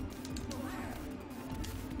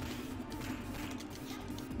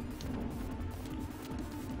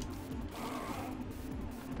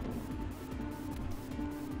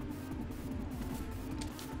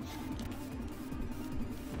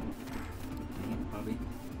 Bobby.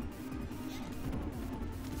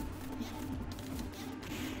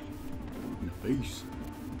 In the face.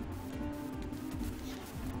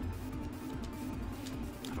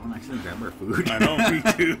 I don't actually grab our food. I know, me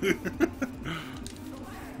too.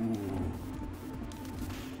 Ooh.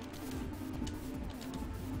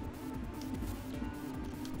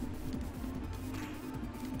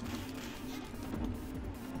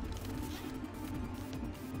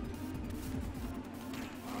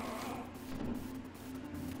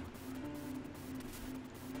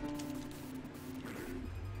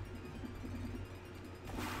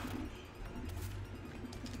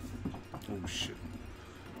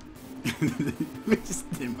 We just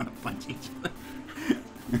didn't want to punch each other.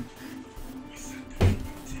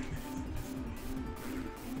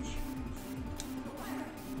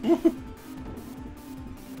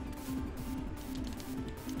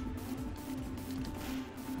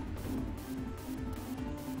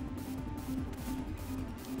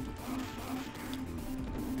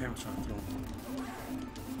 Damn, I'm trying to throw him.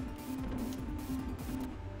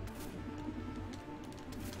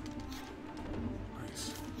 Nice.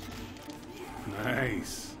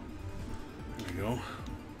 Nice. There we go.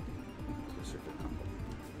 Circle combo.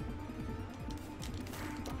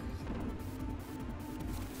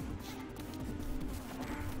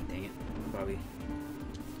 Dang it, Bobby.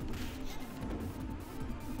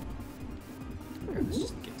 Let's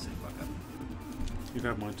just get set back up. You'd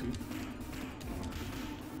have mine too.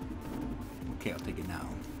 Okay, I'll take it now.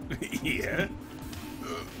 Yeah.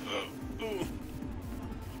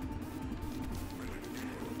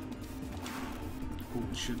 Oh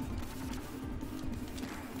shit.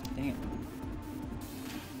 Dang it.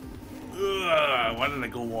 Why did I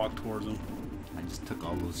go walk towards him? I just took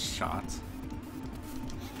all those shots.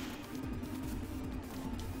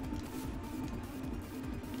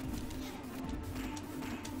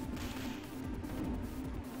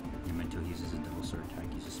 Until he uses a double sword attack,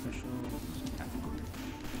 uses special tactical.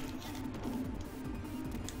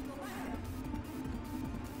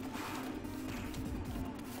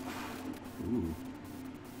 Ooh.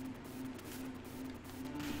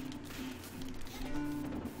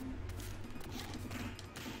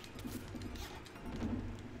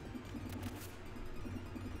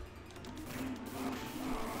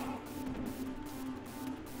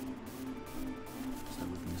 Start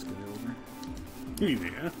looking this guy over.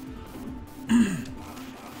 Yeah.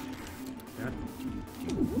 Yeah.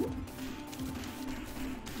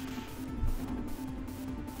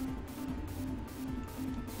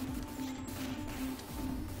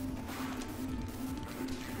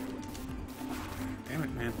 Damn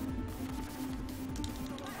it, man.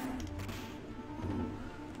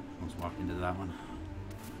 Almost walked into that one.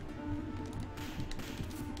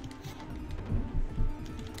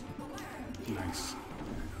 Nice.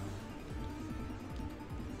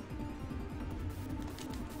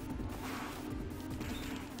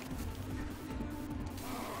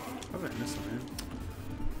 How did I miss him, man?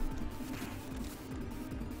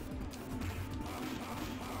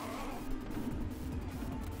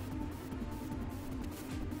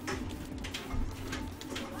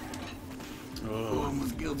 Oh,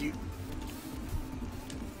 almost killed you.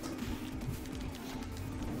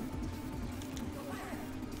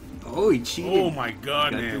 Oh, he cheated. Oh my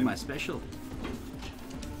god, Got through man. my special.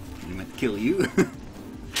 He meant to kill you.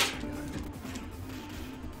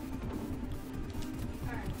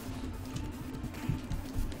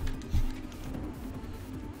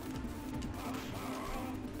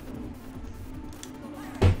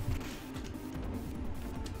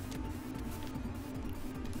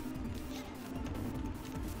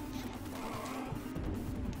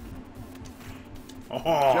 Oh,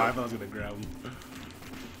 I thought I was gonna grab him.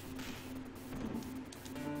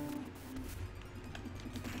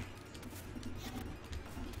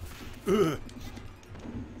 Ugh.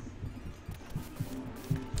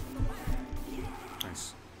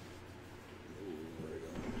 Nice.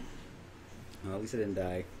 Well, at least I didn't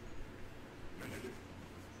die.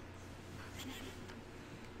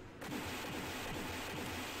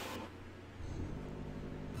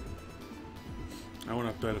 I went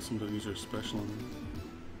up that if somebody used their special on me.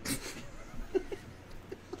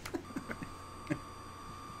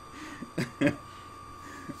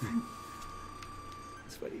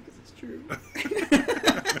 It's funny because it's true.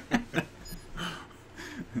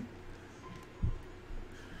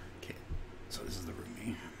 Okay, so this is the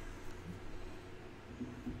room.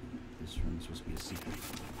 This room's supposed to be a secret.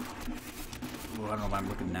 Well, I don't know if I'm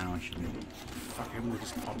looking now. I should be. Fuck, everyone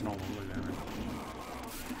just popping all over like that. Man.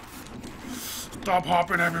 Stop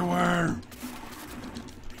hopping everywhere!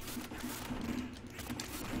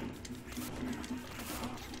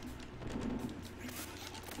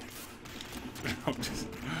 I'm just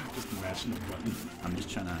mashing the button. I'm just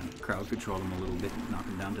trying to crowd control him a little bit, knock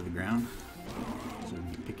him down to the ground. So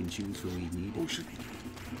we pick and choose who we need. Oh shit.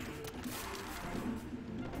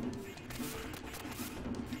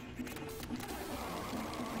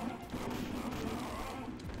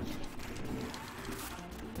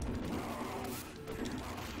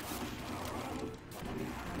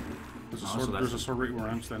 There's a sword right where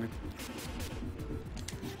I'm standing.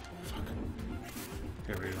 Fuck.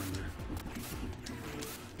 Get ready to run there.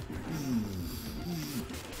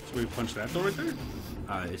 So we punch that door right there?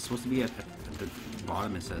 It's supposed to be at the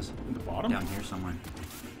bottom, it says. At the bottom? Down here somewhere.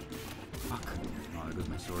 there goes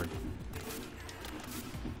my sword.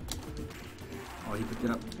 Oh, he picked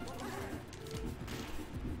it up.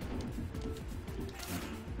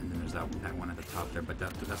 And then there's that one at the top there, but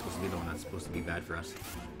that's supposed to be the one that's supposed to be bad for us.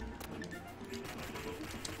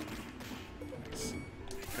 Nice.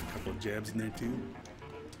 Got a couple of jabs in there too.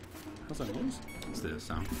 How's that noise? It's the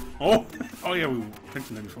sound. Oh! Oh yeah, we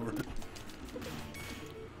mentioned that before.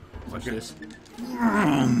 Watch Okay. this. See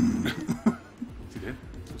that?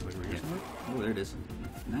 It's like right here somewhere. Oh, there it is.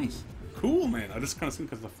 Nice. Cool, man. I just kind of seen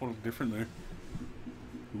because the photo's different there.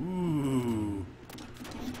 Ooh.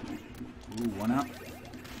 Ooh, one up.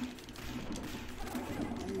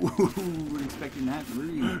 Ooh, we're expecting that.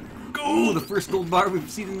 Really. Gold! Ooh, the first gold bar we've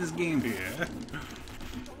seen in this game. Yeah.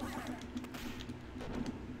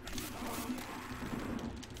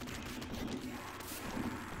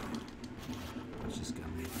 Let's just go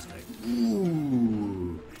make this guy.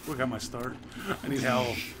 Ooh. Look at my start. I need help.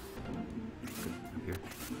 Good. Up here.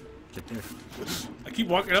 Check there. I keep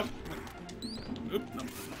walking up. Oop, no.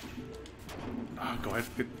 Ah, go ahead.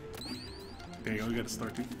 Good. There you go. You got to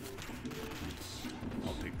start too.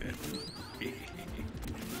 I'll take that.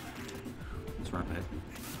 Let's run up ahead.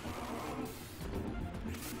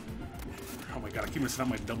 Oh my god, I keep missing out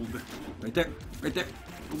my double. Right there. Right there.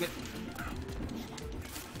 Go get.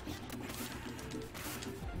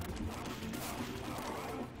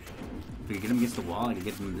 If we can get him against the wall, I can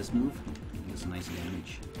get him with this move. He gets some nice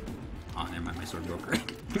damage. Oh, never mind. My sword broke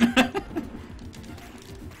right.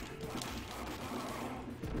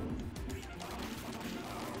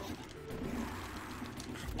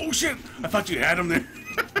 Oh shit! I thought you had him there.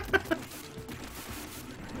 Oh,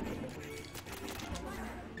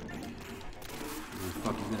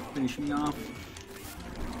 fuck, he's gonna finish me off.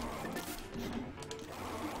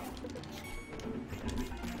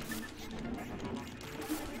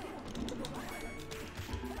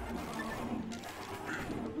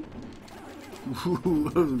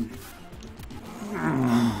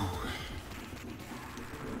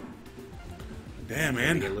 Damn, We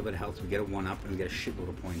man. get a little bit of health, we get a 1-up, and we get a shitload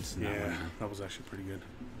of points. In that Yeah, one. that was actually pretty good.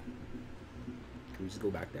 Can we just go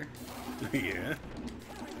back there? Yeah.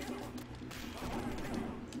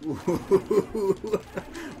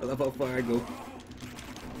 I love how far I go.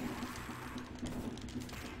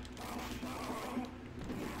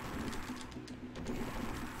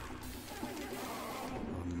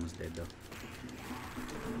 Oh, I'm almost dead though.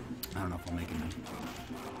 I don't know if I'll make it now.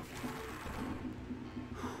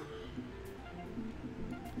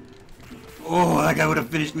 Oh, that guy would have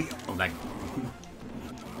finished me. Oh, that.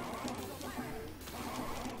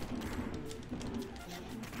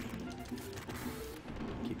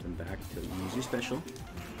 Keep them back till you use your special.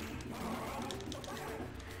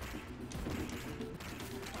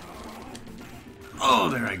 Oh,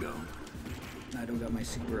 there I go. I don't got my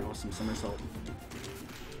super awesome somersault.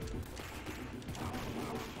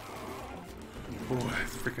 Oh,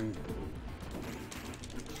 that's freaking.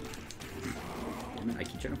 Damn it, I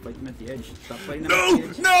keep trying to fight them at the edge. Stop fighting them at No! the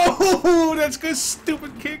edge. No! That's good,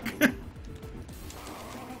 stupid kick. There's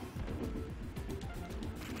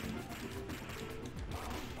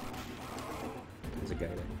a guy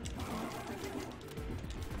there.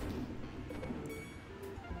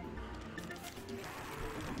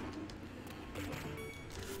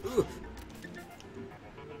 Ugh.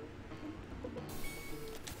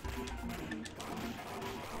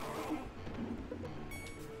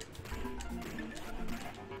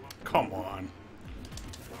 Come on.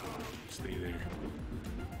 Stay there.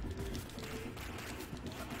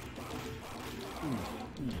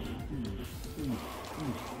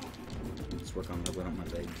 Let's work on leveling up my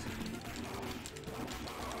legs.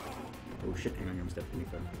 Oh shit, hang on, I'm stepping me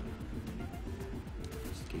from.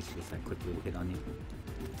 Just in case he gets that quick little hit on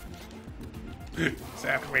you.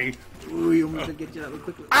 Zap me. Ooh, you almost did get you that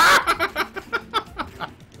little quick.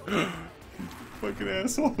 Fucking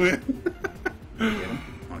asshole, man. Get him?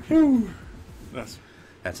 Okay. Whew. That's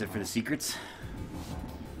it for the secrets.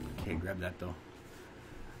 Okay, grab that though.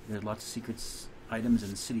 There's lots of secrets items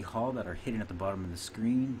in City Hall that are hidden at the bottom of the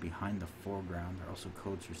screen behind the foreground. There are also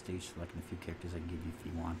codes for stage select and a few characters I can give you if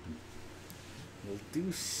you want them. We'll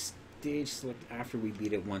do stage select after we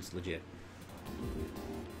beat it once legit.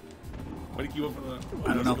 What did you up for the?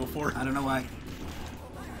 I don't know. Go for? I don't know why.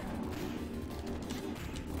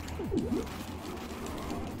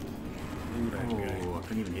 Ooh, that guy. Oh, I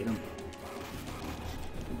couldn't even hit him.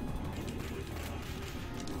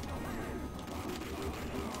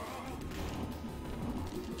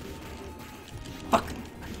 Fuck! I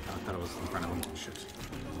thought I was in front of him. Shit.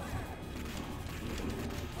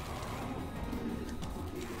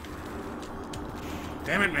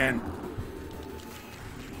 Damn it, man.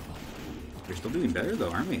 There's Still doing better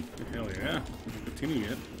though, aren't we? Hell yeah. We can continue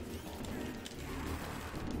yet.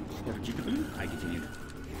 Or did you continue? I continued.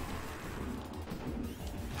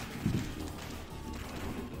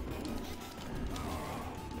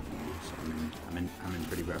 So I'm in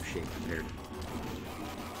pretty rough shape compared.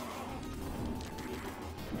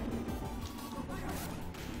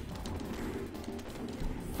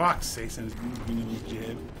 Fuck's sakes, and it's being a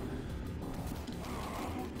jab.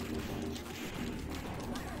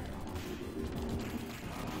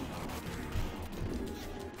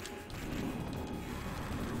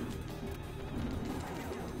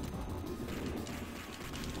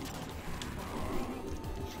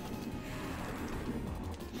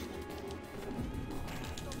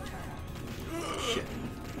 Shit.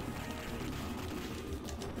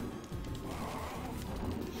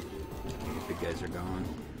 The big guys are gone.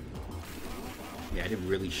 Yeah, I did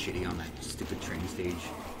really shitty on that stupid train stage.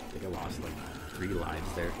 I think I lost like 3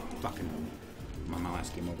 lives there. Fucking, I'm on my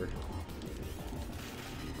last game over.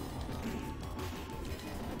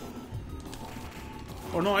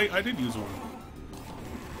 Oh no, I did use one.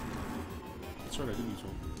 That's right, I did use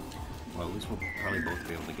one. Well, at least we'll probably both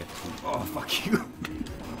be able to get to. Oh, fuck you.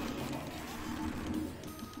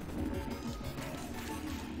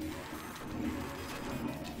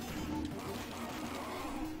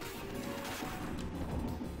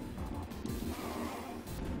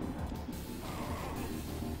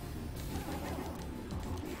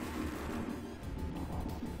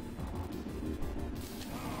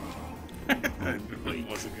 There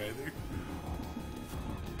was a guy there.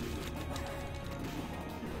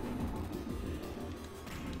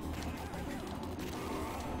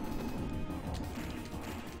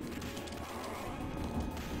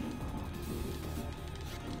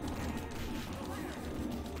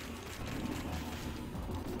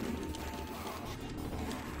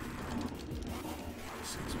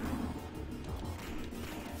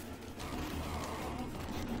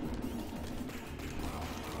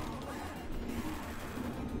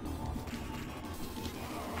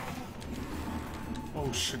 Oh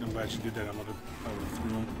shit, I'm glad you did that. I would have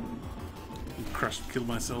threw him. Crushed, killed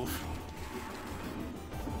myself.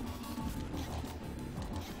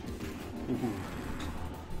 Ooh.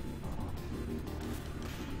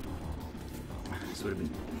 This would have been.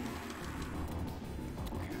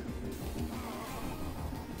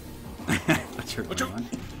 What's your one?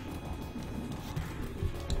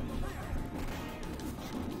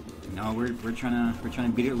 No, we're trying to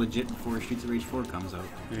beat it legit before Streets of Rage 4 comes out.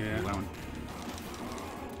 Yeah. We won't.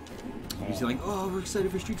 You're like, oh, we're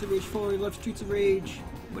excited for Streets of Rage 4, we love Streets of Rage.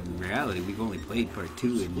 But in reality, we've only played part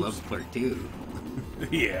 2 and loved part 2.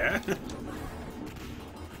 Yeah. Of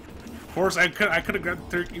course, I could have grabbed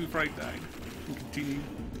the turkey before I died. And continued.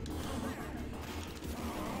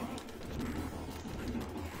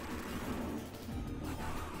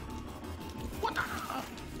 What the?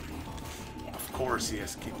 Of course he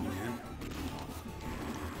has to kick me in.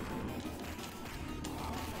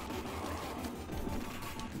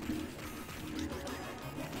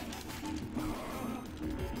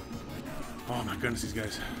 Oh my goodness, these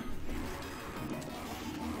guys.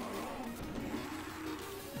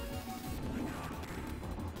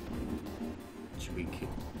 Should we kick?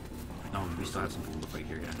 No, we still have some people to fight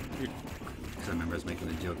here, yeah. Because I remember I was making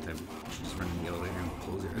the joke that we should just run in the elevator and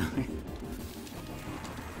close it early.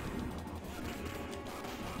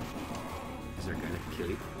 Is there a guy that can kill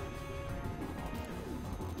you?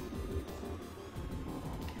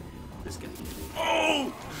 This guy.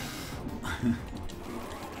 Oh!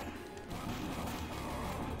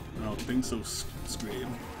 I don't think so, Scrape.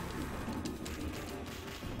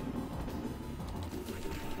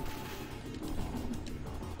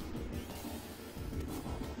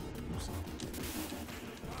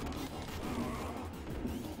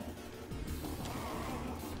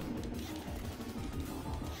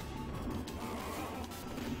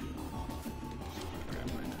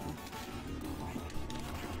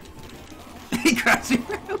 He grabs me.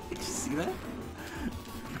 Did you see that?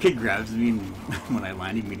 Kid grabs me, and when I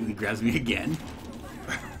land, he immediately grabs me again.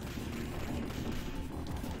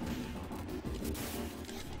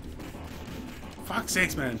 Fuck's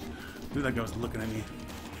sakes, man. I knew that guy was looking at me.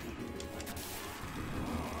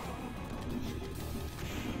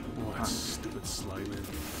 Oh, that stupid slide, man.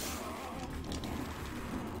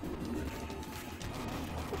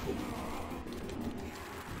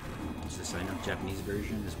 Just a side note, Japanese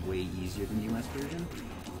version is way easier than the US version.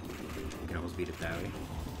 You can always beat it that way.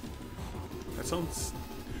 That sounds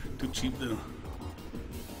too cheap, though.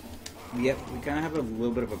 Yep, we kind of have a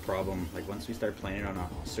little bit of a problem. Like, once we start playing it on a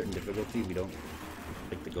certain difficulty, we don't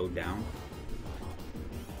like to go down.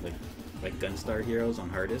 Like Gunstar Heroes on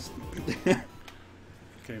hardest.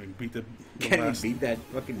 Can't even beat the Can't even last. beat that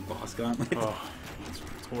fucking boss gauntlet. Oh, it's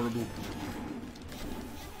horrible.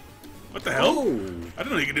 What the hell? Oh! I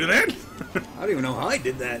didn't know you could do that. I don't even know how I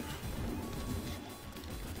did that.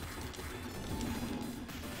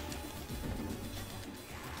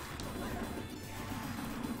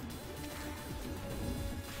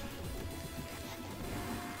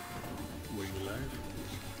 Were you alive?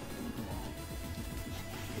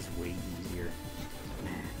 It's way easier.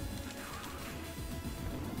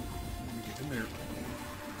 Let me get in there.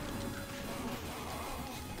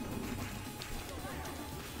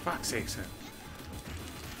 Fuck's sakes, man.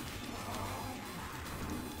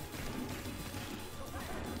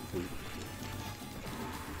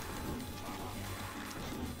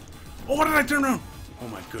 Oh, what did I turn around? Oh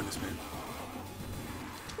my goodness, man.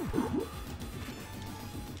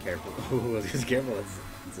 Careful. Oh, just careful.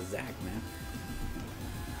 It's a Zack, man.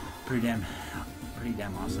 Pretty damn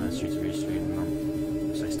awesome. That street's very straight and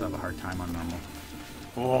normal. So I still have a hard time on normal.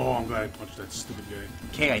 Oh, I'm glad I punched that stupid guy.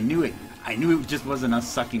 Okay, I knew it. I knew it just wasn't us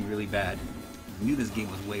sucking really bad. I knew this game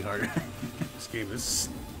was way harder. This game is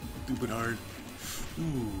stupid hard.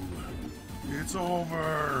 Ooh, it's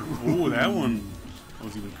over. Oh, that one. That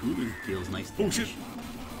was even cooler. Feels nice. Oh shit.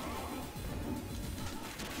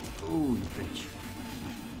 Oh, you bitch.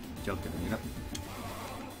 Joker, you know.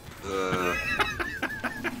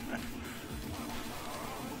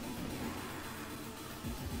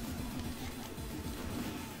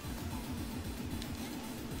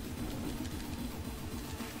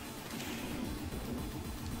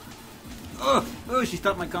 Oh, she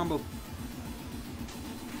stopped my combo.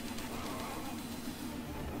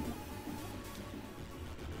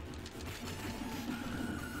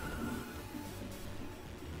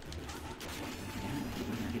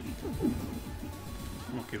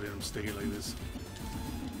 I'm okay with him staying like this.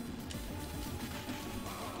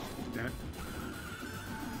 Damn it.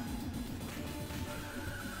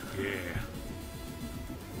 Yeah.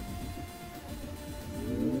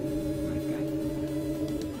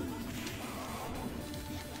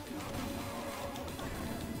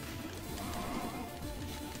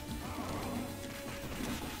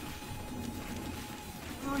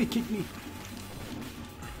 Oh, he kicked me.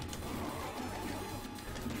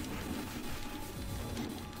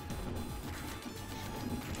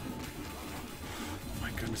 Oh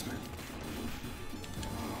my goodness, man.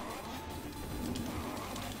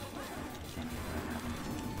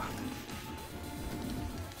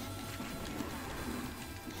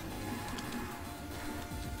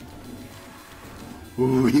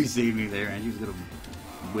 Ooh, you saved me there, and you was gonna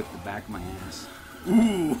whip the back of my ass.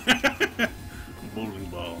 Ooh. Bowling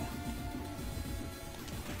ball.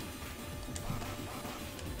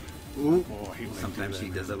 Ooh. Oh, I hate when I Sometimes do she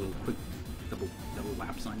that, does a little quick double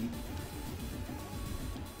laps on you.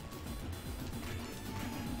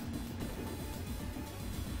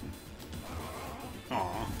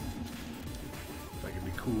 Aw. That could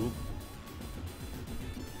be cool.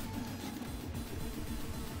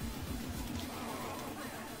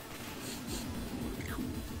 Be cool.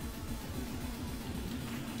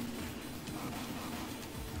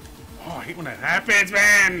 Oh, I hate when that happens,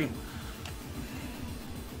 man!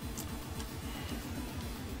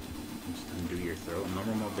 Just undo your throw. In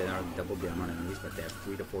normal mode, they are double down on enemies, but they have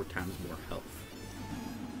 3 to 4 times more health.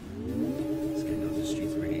 This guy knows the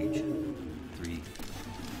streets rage. 3.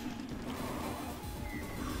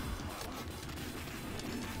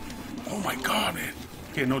 Oh my god, man!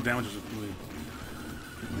 Okay, no damages with doing.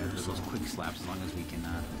 Yeah, just those quick slaps as long as we can.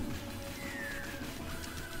 I'm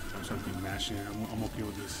just have to be mashing it. I'm okay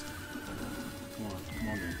with this. Come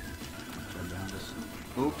on, man. Jump down this.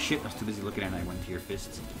 Oh shit! I was too busy looking at it. I went to your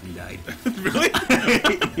fists and died. Really?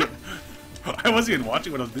 I wasn't even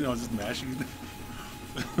watching what I was doing. I was just mashing.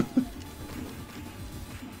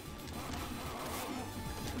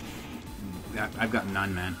 I've got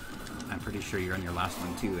none, man. I'm pretty sure you're on your last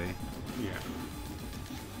one too, eh? Yeah.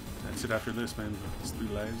 That's it after this, man. It's 3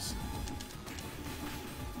 lives.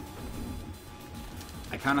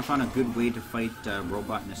 I kind of found a good way to fight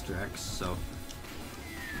Robot Mr. X, so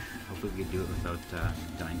hopefully we can do it without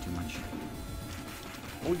dying too much.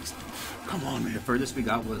 Oh, come on, The man. furthest we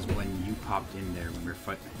got was when you popped in there when we were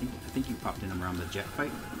fighting. I think you popped in around the jet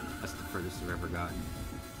fight. That's the furthest I've ever gotten.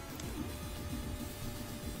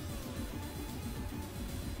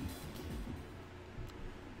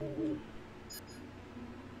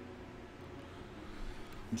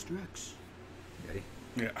 Mr. X. Ready?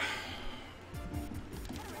 Yeah.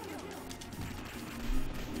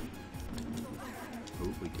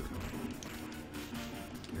 Oh, we took it.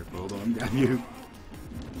 Careful, don't grab you.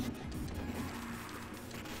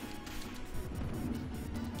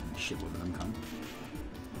 Shitload of them come.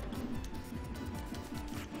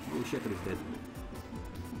 shit, but he's dead.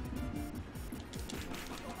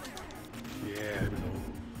 Yeah, there we go.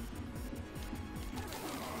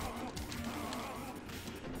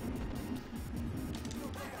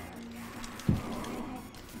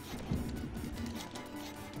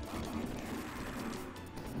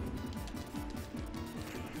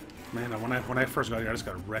 Man, when I first got here, I just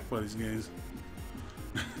got wrecked by these guys.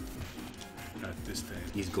 Not this time.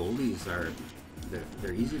 These goldies are,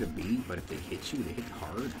 they're easy to beat, but if they hit you, they hit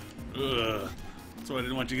hard. Ugh. That's why I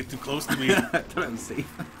didn't want you to get too close to me. I thought I was safe.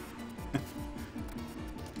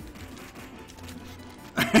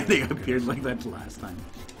 They appeared like that last time.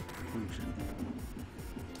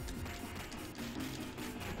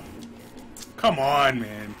 Come on,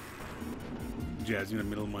 man. Jazz in the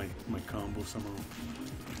middle of my combo somehow.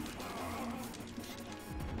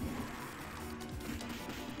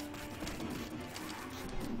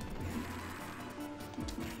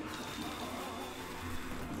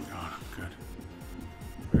 God, I'm good.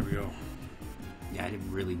 There we go. Yeah, I did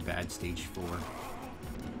really bad stage 4.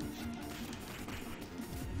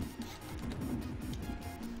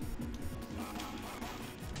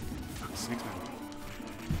 Fuck's sake, man.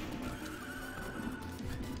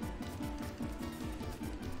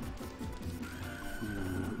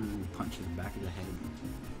 Ooh, punch in the back of the head.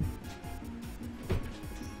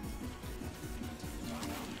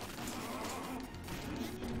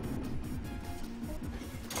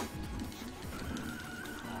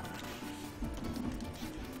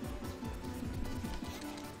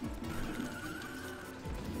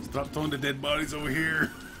 Stop throwing the dead bodies over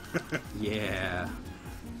here. Yeah,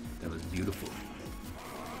 that was beautiful.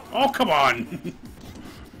 Oh, come on.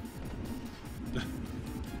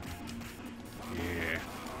 Yeah.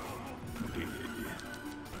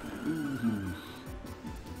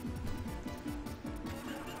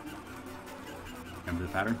 Remember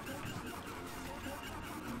the pattern?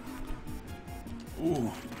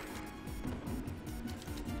 Ooh.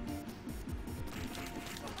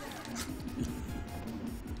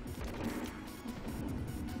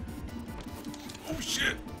 Oh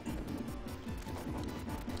shit.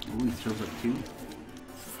 Ooh, he throws up 2.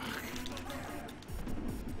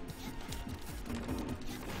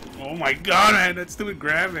 Oh my god, I had that stupid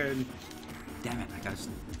grab in. Damn it, I gotta just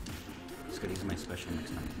gotta use my special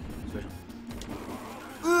next time. Special.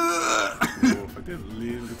 Oh, if I did a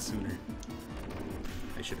little bit sooner.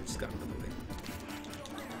 I should have just gotten out of the way.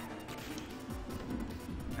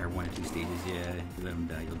 Or 1 or 2 stages, yeah. You let him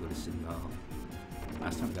die, you'll go to City Hall.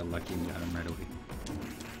 Last time I got lucky and got him right away.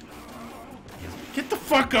 Get the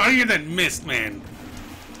fuck out of here, that mist, man.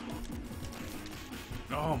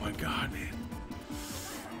 Oh my god, man.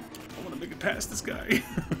 I want to make it past this guy.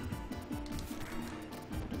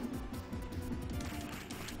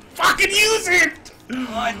 Fucking use it!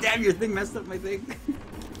 Oh, damn, your thing messed up my thing.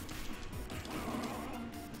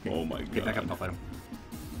 Oh my god. Get back up, I'll fight him.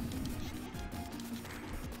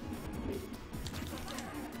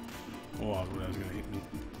 Oh, that was gonna hit me.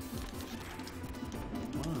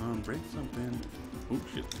 Come on, break something. Oh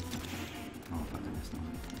shit. Oh, fuck, I missed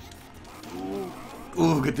one.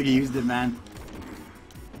 Ooh, good thing you used it, man.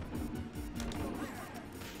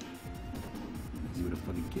 He would have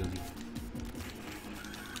fucking killed you.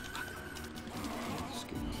 Just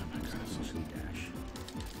give me some extra essentially dash.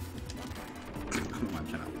 I'm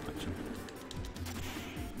trying to punch him.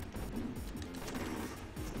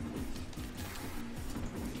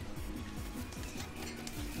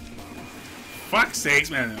 Fuck's sakes,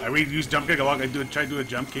 man. I really use jump kick a lot. Try to do a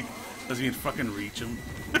jump kick. Doesn't even fucking reach him.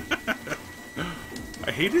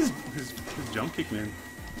 I hate his jump kick, man.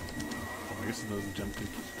 Oh, I guess it doesn't jump kick.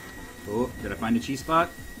 Oh, did I find a cheese spot?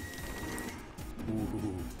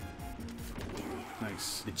 Ooh.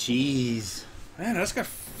 Nice. The cheese. Man, I just got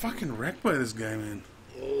fucking wrecked by this guy, man.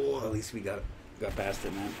 Oh, at least we got past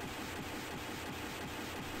it, man.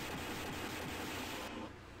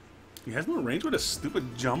 He has no range with a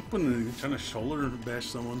stupid jump when he's trying to shoulder bash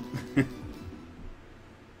someone.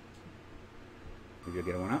 Maybe I'll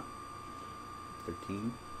get one up.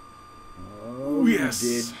 13. Oh, yes. You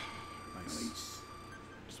did. Nice.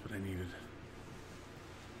 Just what I needed.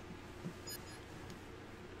 Let's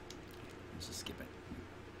just skip it.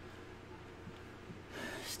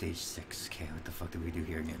 Stage 6. Okay, what the fuck did we do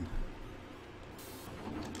here again?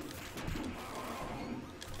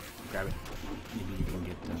 Grab it. Maybe you can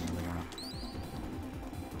get another one up.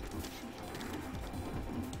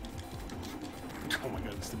 Oh my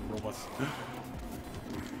god, these stupid robots.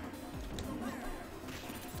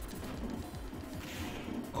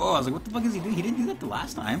 Oh, I was like, what the fuck is he doing? He didn't do that the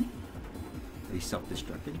last time. He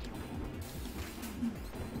self-destructed.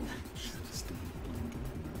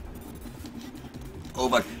 Oh,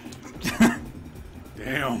 fuck.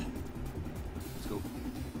 Damn. Let's go.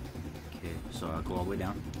 Okay, so I'll go all the way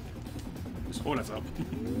down. Oh, that's up. We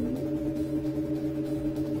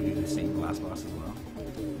do the same last boss as well.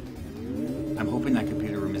 I'm hoping that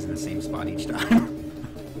computer room is in the same spot each time.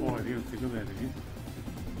 Oh, I didn't think of that, did you?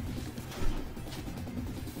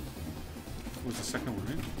 Was the second one,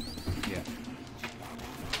 right? Yeah.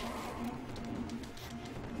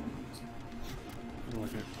 I don't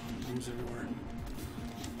like it. Moves everywhere.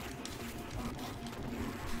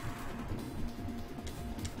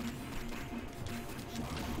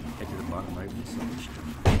 Head to the bottom right of this stage.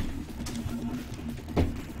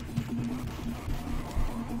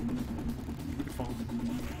 Good fall.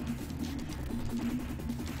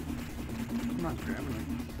 I'm not grabbing it.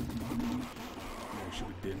 Yeah, I should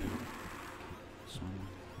be dead now.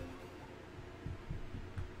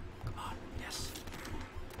 Come on, yes.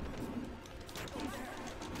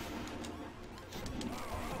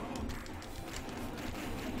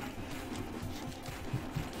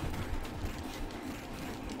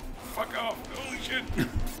 Fuck off! Holy shit!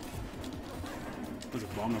 There's a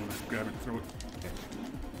bomb, I'm gonna grab it and throw it. Okay.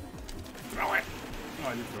 Throw it! Oh, I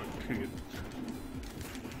did throw it. Pretty good.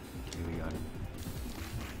 Okay, we got it.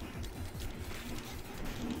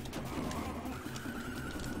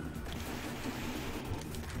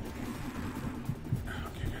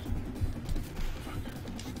 Okay, good. Fuck.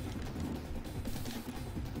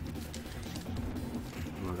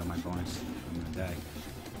 Oh, I got my bonus. I'm gonna die.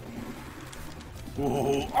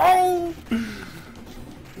 Whoa! Oh!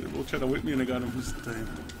 They both tried to whip me and I got him this time.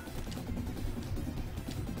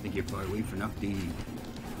 Think you're far away for nothing.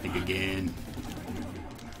 Think again.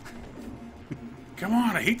 Come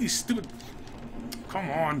on, I hate these stupid... Come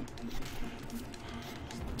on.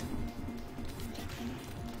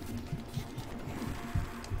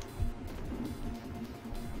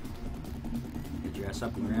 Get your ass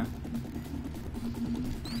up, Maria.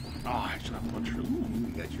 Oh, I should have punched her. Ooh. You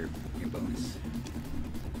got your bonus.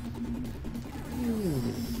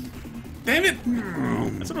 Damn it!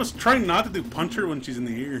 I said I was trying not to do punch her when she's in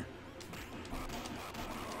the air.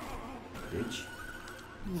 Bitch.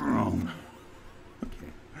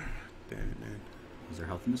 Okay. Damn it, man. Was there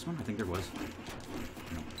health in this one? I think there was.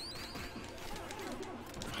 No.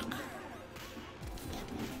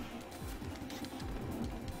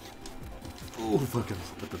 Oh, fuck. I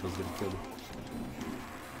thought that was gonna kill me.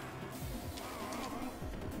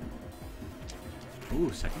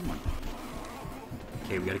 Ooh, second one.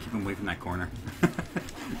 Okay, we gotta keep him away from that corner.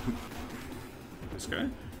 This guy?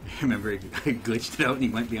 Remember, I glitched it out and he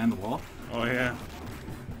went behind the wall? Oh, yeah.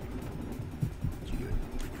 Did you do it?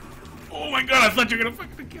 Oh my god, I thought you were gonna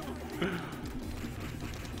fucking kill him.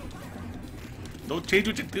 Don't change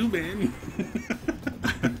what you do, man.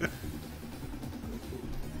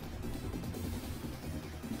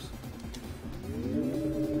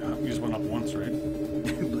 You just went up once, right?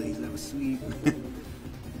 Blaze, that was sweet. Okay,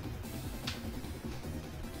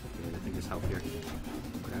 I think there's help here.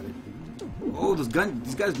 Grab it. Oh, these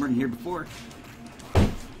guys weren't here before.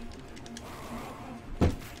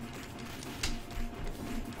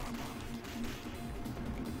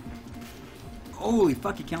 Holy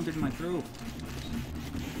fuck, he countered my throw.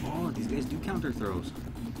 Oh, these guys do counter throws.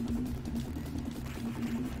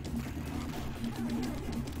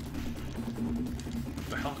 What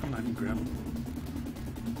the hell come I didn't grab him?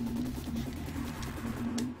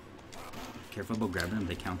 Careful about grabbing them,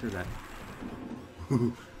 they counter that.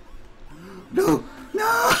 No!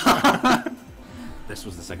 No! This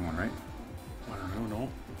was the second one, right? I don't know, no.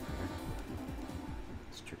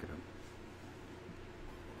 Let's check it out.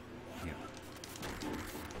 Yeah.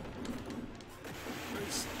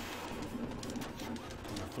 Nice.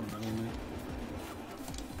 I'm not throwing that on there.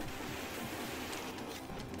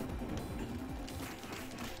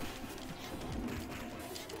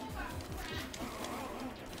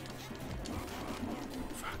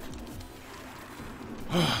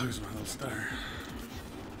 Oh, there's my little star.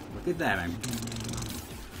 Look at that, I'm...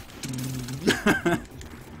 Yeah.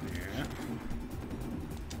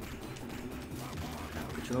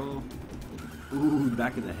 Control. Ooh, the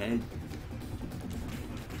back of the head.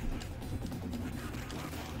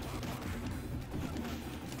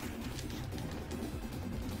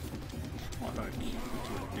 Oh, I thought you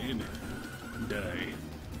did die.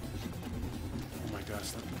 Oh my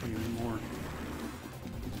gosh, not playing anymore.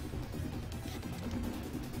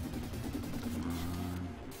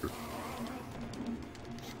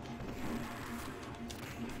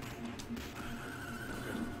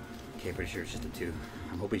 Okay, pretty sure it's just a 2.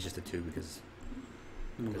 I'm hoping it's just a 2 because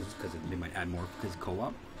they might add more because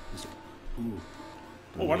co-op. Ooh.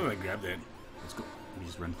 Oh, why did I grab that? Let's go. We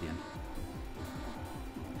just run to the end.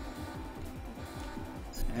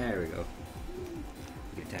 There we go.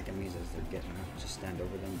 You attack enemies as they're getting up. Just stand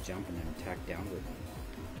over them, jump, and then attack downward.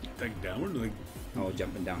 Attack downward? Like, Oh,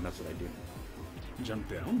 jumping down, that's what I do. jump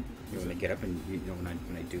down? You know, when I get up and, you know, when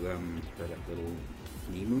I do that little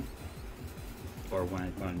knee move, or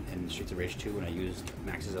when in Streets of Rage 2, when I used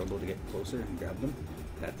Max's elbow to get closer and grab them,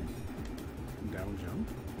 that thing. Down jump?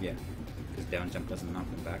 Yeah, because down jump doesn't knock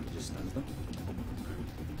them back, it just stuns them.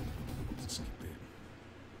 Let's skip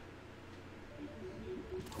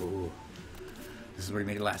it. Ooh. This is where he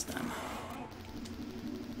made it last time.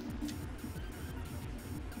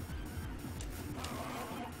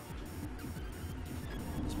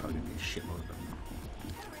 It's probably gonna be a shitload of them.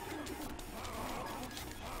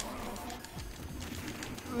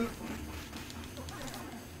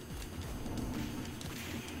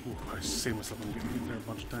 Ooh, I saved myself from getting hit there a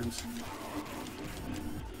bunch of times.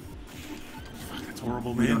 Fuck, that's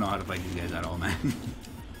horrible, man. We don't know how to fight these guys at all, man.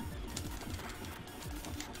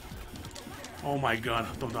 Oh my god,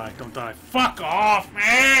 don't die, don't die. Fuck off,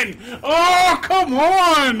 man! Oh, come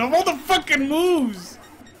on! Of all the fucking moves!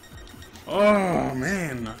 Oh,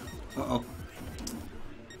 man. Uh-oh.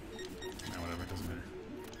 Nah, whatever, it doesn't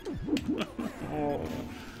matter. Oh.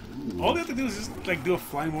 All they have to do is just, like, do a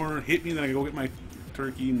fly more, hit me, then I go get my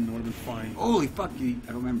turkey, and it would have been fine. Holy fuck, I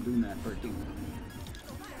don't remember doing that part, dude.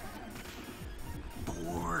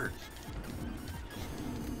 4.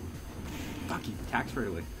 Fuck, he attacks right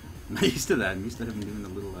away. I'm not used to that. I'm used to him doing the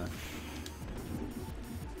little, grab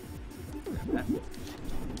that.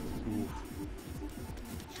 Ooh.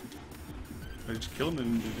 I just killed them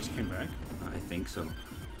and they just came back. I think so.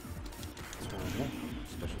 That's horrible.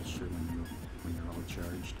 Special sure when you're all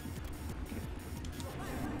charged. Okay.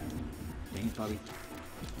 Dang it, Bobby.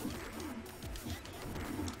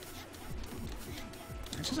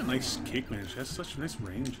 It's just a nice kick, man. She has such a nice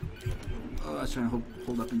range. Oh, I was trying to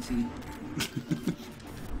hold up and see.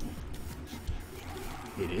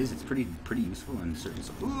 It is. It's pretty useful in certain.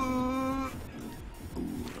 Ooh.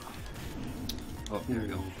 Ooh. Oh, there we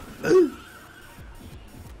go. Ooh.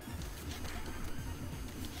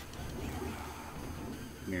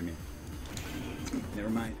 Come here a minute. Never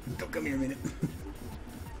mind. Don't come here a minute.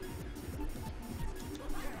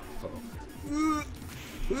 Uh-oh.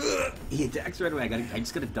 He attacks right away. I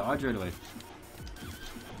just gotta dodge right away.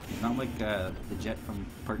 It's not like the jet from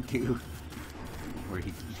part 2, where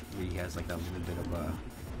he has like a little bit of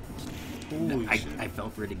Holy shit. I fell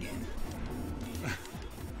for it again.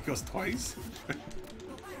 He goes twice.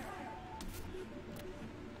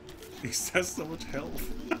 He has so much health.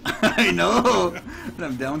 I know! And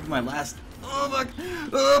I'm down to my last. Oh fuck!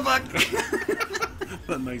 Oh fuck!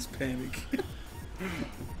 A nice panic.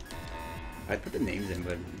 I put the names in,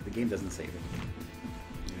 but the game doesn't save it.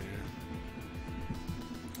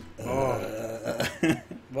 Yeah. Oh.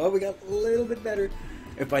 Well, we got a little bit better.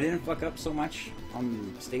 If I didn't fuck up so much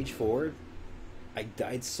on stage 4, I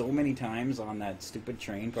died so many times on that stupid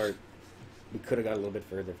train part. We could have got a little bit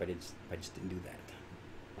further if I just didn't do that.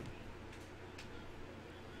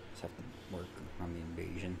 Just have to work on the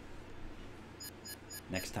invasion.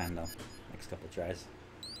 Next time, though. Next couple tries.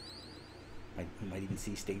 You might even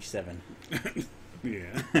see stage 7.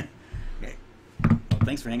 Yeah. Okay. Well,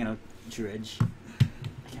 thanks for hanging out, True Edge. I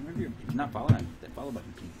can't remember if you're not following. That follow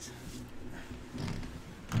button, please.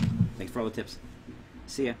 Thanks for all the tips.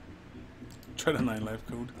 See ya. Try the 9 life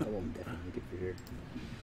code. I will definitely look it for here.